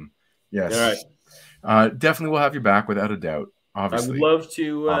 Name them. Yes. All right. Definitely, we'll have you back without a doubt. Obviously. I would love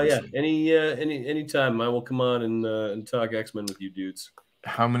to. Any time I will come on and talk X-Men with you dudes.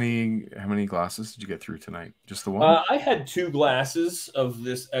 How many glasses did you get through tonight? Just the one? I had 2 glasses of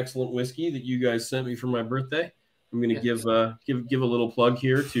this excellent whiskey that you guys sent me for my birthday. I'm going to give a little plug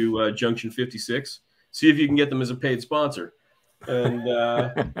here to Junction 56. See if you can get them as a paid sponsor, and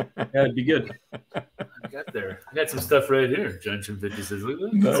that'd be good. I got some stuff right here. Junction 56. Look at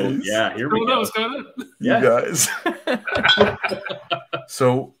that. Nice. Oh, yeah, here we go. What's going on? You guys.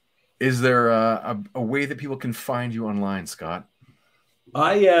 So, is there a way that people can find you online, Scott?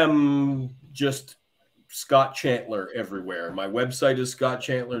 I am just Scott Chantler everywhere. My website is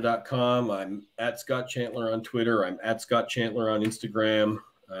scottchantler.com. I'm at Scott Chantler on Twitter. I'm at Scott Chantler on Instagram.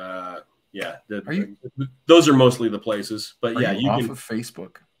 Those are mostly the places. But you can off of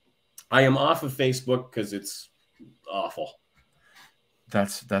Facebook. I am off of Facebook because it's awful.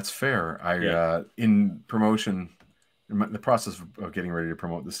 That's fair. In promotion, in the process of getting ready to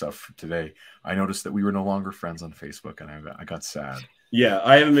promote this stuff today, I noticed that we were no longer friends on Facebook, and I got sad. Yeah,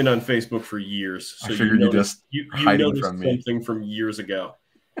 I haven't been on Facebook for years. So I figured you just hiding from me. Something from years ago.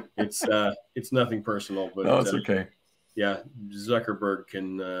 It's nothing personal, but no, it's okay. Yeah, Zuckerberg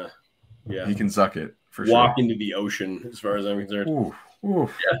can. He can zuck it for walk into the ocean, as far as I'm concerned. Ooh.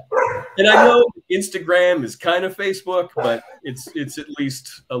 Yeah. And I know Instagram is kind of Facebook, but it's at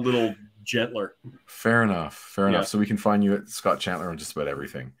least a little gentler. Fair enough. So we can find you at Scott Chantler on just about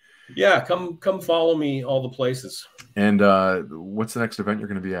everything. Yeah, come follow me all the places. And what's the next event you're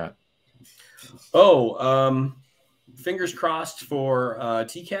going to be at? Oh, fingers crossed for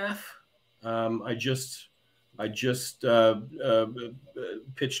TCAF. I just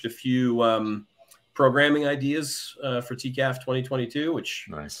pitched a few programming ideas for TCAF 2022, which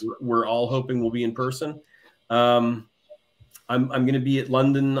we're all hoping will be in person. I'm going to be at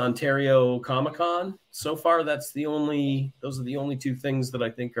London, Ontario Comic-Con. So far, those are the only 2 things that I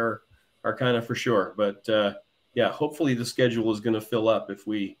think are kind of for sure. But hopefully the schedule is going to fill up if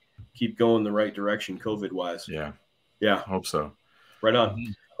we keep going the right direction COVID wise. Yeah. Hope so. Right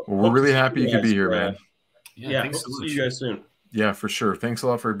on. Well, we're really happy you could be here, man. Yeah. Hope to see you guys soon. Yeah, for sure. Thanks a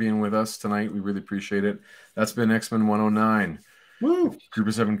lot for being with us tonight. We really appreciate it. That's been X-Men 109. Woo! Group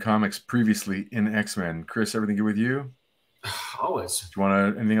of 7 comics previously in X-Men. Chris, everything good with you? Always. Do you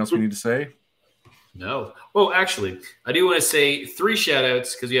want anything else we need to say? No. Oh, actually, I do want to say 3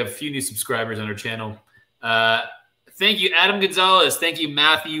 shout-outs because we have a few new subscribers on our channel. Thank you, Adam Gonzalez. Thank you,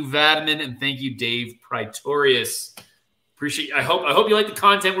 Matthew Vadaman. And thank you, Dave Praetorius. Appreciate. I hope you like the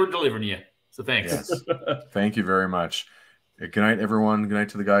content we're delivering to you. So thanks. Yes. Thank you very much. Good night, everyone. Good night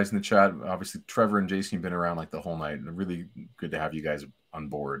to the guys in the chat. Obviously, Trevor and Jason have been around like the whole night, and really good to have you guys on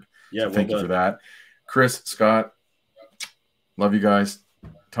board. Yeah, so thank you for that. Chris, Scott, love you guys.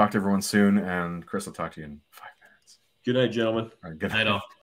 Talk to everyone soon, and Chris will talk to you in 5 minutes. Good night, gentlemen. All right, good night all.